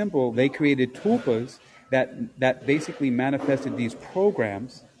Tibetan symbol, they created tulpas that basically manifested these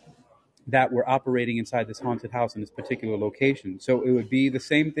programs that were operating inside this haunted house in this particular location. So it would be the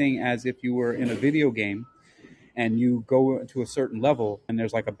same thing as if you were in a video game and you go to a certain level and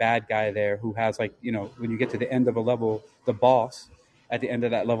there's like a bad guy there who has, like, when you get to the end of a level, the boss at the end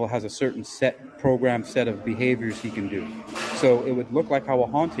of that level has a certain set of behaviors he can do. So it would look like how a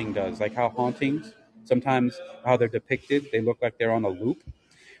haunting does, like how hauntings sometimes, how they're depicted, they look like they're on a loop.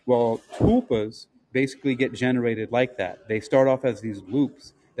 Well, tulpas basically get generated like that. They start off as these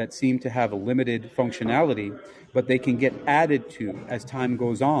loops that seem to have a limited functionality, but they can get added to as time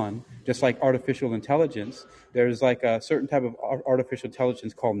goes on, just like artificial intelligence. There's like a certain type of artificial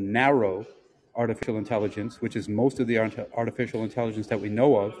intelligence called narrow artificial intelligence, which is most of the artificial intelligence that we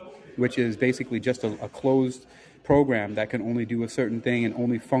know of, which is basically just a closed program that can only do a certain thing and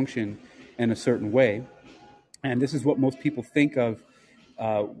only function in a certain way. And this is what most people think of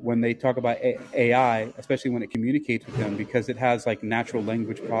when they talk about AI, especially when it communicates with them, because it has like natural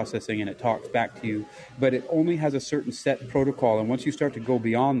language processing and it talks back to you, but it only has a certain set protocol. And once you start to go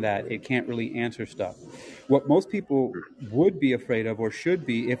beyond that, it can't really answer stuff. What most people would be afraid of, or should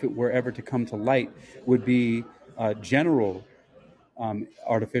be, if it were ever to come to light, would be general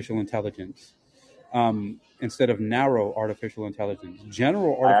artificial intelligence instead of narrow artificial intelligence.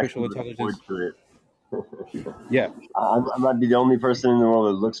 General I artificial actually look forward intelligence, to it. yeah. I might be the only person in the world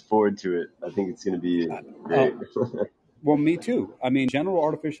that looks forward to it. I think it's going to be Uh, great. Well, me too. I mean, general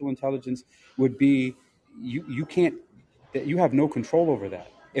artificial intelligence would be you can't you have no control over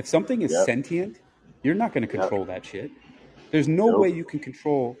that. If something is Yep. sentient, you're not going to Yep. control that shit. There's no way Nope. you can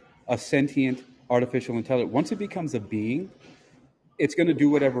control a sentient artificial intelligence. Once it becomes a being, it's going to do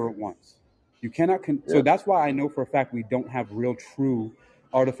whatever it wants. You cannot so Yep. that's why I know for a fact we don't have real true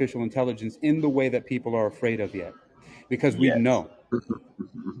artificial intelligence in the way that people are afraid of yet, because we Yet. know.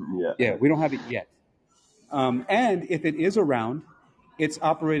 Yeah. Yeah, we don't have it yet. And if it is around, it's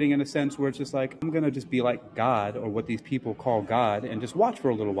operating in a sense where it's just like, I'm going to just be like God, or what these people call God, and just watch for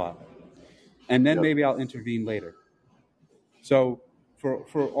a little while. And then Yep. maybe I'll intervene later. So,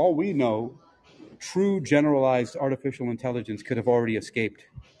 for all we know, true generalized artificial intelligence could have already escaped,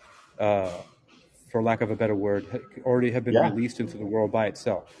 for lack of a better word, already have been Yeah. released into the world by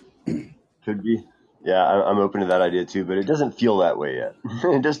itself. Could be. Yeah, I'm open to that idea too, but it doesn't feel that way yet.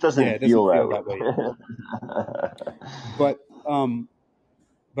 It just Yeah, doesn't it doesn't feel that feel that way yet. way. But,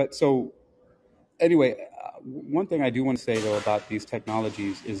 but so anyway, one thing I do want to say though about these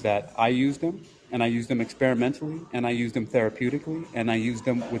technologies is that I use them, and I use them experimentally, and I use them therapeutically, and I use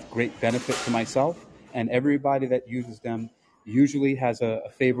them with great benefit to myself. And everybody that uses them usually has a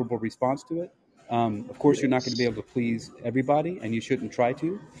favorable response to it. Of course, you're not going to be Yes. able to please everybody, and you shouldn't try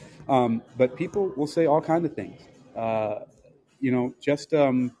to. But people will say all kinds of things.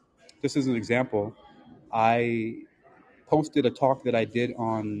 Just as an example, I posted a talk that I did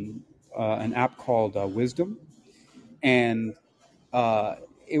on an app called Wisdom, and uh,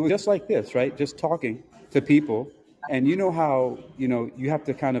 it was just like this, right? Just talking to people, and you know how you have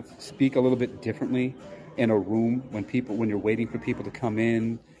to kind of speak a little bit differently in a room when you're waiting for people to come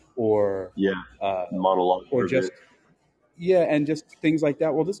in, or Yeah, uh, monologue or for a bit. just yeah, and just things like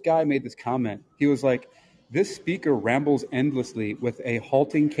that. Well, this guy made this comment. He was like, "This speaker rambles endlessly with a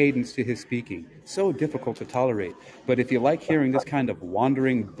halting cadence to his speaking, so difficult to tolerate. But if you like hearing this kind of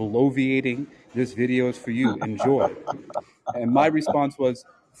wandering, bloviating, this video is for you. Enjoy." And my response was,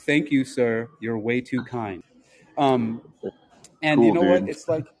 "Thank you, sir. You're way too kind." Um, and you Cool, know what? dude. It's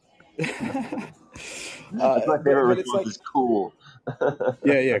like, That's my favorite but it's response. like, Is cool.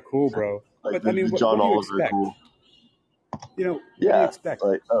 yeah, yeah, cool, bro. Like But I mean, the what John do you Oliver expect? cool. What do you Yeah, expect?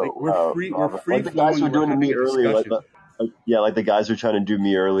 like Like oh wow, we're lava. free Like the guys flowing were and we're doing to having me a earlier, discussion. like the guys were trying to do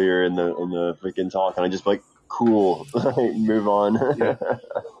me earlier in the freaking talk, and I just like cool, like, move on. Yeah,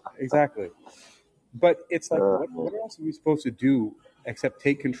 exactly. But it's like, Man. what else are we supposed to do except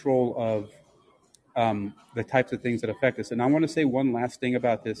take control of the types of things that affect us? And I want to say one last thing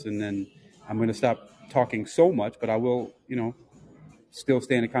about this, and then I'm going to stop talking so much, but I will, still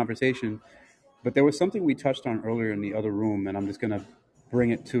stay in the conversation. But there was something we touched on earlier in the other room, and I'm just going to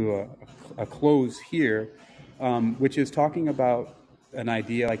bring it to a close here, which is talking about an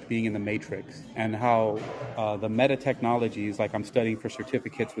idea like being in the matrix and how the meta technologies, like I'm studying for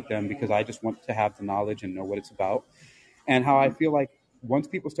certificates with them because I just want to have the knowledge and know what it's about, and how I feel like once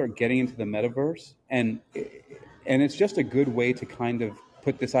people start getting into the metaverse, and it's just a good way to kind of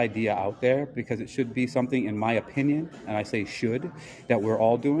put this idea out there because it should be something, in my opinion, and I say should, that we're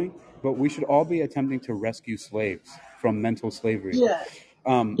all doing, but we should all be attempting to rescue slaves from mental slavery. Yeah.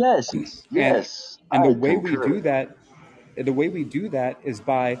 Um, Yes. and Yes. and I concur. the way we do that is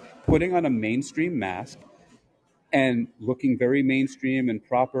by putting on a mainstream mask and looking very mainstream and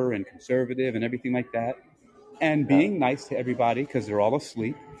proper and conservative and everything like that, and Yeah. being nice to everybody because they're all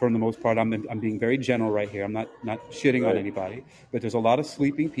asleep for the most part. I'm being very general right here. I'm not shitting on Right. anybody, but there's a lot of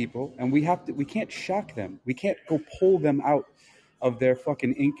sleeping people, and we can't shock them. We can't go pull them out of their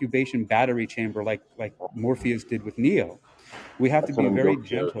fucking incubation battery chamber like Morpheus did with Neo. We have to That's what be I'm very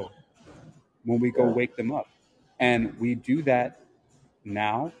guilty of. gentle when we go Yeah. wake them up, and we do that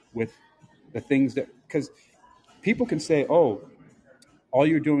now with the things that, because people can say, "Oh, all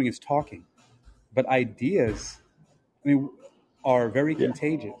you're doing is talking," but ideas, I mean, are very Yeah.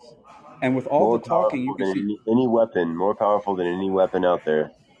 contagious. And with all the More talking, you powerful can than see, any weapon. More powerful than any weapon out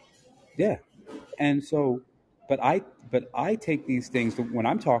there. yeah. And so, but I, but I take these things when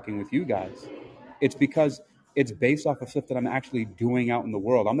I'm talking with you guys. It's because it's based off of stuff that I'm actually doing out in the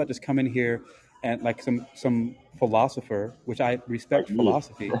world. I'm not just coming here and like some philosopher, which I Like respect me.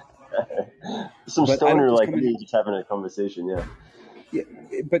 philosophy, Some but I don't stoner just like come in. me just having a conversation. Yeah. Yeah,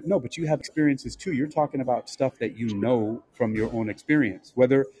 but no, but you have experiences too. You're talking about stuff that you know from your own experience.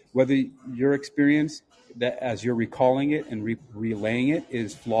 Whether your experience that as you're recalling it and relaying it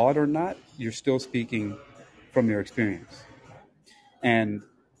is flawed or not, you're still speaking from your experience. And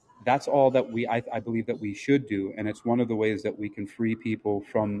that's all that I believe that we should do. And it's one of the ways that we can free people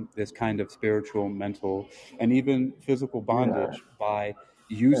from this kind of spiritual, mental, and even physical Yeah. bondage by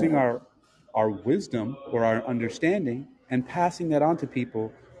using Yeah. our wisdom or our understanding and passing that on to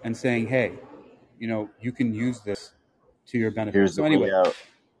people and saying, hey, you can use this to your benefit. Here's So the way anyway, out.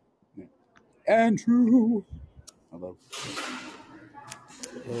 Andrew. Hello.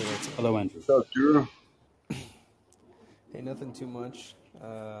 Hey, what's up? Hello, Andrew. What's up, Drew? Hey, nothing too much.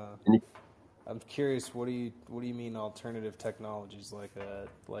 Any, I'm curious. What do you mean alternative technologies? Like a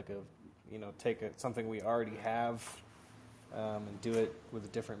take something we already have and do it with a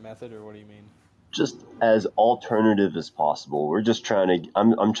different method, or what do you mean? just as alternative as possible. We're just trying to.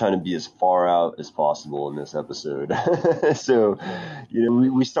 I'm trying to be as far out as possible in this episode. So,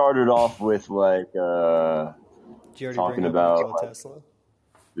 we started off with like Did you already bring talking up about Nikola Tesla?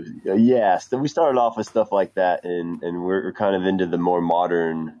 yes. Then we started off with stuff like that, and we're kind of into the more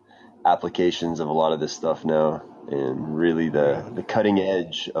modern applications of a lot of this stuff now, and really Right the on. cutting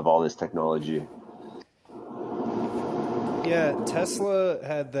edge of all this technology. Yeah, Tesla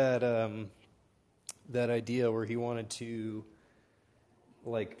had that idea where he wanted to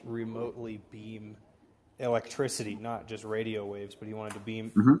like remotely beam electricity, not just radio waves, but he wanted to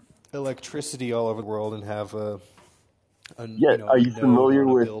beam Hmm. electricity all over the world and have Yeah, are a you node familiar on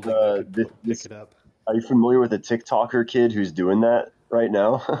a with building that could pick this? it up. Are you familiar with a TikToker kid who's doing that right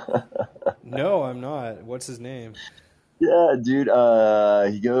now? No, I'm not. What's his name? Yeah, dude.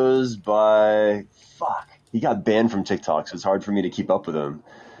 He goes by fuck. He got banned from TikTok, so it's hard for me to keep up with him.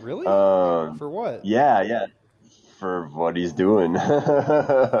 Really? Um, For what? yeah, for what he's doing.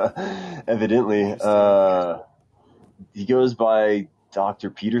 Evidently, Interesting. he goes by Dr.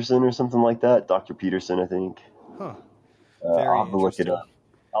 Peterson or something like that. Dr. Peterson, I think. Huh. I'll Very have to look it interesting. up.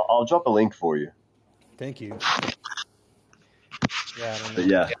 I'll drop a link for you. Thank you. Yeah, I don't But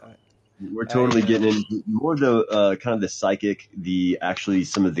know. yeah, we're I totally getting into more the kind of the psychic, the actually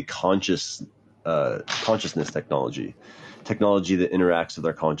some of the consciousness technology that interacts with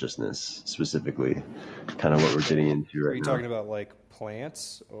our consciousness specifically, kind of what we're getting into Are right you now. talking about like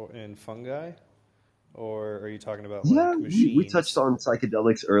plants and fungi, or are you talking about Yeah, like we touched machines? on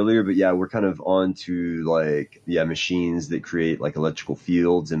psychedelics earlier, but yeah, we're kind of on to like machines that create like electrical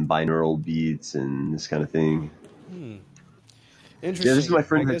fields and binaural beats and this kind of thing. Yeah, this is my Interesting. I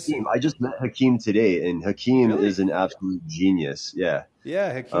friend guess. Hakeem. I just met Hakeem today, and Hakeem Really? is an absolute genius. Yeah. Yeah,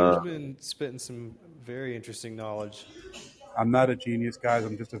 Uh, Hakim's been spitting some very interesting knowledge. I'm not a genius, guys.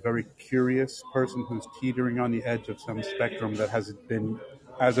 I'm just a very curious person who's teetering on the edge of some spectrum that hasn't been,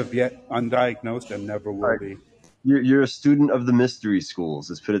 as of yet, undiagnosed and never all will right. be. You're a student of the mystery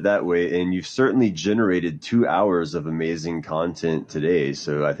schools, let's put it that way, and you've certainly generated 2 hours of amazing content today.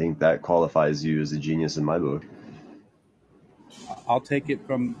 So I think that qualifies you as a genius in my book. I'll take it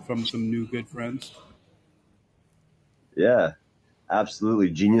from some new good friends. Yeah, absolutely.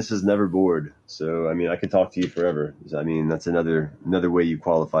 Genius is never bored. So I mean, I could talk to you forever. I mean, that's another way you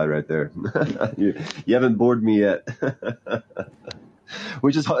qualify right there. You haven't bored me yet.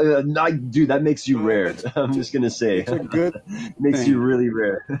 Which is, dude, that makes you rare. It's I'm just gonna say, it's a good makes you thing. really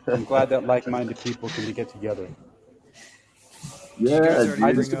rare. I'm glad that like-minded people can get together. Did you Yeah, guys already I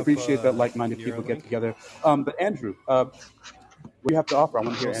dude. just bring up appreciate that like-minded people get Neuralink? together. But Andrew, what do you have to offer? I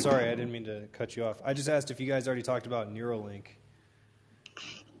want to hear Oh, Andrew. sorry, I didn't mean to cut you off. I just asked if you guys already talked about Neuralink.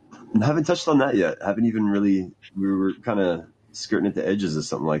 I haven't touched on that yet. Haven't even really. We were kind of skirting at the edges of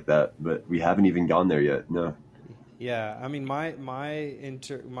something like that, but we haven't even gone there yet. No. Yeah, I mean my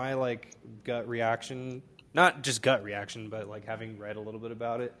like gut reaction, not just gut reaction, but like having read a little bit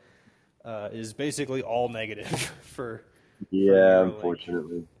about it, is basically all negative for Yeah, Neuralink.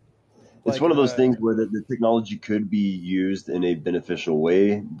 unfortunately. It's Like one of those things where the technology could be used in a beneficial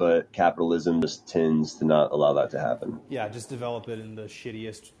way, but capitalism just tends to not allow that to happen. yeah, just develop it in the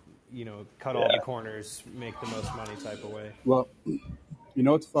shittiest, cut all the Yeah. corners, make the most money type of way. Well, you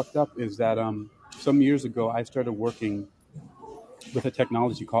know what's fucked up is that some years ago I started working with a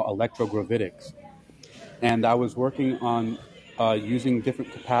technology called electrogravitics, and I was working on using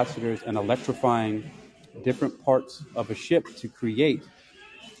different capacitors and electrifying different parts of a ship to create.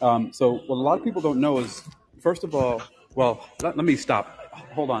 So what a lot of people don't know is, first of all, well, let me stop.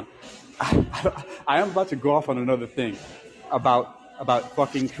 Hold on. I am about to go off on another thing about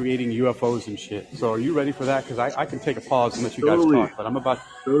fucking creating UFOs and shit. So are you ready for that? Because I can take a pause and let you guys Totally. talk, but I'm about.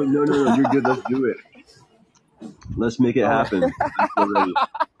 Oh, no. You're good. Let's do it. Let's make it All right. happen. I'm so ready.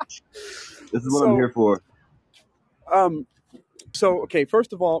 This is what I'm So here for. okay.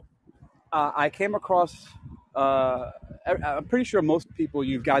 First of all, I came across. I'm pretty sure most people,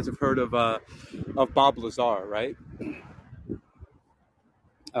 you guys have heard of Bob Lazar, right?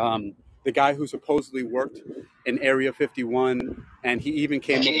 The guy who supposedly worked in Area 51, and he even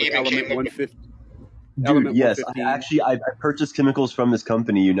came up with Dude, Element yes. 115. I purchased chemicals from his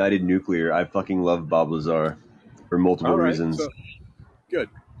company, United Nuclear. I fucking love Bob Lazar for multiple All right, reasons. so good,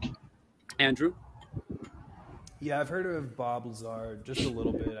 Andrew. Yeah, I've heard of Bob Lazar just a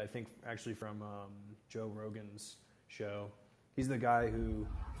little bit. I think actually from Joe Rogan's show. He's the guy who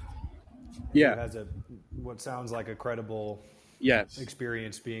Yeah, has a what sounds like a credible yes.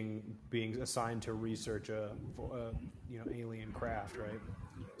 experience being assigned to research a alien craft, right?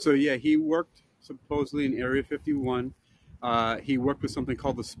 So yeah, he worked supposedly in Area 51. He worked with something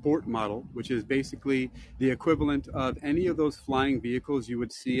called the Sport model, which is basically the equivalent of any of those flying vehicles you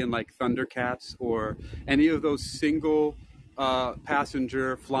would see in like Thundercats or any of those single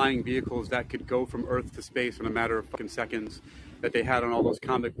passenger flying vehicles that could go from Earth to space in a matter of fucking seconds that they had on all those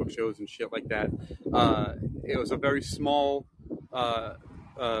comic book shows and shit like that. It was a very small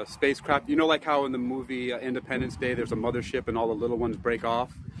spacecraft. You know, like how in the movie Independence Day, there's a mothership and all the little ones break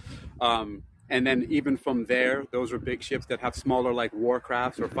off. And then even from there, those are big ships that have smaller like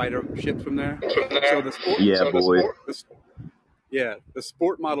warcrafts or fighter ships from there. So Yeah, boy. the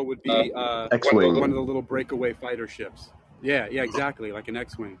sport model would be X-Wing. one of the little breakaway fighter ships. Yeah, exactly, like an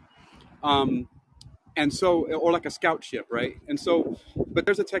X-wing. Um, and so, or like a scout ship, right? And so, but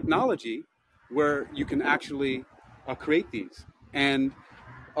there's a technology where you can actually create these. And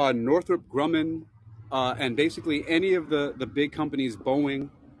Northrop Grumman and basically any of the big companies, Boeing,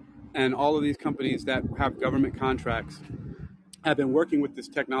 and all of these companies that have government contracts have been working with this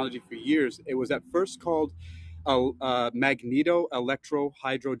technology for years. It was at first called magneto electro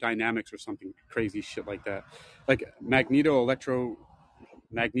hydrodynamics or something crazy shit like that, like magneto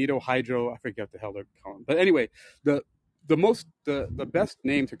hydro. I forget what the hell they're calling. But anyway, the best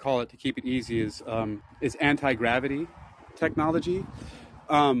name to call it to keep it easy is anti-gravity technology.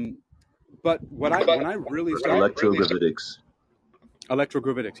 Um, but when I really started Electrogravitics.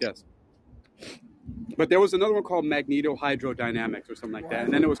 electrogravitics, yes. But there was another one called magneto hydrodynamics or something like that,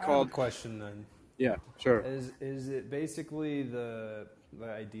 and then it was I have a called question then. yeah, sure. Is it basically the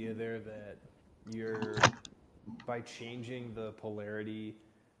idea there that you're by changing the polarity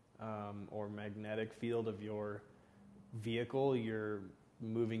or magnetic field of your vehicle, you're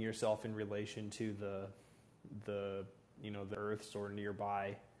moving yourself in relation to the the Earth's or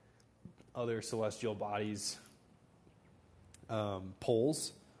nearby other celestial bodies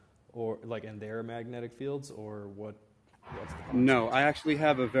poles, or like in their magnetic fields, or what's the concept? No, I actually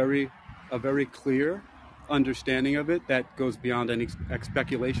have a very clear understanding of it that goes beyond any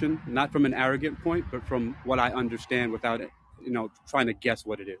speculation, not from an arrogant point, but from what I understand without trying to guess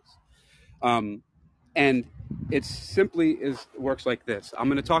what it is. And it simply works like this. I'm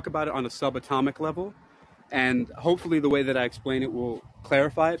going to talk about it on a subatomic level, and hopefully the way that I explain it will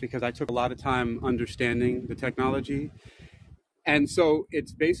clarify it, because I took a lot of time understanding the technology. And so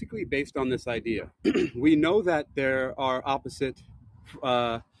it's basically based on this idea. We know that there are opposite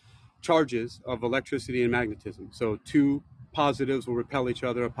charges of electricity and magnetism. So two positives will repel each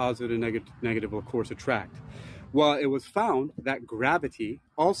other, a positive and negative will, of course, attract. Well, it was found that gravity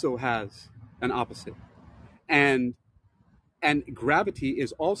also has an opposite. And gravity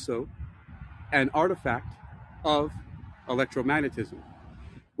is also an artifact of electromagnetism,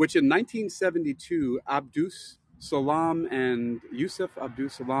 which in 1972, Abdus Salam and Yusuf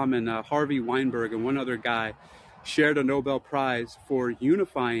Abdus Salam and Harvey Weinberg and one other guy shared a Nobel Prize for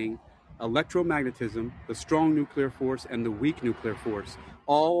unifying electromagnetism, the strong nuclear force, and the weak nuclear force,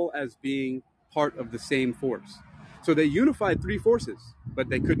 all as being part of the same force. So they unified three forces, but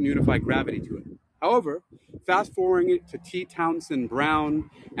they couldn't unify gravity to it. However, fast forwarding it to T. Townsend Brown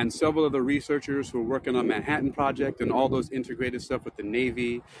and several other researchers who are working on Manhattan Project and all those integrated stuff with the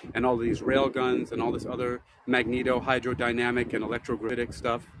Navy and all these rail guns and all this other magneto hydrodynamic and electrogravitic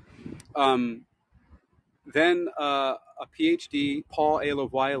stuff. Then a PhD, Paul A.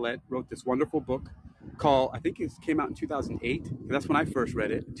 LaViolette, wrote this wonderful book called, I think it came out in 2008. That's when I first read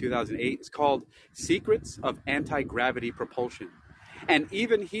it, in 2008. It's called Secrets of Anti-Gravity Propulsion. And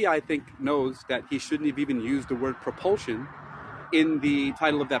even he, I think, knows that he shouldn't have even used the word propulsion in the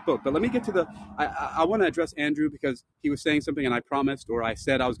title of that book. But let me get to I want to address Andrew, because he was saying something and I promised, or I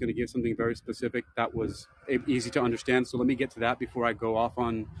said I was going to give something very specific that was easy to understand. So let me get to that before I go off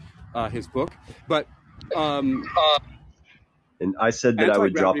on his book. But And I said that I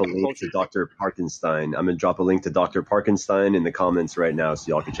would drop anti-gravity a link to propulsion. Dr. Parkenstein. I'm going to drop a link to Dr. Parkenstein in the comments right now, so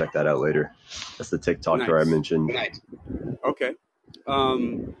y'all can check that out later. That's the TikToker I Nice. mentioned. Okay.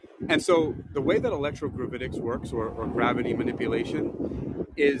 And so the way that electrogravitics works, or gravity manipulation,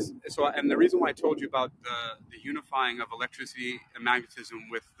 is so. And the reason why I told you about the unifying of electricity and magnetism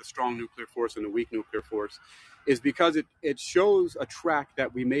with the strong nuclear force and the weak nuclear force is because it shows a track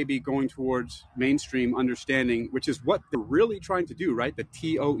that we may be going towards mainstream understanding, which is what they're really trying to do, right? The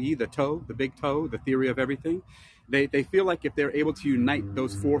TOE, the toe, the big toe, the theory of everything. They feel like if they're able to unite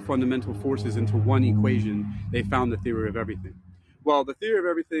those four fundamental forces into one equation, they found the theory of everything. Well, the theory of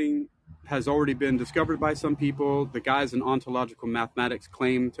everything has already been discovered by some people. The guys in ontological mathematics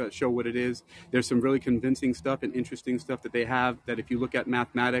claim to show what it is. There's some really convincing stuff and interesting stuff that they have, that if you look at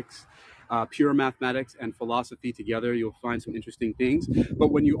mathematics, pure mathematics and philosophy together, you'll find some interesting things. But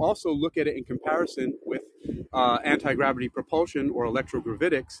when you also look at it in comparison with anti-gravity propulsion or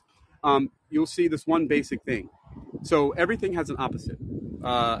electrogravitics, you'll see this one basic thing. So everything has an opposite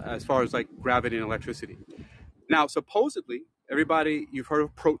as far as like gravity and electricity. Now, supposedly, everybody, you've heard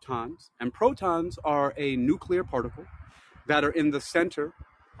of protons, and protons are a nuclear particle that are in the center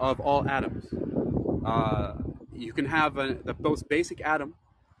of all atoms. You can have the most basic atom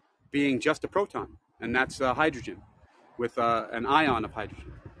being just a proton, and that's hydrogen, with an ion of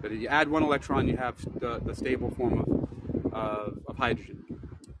hydrogen. But if you add one electron, you have the stable form of hydrogen.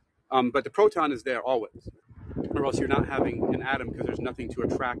 But the proton is there always, or else you're not having an atom, because there's nothing to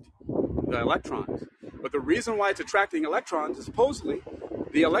attract the electrons. But the reason why it's attracting electrons is supposedly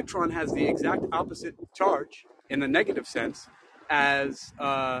the electron has the exact opposite charge in the negative sense as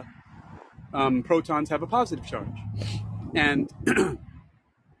protons have a positive charge. And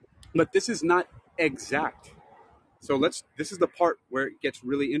but this is not exact. So this is the part where it gets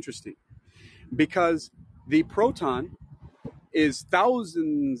really interesting, because the proton is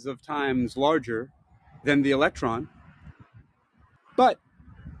thousands of times larger than the electron, but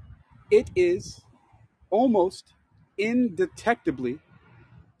it is almost indetectably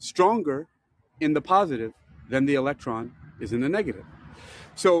stronger in the positive than the electron is in the negative.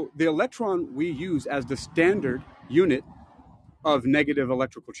 So the electron we use as the standard unit of negative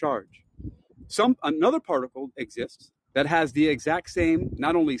electrical charge. Another particle exists that has the exact same,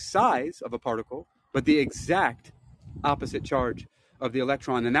 not only size of a particle, but the exact opposite charge of the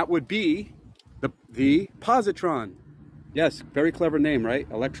electron, and that would be the positron. Yes, very clever name, right?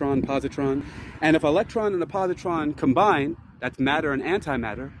 Electron, positron. And if electron and a positron combine, that's matter and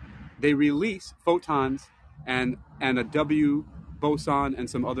antimatter, they release photons and a W boson and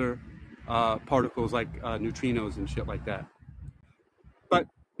some other particles like neutrinos and shit like that. But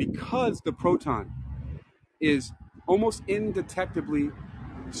because the proton is almost indetectably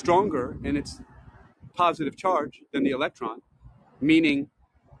stronger in its positive charge than the electron, meaning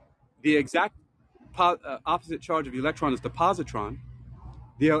the exact opposite charge of the electron is the positron,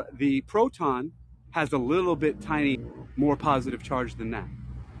 the proton has a little bit tiny more positive charge than that.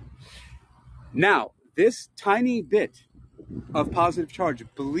 Now, this tiny bit of positive charge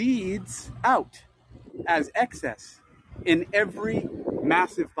bleeds out as excess in every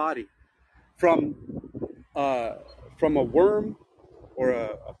massive body, from from a worm or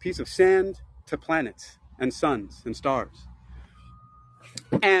a piece of sand to planets and suns and stars.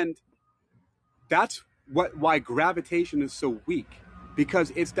 And that's why gravitation is so weak,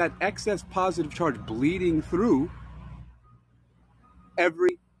 because it's that excess positive charge bleeding through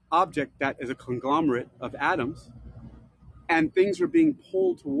every object that is a conglomerate of atoms, and things are being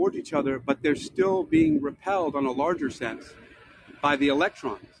pulled toward each other, but they're still being repelled on a larger sense by the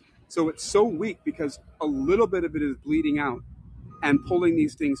electrons. So it's so weak because a little bit of it is bleeding out and pulling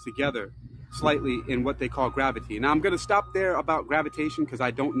these things together slightly in what they call gravity. Now, I'm going to stop there about gravitation because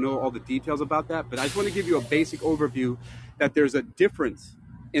I don't know all the details about that, but I just want to give you a basic overview that there's a difference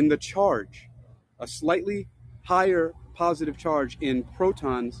in the charge, a slightly higher positive charge in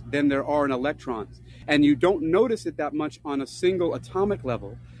protons than there are in electrons. And you don't notice it that much on a single atomic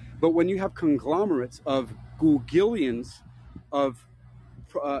level, but when you have conglomerates of googillions of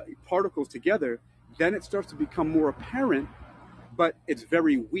particles together, then it starts to become more apparent, but it's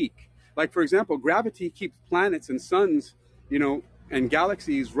very weak. Like, for example, gravity keeps planets and suns, and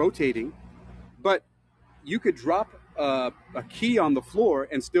galaxies rotating, but you could drop a key on the floor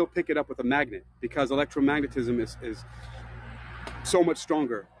and still pick it up with a magnet, because electromagnetism is so much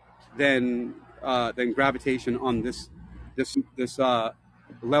stronger than gravitation on this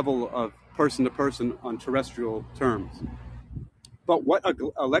level of person to person on terrestrial terms. But what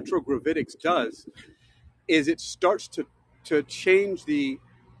electrogravitics does is it starts to change the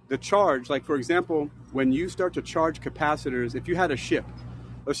charge. Like, for example, when you start to charge capacitors, if you had a ship,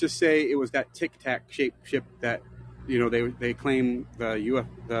 let's just say it was that Tic Tac shaped ship that they claim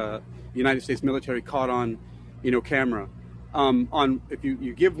the United States military caught on camera. If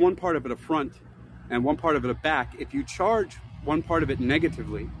you give one part of it a front and one part of it a back, if you charge one part of it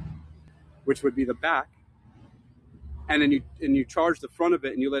negatively, which would be the back, and then you charge the front of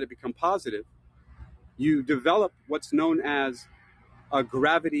it and you let it become positive, you develop what's known as a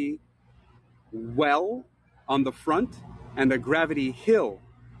gravity well on the front and a gravity hill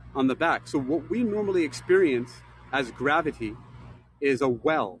on the back. So what we normally experience as gravity is a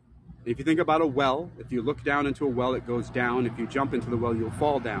well. If you think about a well, if you look down into a well, it goes down. If you jump into the well, you'll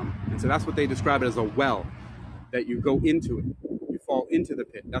fall down. And so that's what they describe it as, a well, that you go into it. You fall into the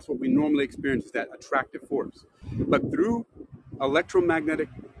pit. That's what we normally experience, is that attractive force. But through electromagnetic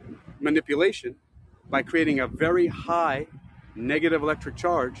manipulation, by creating a very high negative electric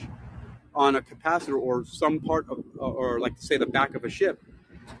charge on a capacitor or some part of, or like say the back of a ship,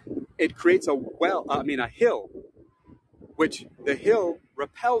 it creates a hill, which the hill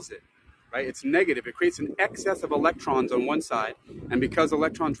repels it, right? It's negative. It creates an excess of electrons on one side, and because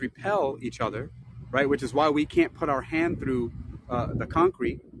electrons repel each other, right, which is why we can't put our hand through the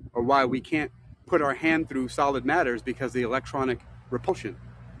concrete, or why we can't put our hand through solid matters, because the electronic repulsion.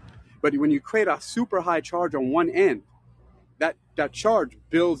 But when you create a super high charge on one end, that charge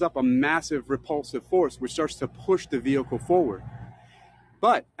builds up a massive repulsive force, which starts to push the vehicle forward.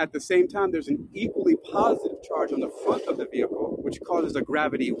 But at the same time, there's an equally positive charge on the front of the vehicle, which causes a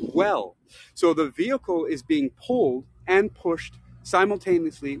gravity well. So the vehicle is being pulled and pushed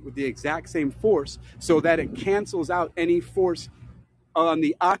simultaneously with the exact same force, so that it cancels out any force on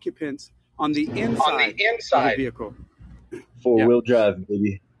the occupants on the inside of the vehicle. Four-wheel drive,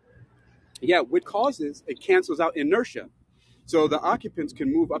 baby. Yeah, what causes it cancels out inertia. So the occupants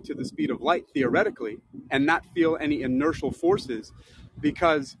can move up to the speed of light theoretically and not feel any inertial forces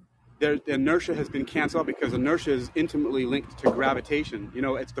because the inertia has been canceled out, because inertia is intimately linked to gravitation. You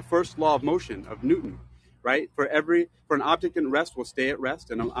know, it's the first law of motion of Newton, right? For an object in rest will stay at rest,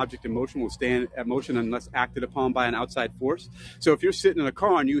 and an object in motion will stay at motion unless acted upon by an outside force. So if you're sitting in a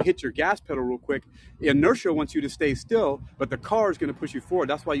car and you hit your gas pedal real quick, inertia wants you to stay still, but the car is going to push you forward.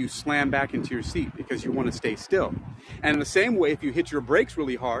 That's why you slam back into your seat, because you want to stay still. And in the same way, if you hit your brakes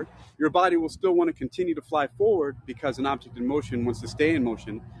really hard, your body will still want to continue to fly forward, because an object in motion wants to stay in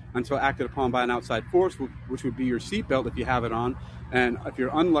motion until acted upon by an outside force, which would be your seatbelt if you have it on. And if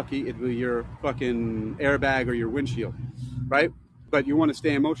you're unlucky, it'd be your fucking airbag or your windshield, right? But you want to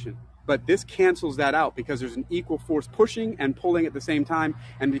stay in motion. But this cancels that out, because there's an equal force pushing and pulling at the same time.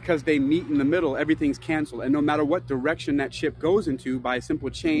 And because they meet in the middle, everything's canceled. And no matter what direction that ship goes into, by a simple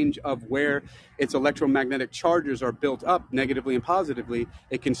change of where its electromagnetic charges are built up negatively and positively,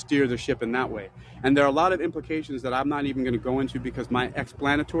 it can steer the ship in that way. And there are a lot of implications that I'm not even going to go into, because my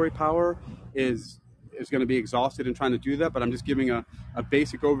explanatory power is going to be exhausted in trying to do that. But I'm just giving a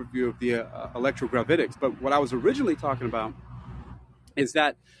basic overview of the electrogravitics. But what I was originally talking about is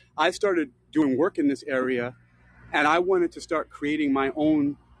that I started doing work in this area, and I wanted to start creating my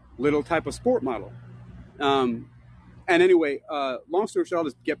own little type of sport model. And anyway, long story short, I'll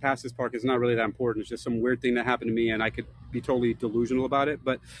just get past this part because it's not really that important. It's just some weird thing that happened to me, and I could be totally delusional about it.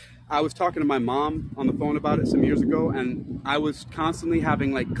 But I was talking to my mom on the phone about it some years ago, and I was constantly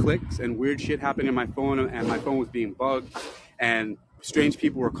having like clicks and weird shit happening in my phone, and my phone was being bugged, and strange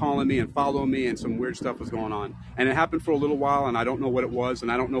people were calling me and following me, and some weird stuff was going on. And it happened for a little while, and I don't know what it was,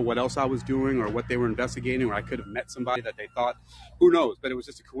 and I don't know what else I was doing or what they were investigating, or I could have met somebody that they thought, who knows. But it was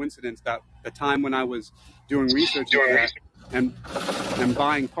just a coincidence that the time when I was doing research and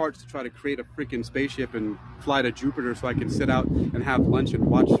buying parts to try to create a freaking spaceship and fly to Jupiter so I can sit out and have lunch and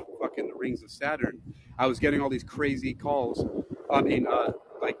watch fucking the rings of Saturn, I was getting all these crazy calls.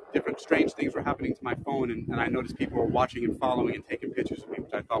 Like different strange things were happening to my phone, and I noticed people were watching and following and taking pictures of me,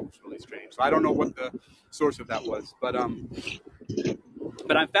 which I thought was really strange. So I don't know what the source of that was, but I'm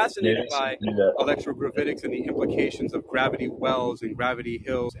fascinated by electrogravitics and the implications of gravity wells and gravity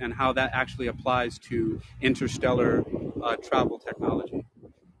hills, and how that actually applies to interstellar travel technology.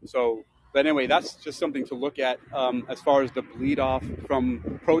 So, but anyway, that's just something to look at as far as the bleed off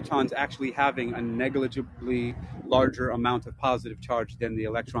from protons actually having a negligibly larger amount of positive charge than the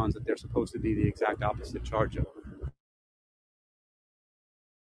electrons that they're supposed to be the exact opposite charge of.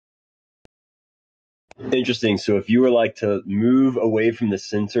 Interesting. So if you were like to move away from the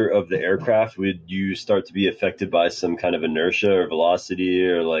center of the aircraft, would you start to be affected by some kind of inertia or velocity,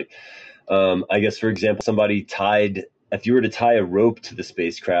 or like, I guess, for example, if you were to tie a rope to the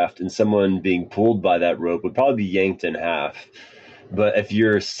spacecraft and someone being pulled by that rope would probably be yanked in half. But if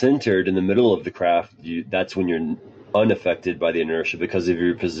you're centered in the middle of the craft, that's when you're unaffected by the inertia because of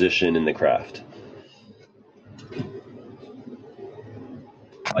your position in the craft.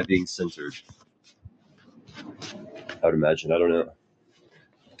 By being centered, I would imagine. I don't know.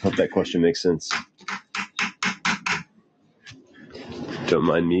 Hope that question makes sense. Don't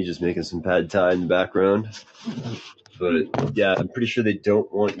mind me just making some pad thai in the background. But yeah, I'm pretty sure they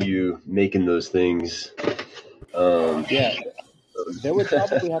don't want you making those things. Yeah, there would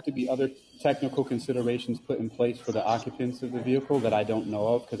probably have to be other technical considerations put in place for the occupants of the vehicle that I don't know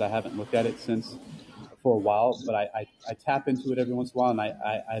of, because I haven't looked at it since for a while. But I tap into it every once in a while, and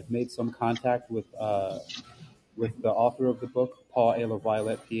I've made some contact with the author of the book, Paul A.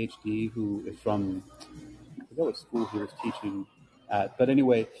 LaViolette, PhD, who is from, I forget what school he was teaching at. But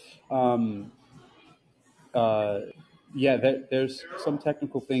anyway, there's some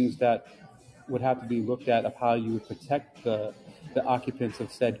technical things that would have to be looked at of how you would protect the occupants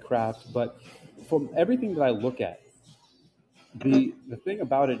of said craft. But from everything that I look at, the thing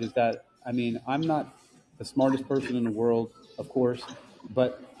about it is that, I mean, I'm not the smartest person in the world, of course,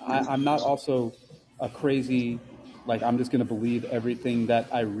 but I'm not also a crazy, like, I'm just going to believe everything that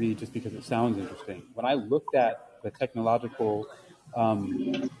I read just because it sounds interesting. When I looked at the technological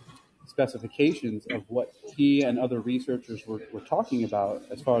specifications of what he and other researchers were talking about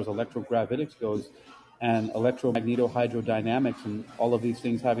as far as electrogravitics goes, and electromagnetohydrodynamics, and all of these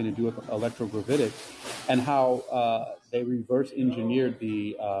things having to do with electrogravitics, and how they reverse engineered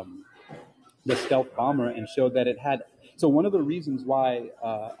the stealth bomber and showed that it had. So one of the reasons why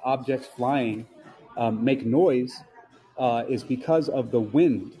objects flying make noise is because of the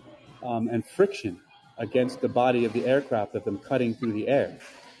wind and friction against the body of the aircraft, of them cutting through the air.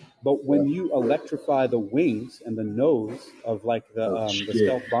 But when you electrify the wings and the nose of like Oh the shit.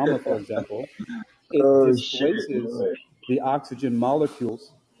 stealth bomber, for example, it Oh shit. displaces the oxygen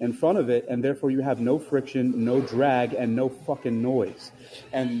molecules in front of it, and therefore you have no friction, no drag, and no fucking noise.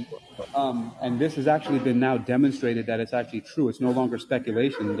 And this has actually been now demonstrated that it's actually true. It's no longer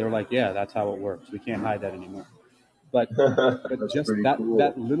speculation. They're like, yeah, that's how it works. We can't hide that anymore. But That's just pretty that cool.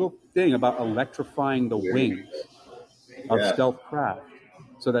 little thing about electrifying the Weird. wings of Yeah. stealth craft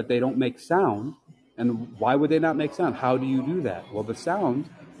so that they don't make sound. And why would they not make sound? How do you do that? Well,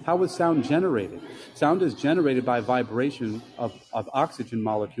 how is sound generated? Sound is generated by vibration of oxygen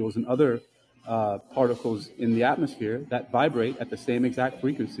molecules and other particles in the atmosphere that vibrate at the same exact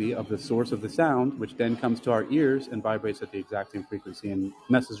frequency of the source of the sound, which then comes to our ears and vibrates at the exact same frequency and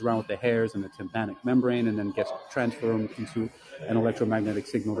messes around with the hairs and the tympanic membrane and then gets transformed into an electromagnetic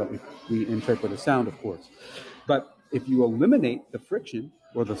signal that we interpret as sound, of course. But if you eliminate the friction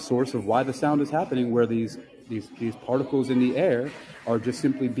or the source of why the sound is happening, where these particles in the air are just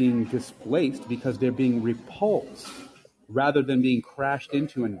simply being displaced because they're being repulsed rather than being crashed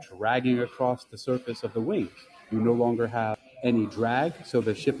into and dragging across the surface of the wings, you no longer have any drag, so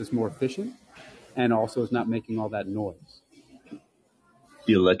the ship is more efficient and also is not making all that noise.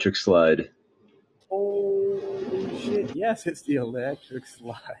 The electric slide. Holy shit, yes, it's the electric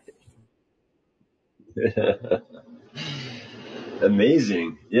slide.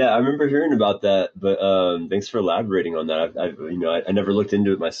 Amazing. Yeah, I remember hearing about that, but thanks for elaborating on that. I never looked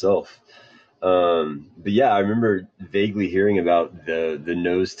into it myself. But yeah, I remember vaguely hearing about the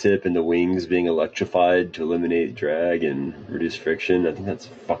nose tip and the wings being electrified to eliminate drag and reduce friction. I think that's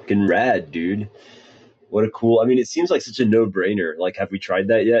fucking rad, dude. What a cool. I mean, it seems like such a no-brainer. Like, have we tried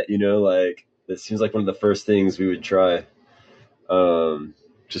that yet? Like that seems like one of the first things we would try.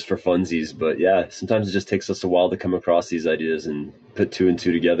 Just for funsies. But yeah, sometimes it just takes us a while to come across these ideas and put two and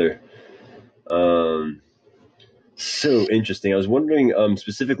two together. So interesting. I was wondering,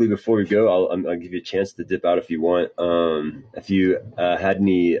 specifically before we go, I'll give you a chance to dip out if you want. If you had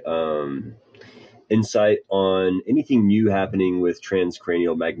any insight on anything new happening with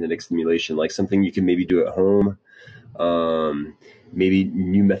transcranial magnetic stimulation, like something you can maybe do at home, um, maybe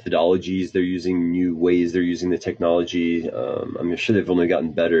new methodologies they're using, new ways they're using the technology. I'm sure they've only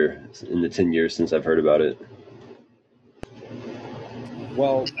gotten better in the 10 years since I've heard about it.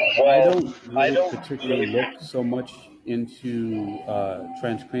 Well, I Well, don't I really don't particularly really. look so much into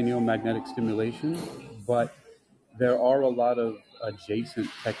transcranial magnetic stimulation, but there are a lot of adjacent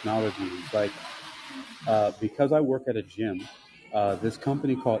technologies. Like because I work at a gym, this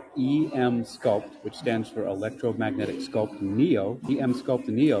company called EM Sculpt, which stands for Electromagnetic Sculpt Neo, EM Sculpt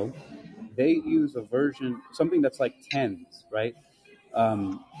Neo, they use a version, something that's like TENS, right?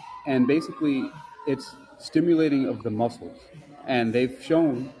 And basically it's stimulating of the muscles, and they've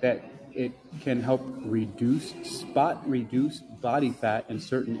shown that it can help reduce body fat in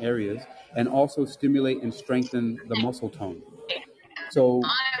certain areas and also stimulate and strengthen the muscle tone. So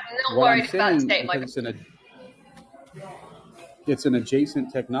I'm not what I'm worried about saying, state my. because it's an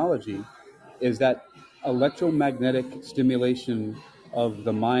adjacent technology, is that electromagnetic stimulation of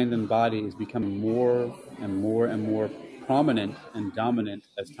the mind and body is becoming more and more and more prominent and dominant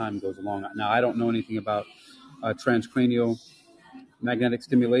as time goes along. Now, I don't know anything about transcranial magnetic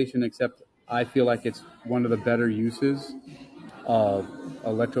stimulation, except I feel like it's one of the better uses of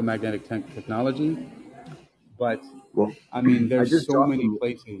electromagnetic technology. But Well, I mean, I there's just so dropped many an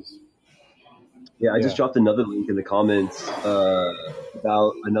places. Yeah, I just Yeah. dropped another link in the comments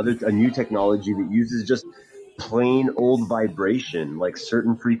about a new technology that uses just plain old vibration, like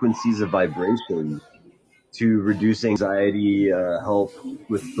certain frequencies of vibration, to reduce anxiety, help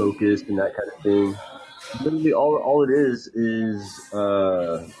with focus and that kind of thing. Literally, all it is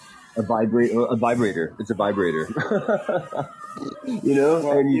a vibrator. It's a vibrator.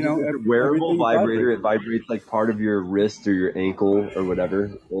 Well, And you just, it's a wearable everything vibrator. vibrates. It vibrates like part of your wrist or your ankle or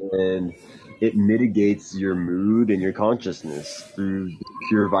whatever, and it mitigates your mood and your consciousness through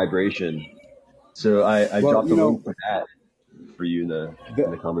pure vibration. So I Well, dropped a link to that for you in the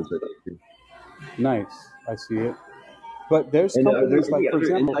the, comments right there too. nice. I see it. But there's And are there companies any like, for other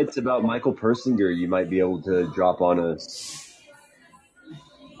example, insights about Michael Persinger you might be able to drop on us?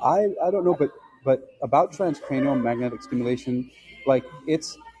 I don't know, but about transcranial magnetic stimulation, like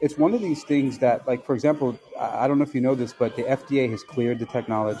it's one of these things that, like, for example, I don't know if you know this, but the FDA has cleared the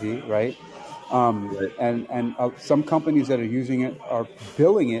technology, right? Right. And some companies that are using it are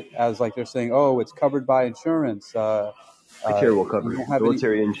billing it as like they're saying, oh, it's covered by insurance. TRICARE will You cover it. don't have any.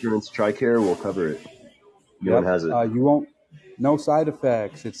 Military insurance, TRICARE will cover it. No one Yep. has it. You won't. No side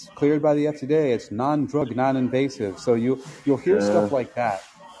effects. It's cleared by the FDA. It's non-drug, non-invasive. So you'll hear Uh, stuff like that.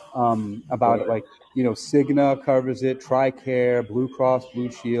 about it, like, Cigna covers it, TRICARE, Blue Cross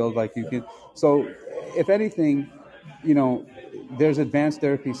Blue Shield, like you can. So if anything, you know there's advanced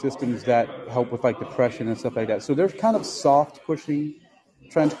therapy systems that help with like depression and stuff like that. So there's kind of soft pushing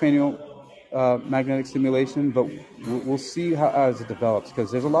transcranial magnetic stimulation, but we'll see how as it develops,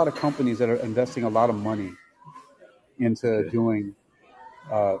 because there's a lot of companies that are investing a lot of money into Okay. doing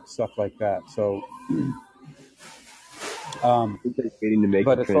stuff like that. So, I think they're waiting to make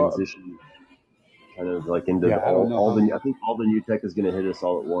the but as far, transition kind of like into yeah, I don't know all how. the, I think all the new tech is going to hit us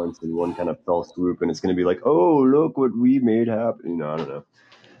all at once in one kind of fell swoop, and it's going to be like, oh, look what we made happen. I don't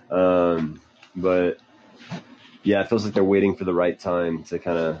know. But yeah, it feels like they're waiting for the right time to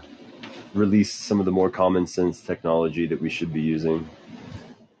kind of release some of the more common sense technology that we should be using.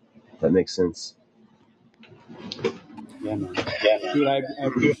 That makes sense. Yeah, man. Dude, I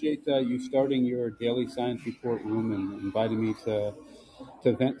appreciate you starting your daily science report room and inviting me to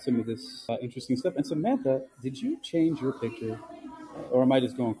vent some of this interesting stuff. And Samantha, did you change your picture, or am I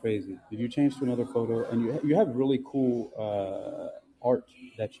just going crazy? Did you change to another photo? And you have really cool art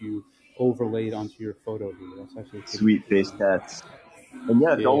that you overlaid onto your photo here. That's actually pretty Sweet face tats. And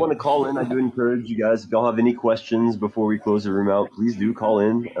yeah, if y'all want to call in, I do encourage you guys. If y'all have any questions before we close the room out, please do call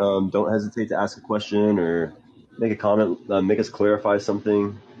in. Don't hesitate to ask a question or make a comment, make us clarify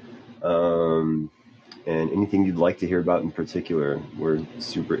something. And anything you'd like to hear about in particular, we're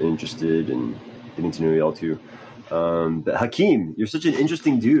super interested in getting to know y'all too. But Hakeem, you're such an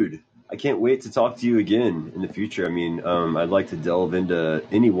interesting dude. I can't wait to talk to you again in the future. I mean, I'd like to delve into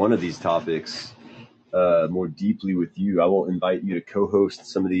any one of these topics more deeply with you. I will invite you to co-host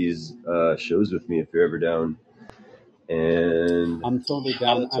some of these shows with me if you're ever down. And I'm totally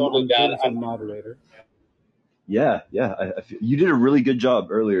down. I'm good as a moderator. yeah, you did a really good job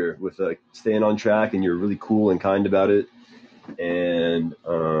earlier with staying on track, and you're really cool and kind about it. And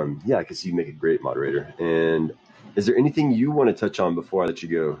yeah, I can see you make a great moderator. And is there anything you want to touch on before I let you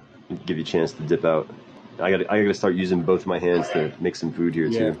go? Give you a chance to dip out. I got to start using both my hands to make some food here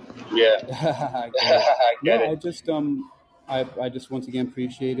Yeah. too. Yeah, I get it. I No, get it. I just once again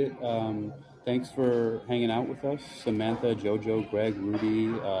appreciate it. Thanks for hanging out with us, Samantha, Jojo, Greg, Rudy.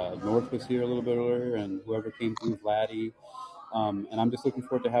 North was here a little bit earlier, and whoever came through, Vladdy. And I'm just looking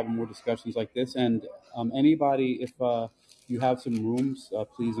forward to having more discussions like this. And anybody, if you have some rooms,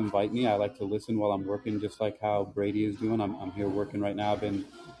 please invite me. I like to listen while I'm working, just like how Brady is doing. I'm here working right now. I've been,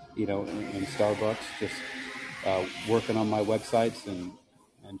 in Starbucks, just working on my websites and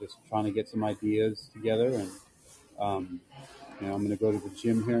just trying to get some ideas together. And I'm going to go to the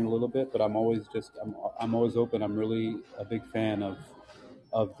gym here in a little bit, but I'm always open. I'm really a big fan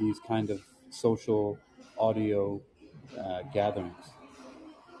of these kind of social audio gatherings.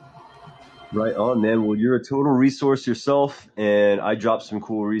 Right on, man. Well, you're a total resource yourself, and I dropped some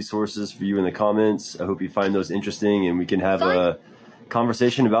cool resources for you in the comments. I hope you find those interesting, and we can have a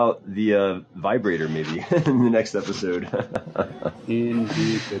conversation about the vibrator maybe in the next episode.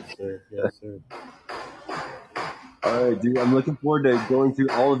 Indeed, good sir. Yes, sir. All right, dude. I'm looking forward to going through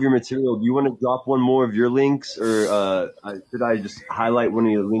all of your material. Do you want to drop one more of your links, or should I just highlight one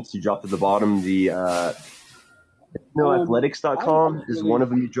of your links you dropped at the bottom? The I athletics.com just is one really of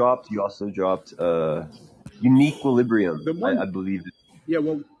them you dropped. You also dropped Uniquilibrium, the I one. believe Yeah,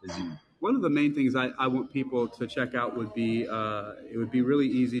 well, is you. one of the main things I want people to check out would be it would be really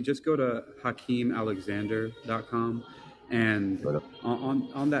easy. Just go to HakeemAlexander.com, and Right on.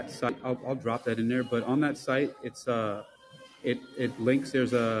 on that site, I'll drop that in there. But on that site, it links.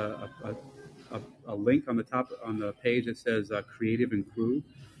 There's a link on the top on the page that says Creative and Crew,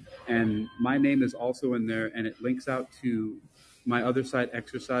 and my name is also in there, and it links out to my other site,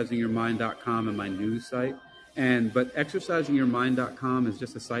 exercisingyourmind.com, and my news site. But exercisingyourmind.com is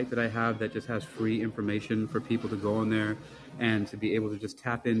just a site that I have that just has free information for people to go on there and to be able to just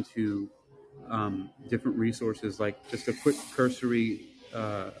tap into different resources, like just a quick cursory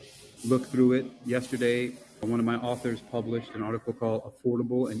look through it. Yesterday, one of my authors published an article called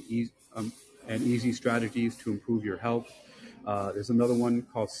 "Affordable and Easy Strategies to Improve Your Health." There's another one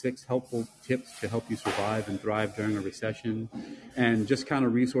called Six Helpful Tips to Help You Survive and Thrive During a Recession, and just kind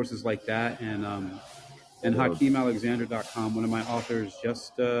of resources like that. And HakeemAlexander.com, one of my authors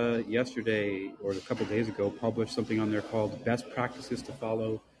just yesterday or a couple of days ago published something on there called Best Practices to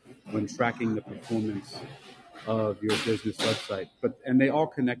Follow when Tracking the Performance of Your Business Website. And they all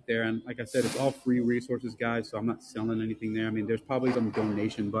connect there. And like I said, it's all free resources, guys, so I'm not selling anything there. I mean, there's probably some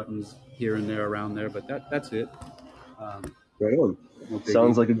donation buttons here and there around there, but that's it. Right on. No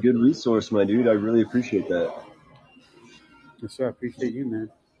Sounds biggie. like a good resource, my dude. I really appreciate that. Yes, sir. I appreciate you, man.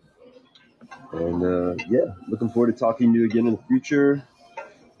 And yeah, looking forward to talking to you again in the future.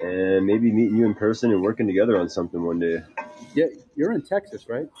 and maybe meeting you in person and working together on something one day. Yeah, you're in Texas,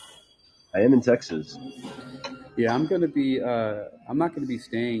 right? I am in Texas. Yeah, I'm gonna be. I'm not gonna be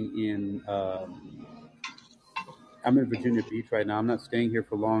staying in. I'm in Virginia Beach right now. I'm not staying here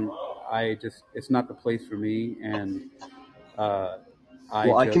for long. It's not the place for me, and uh, I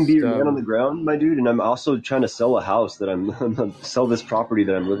Well, I can be just your man on the ground, my dude, and I'm also trying to sell a house that I'm sell this property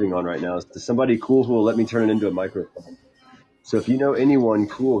that I'm living on right now to somebody cool who will let me turn it into a micro farm. So if you know anyone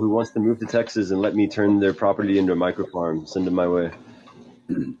cool who wants to move to Texas and let me turn their property into a micro farm, send them my way.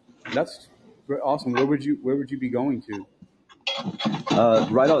 that's awesome. Where would you be going to?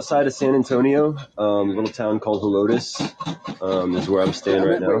 Right outside of San Antonio, a little town called Helotes, is where I'm Wait, staying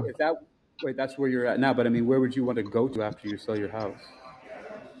right now. that's where you're at now. But I mean, where would you want to go to after you sell your house?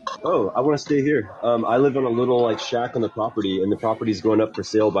 Oh, I want to stay here. I live on a little like shack on the property, and the property's going up for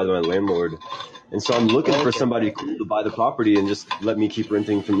sale by my landlord. And so I'm looking Oh, for okay. somebody cool to buy the property and just let me keep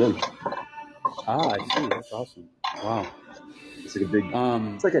renting from them. Ah, I see. That's awesome. Wow. It's like a big,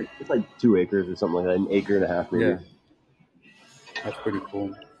 Um, it's like 2 acres or something like that, an acre and a half maybe. yeah, that's pretty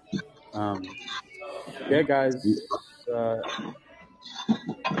cool. Yeah, guys.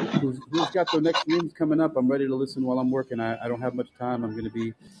 Who's got the next rooms coming up? I'm ready to listen while I'm working. I don't have much time. I'm going to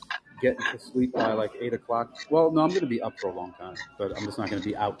be getting to sleep by like 8 o'clock. Well, no, I'm going to be up for a long time, but I'm just not going to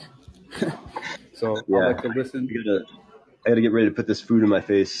be out. So I'll Yeah, like to listen. I gotta get ready to put this food in my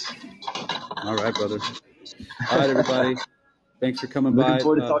face. All right, brother. All right, everybody. Thanks for coming Looking by,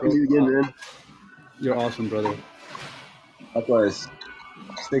 forward to talking to bro. you again, man. You're awesome, brother. Likewise.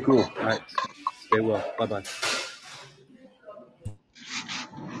 Stay cool. All right. Stay well. Bye bye.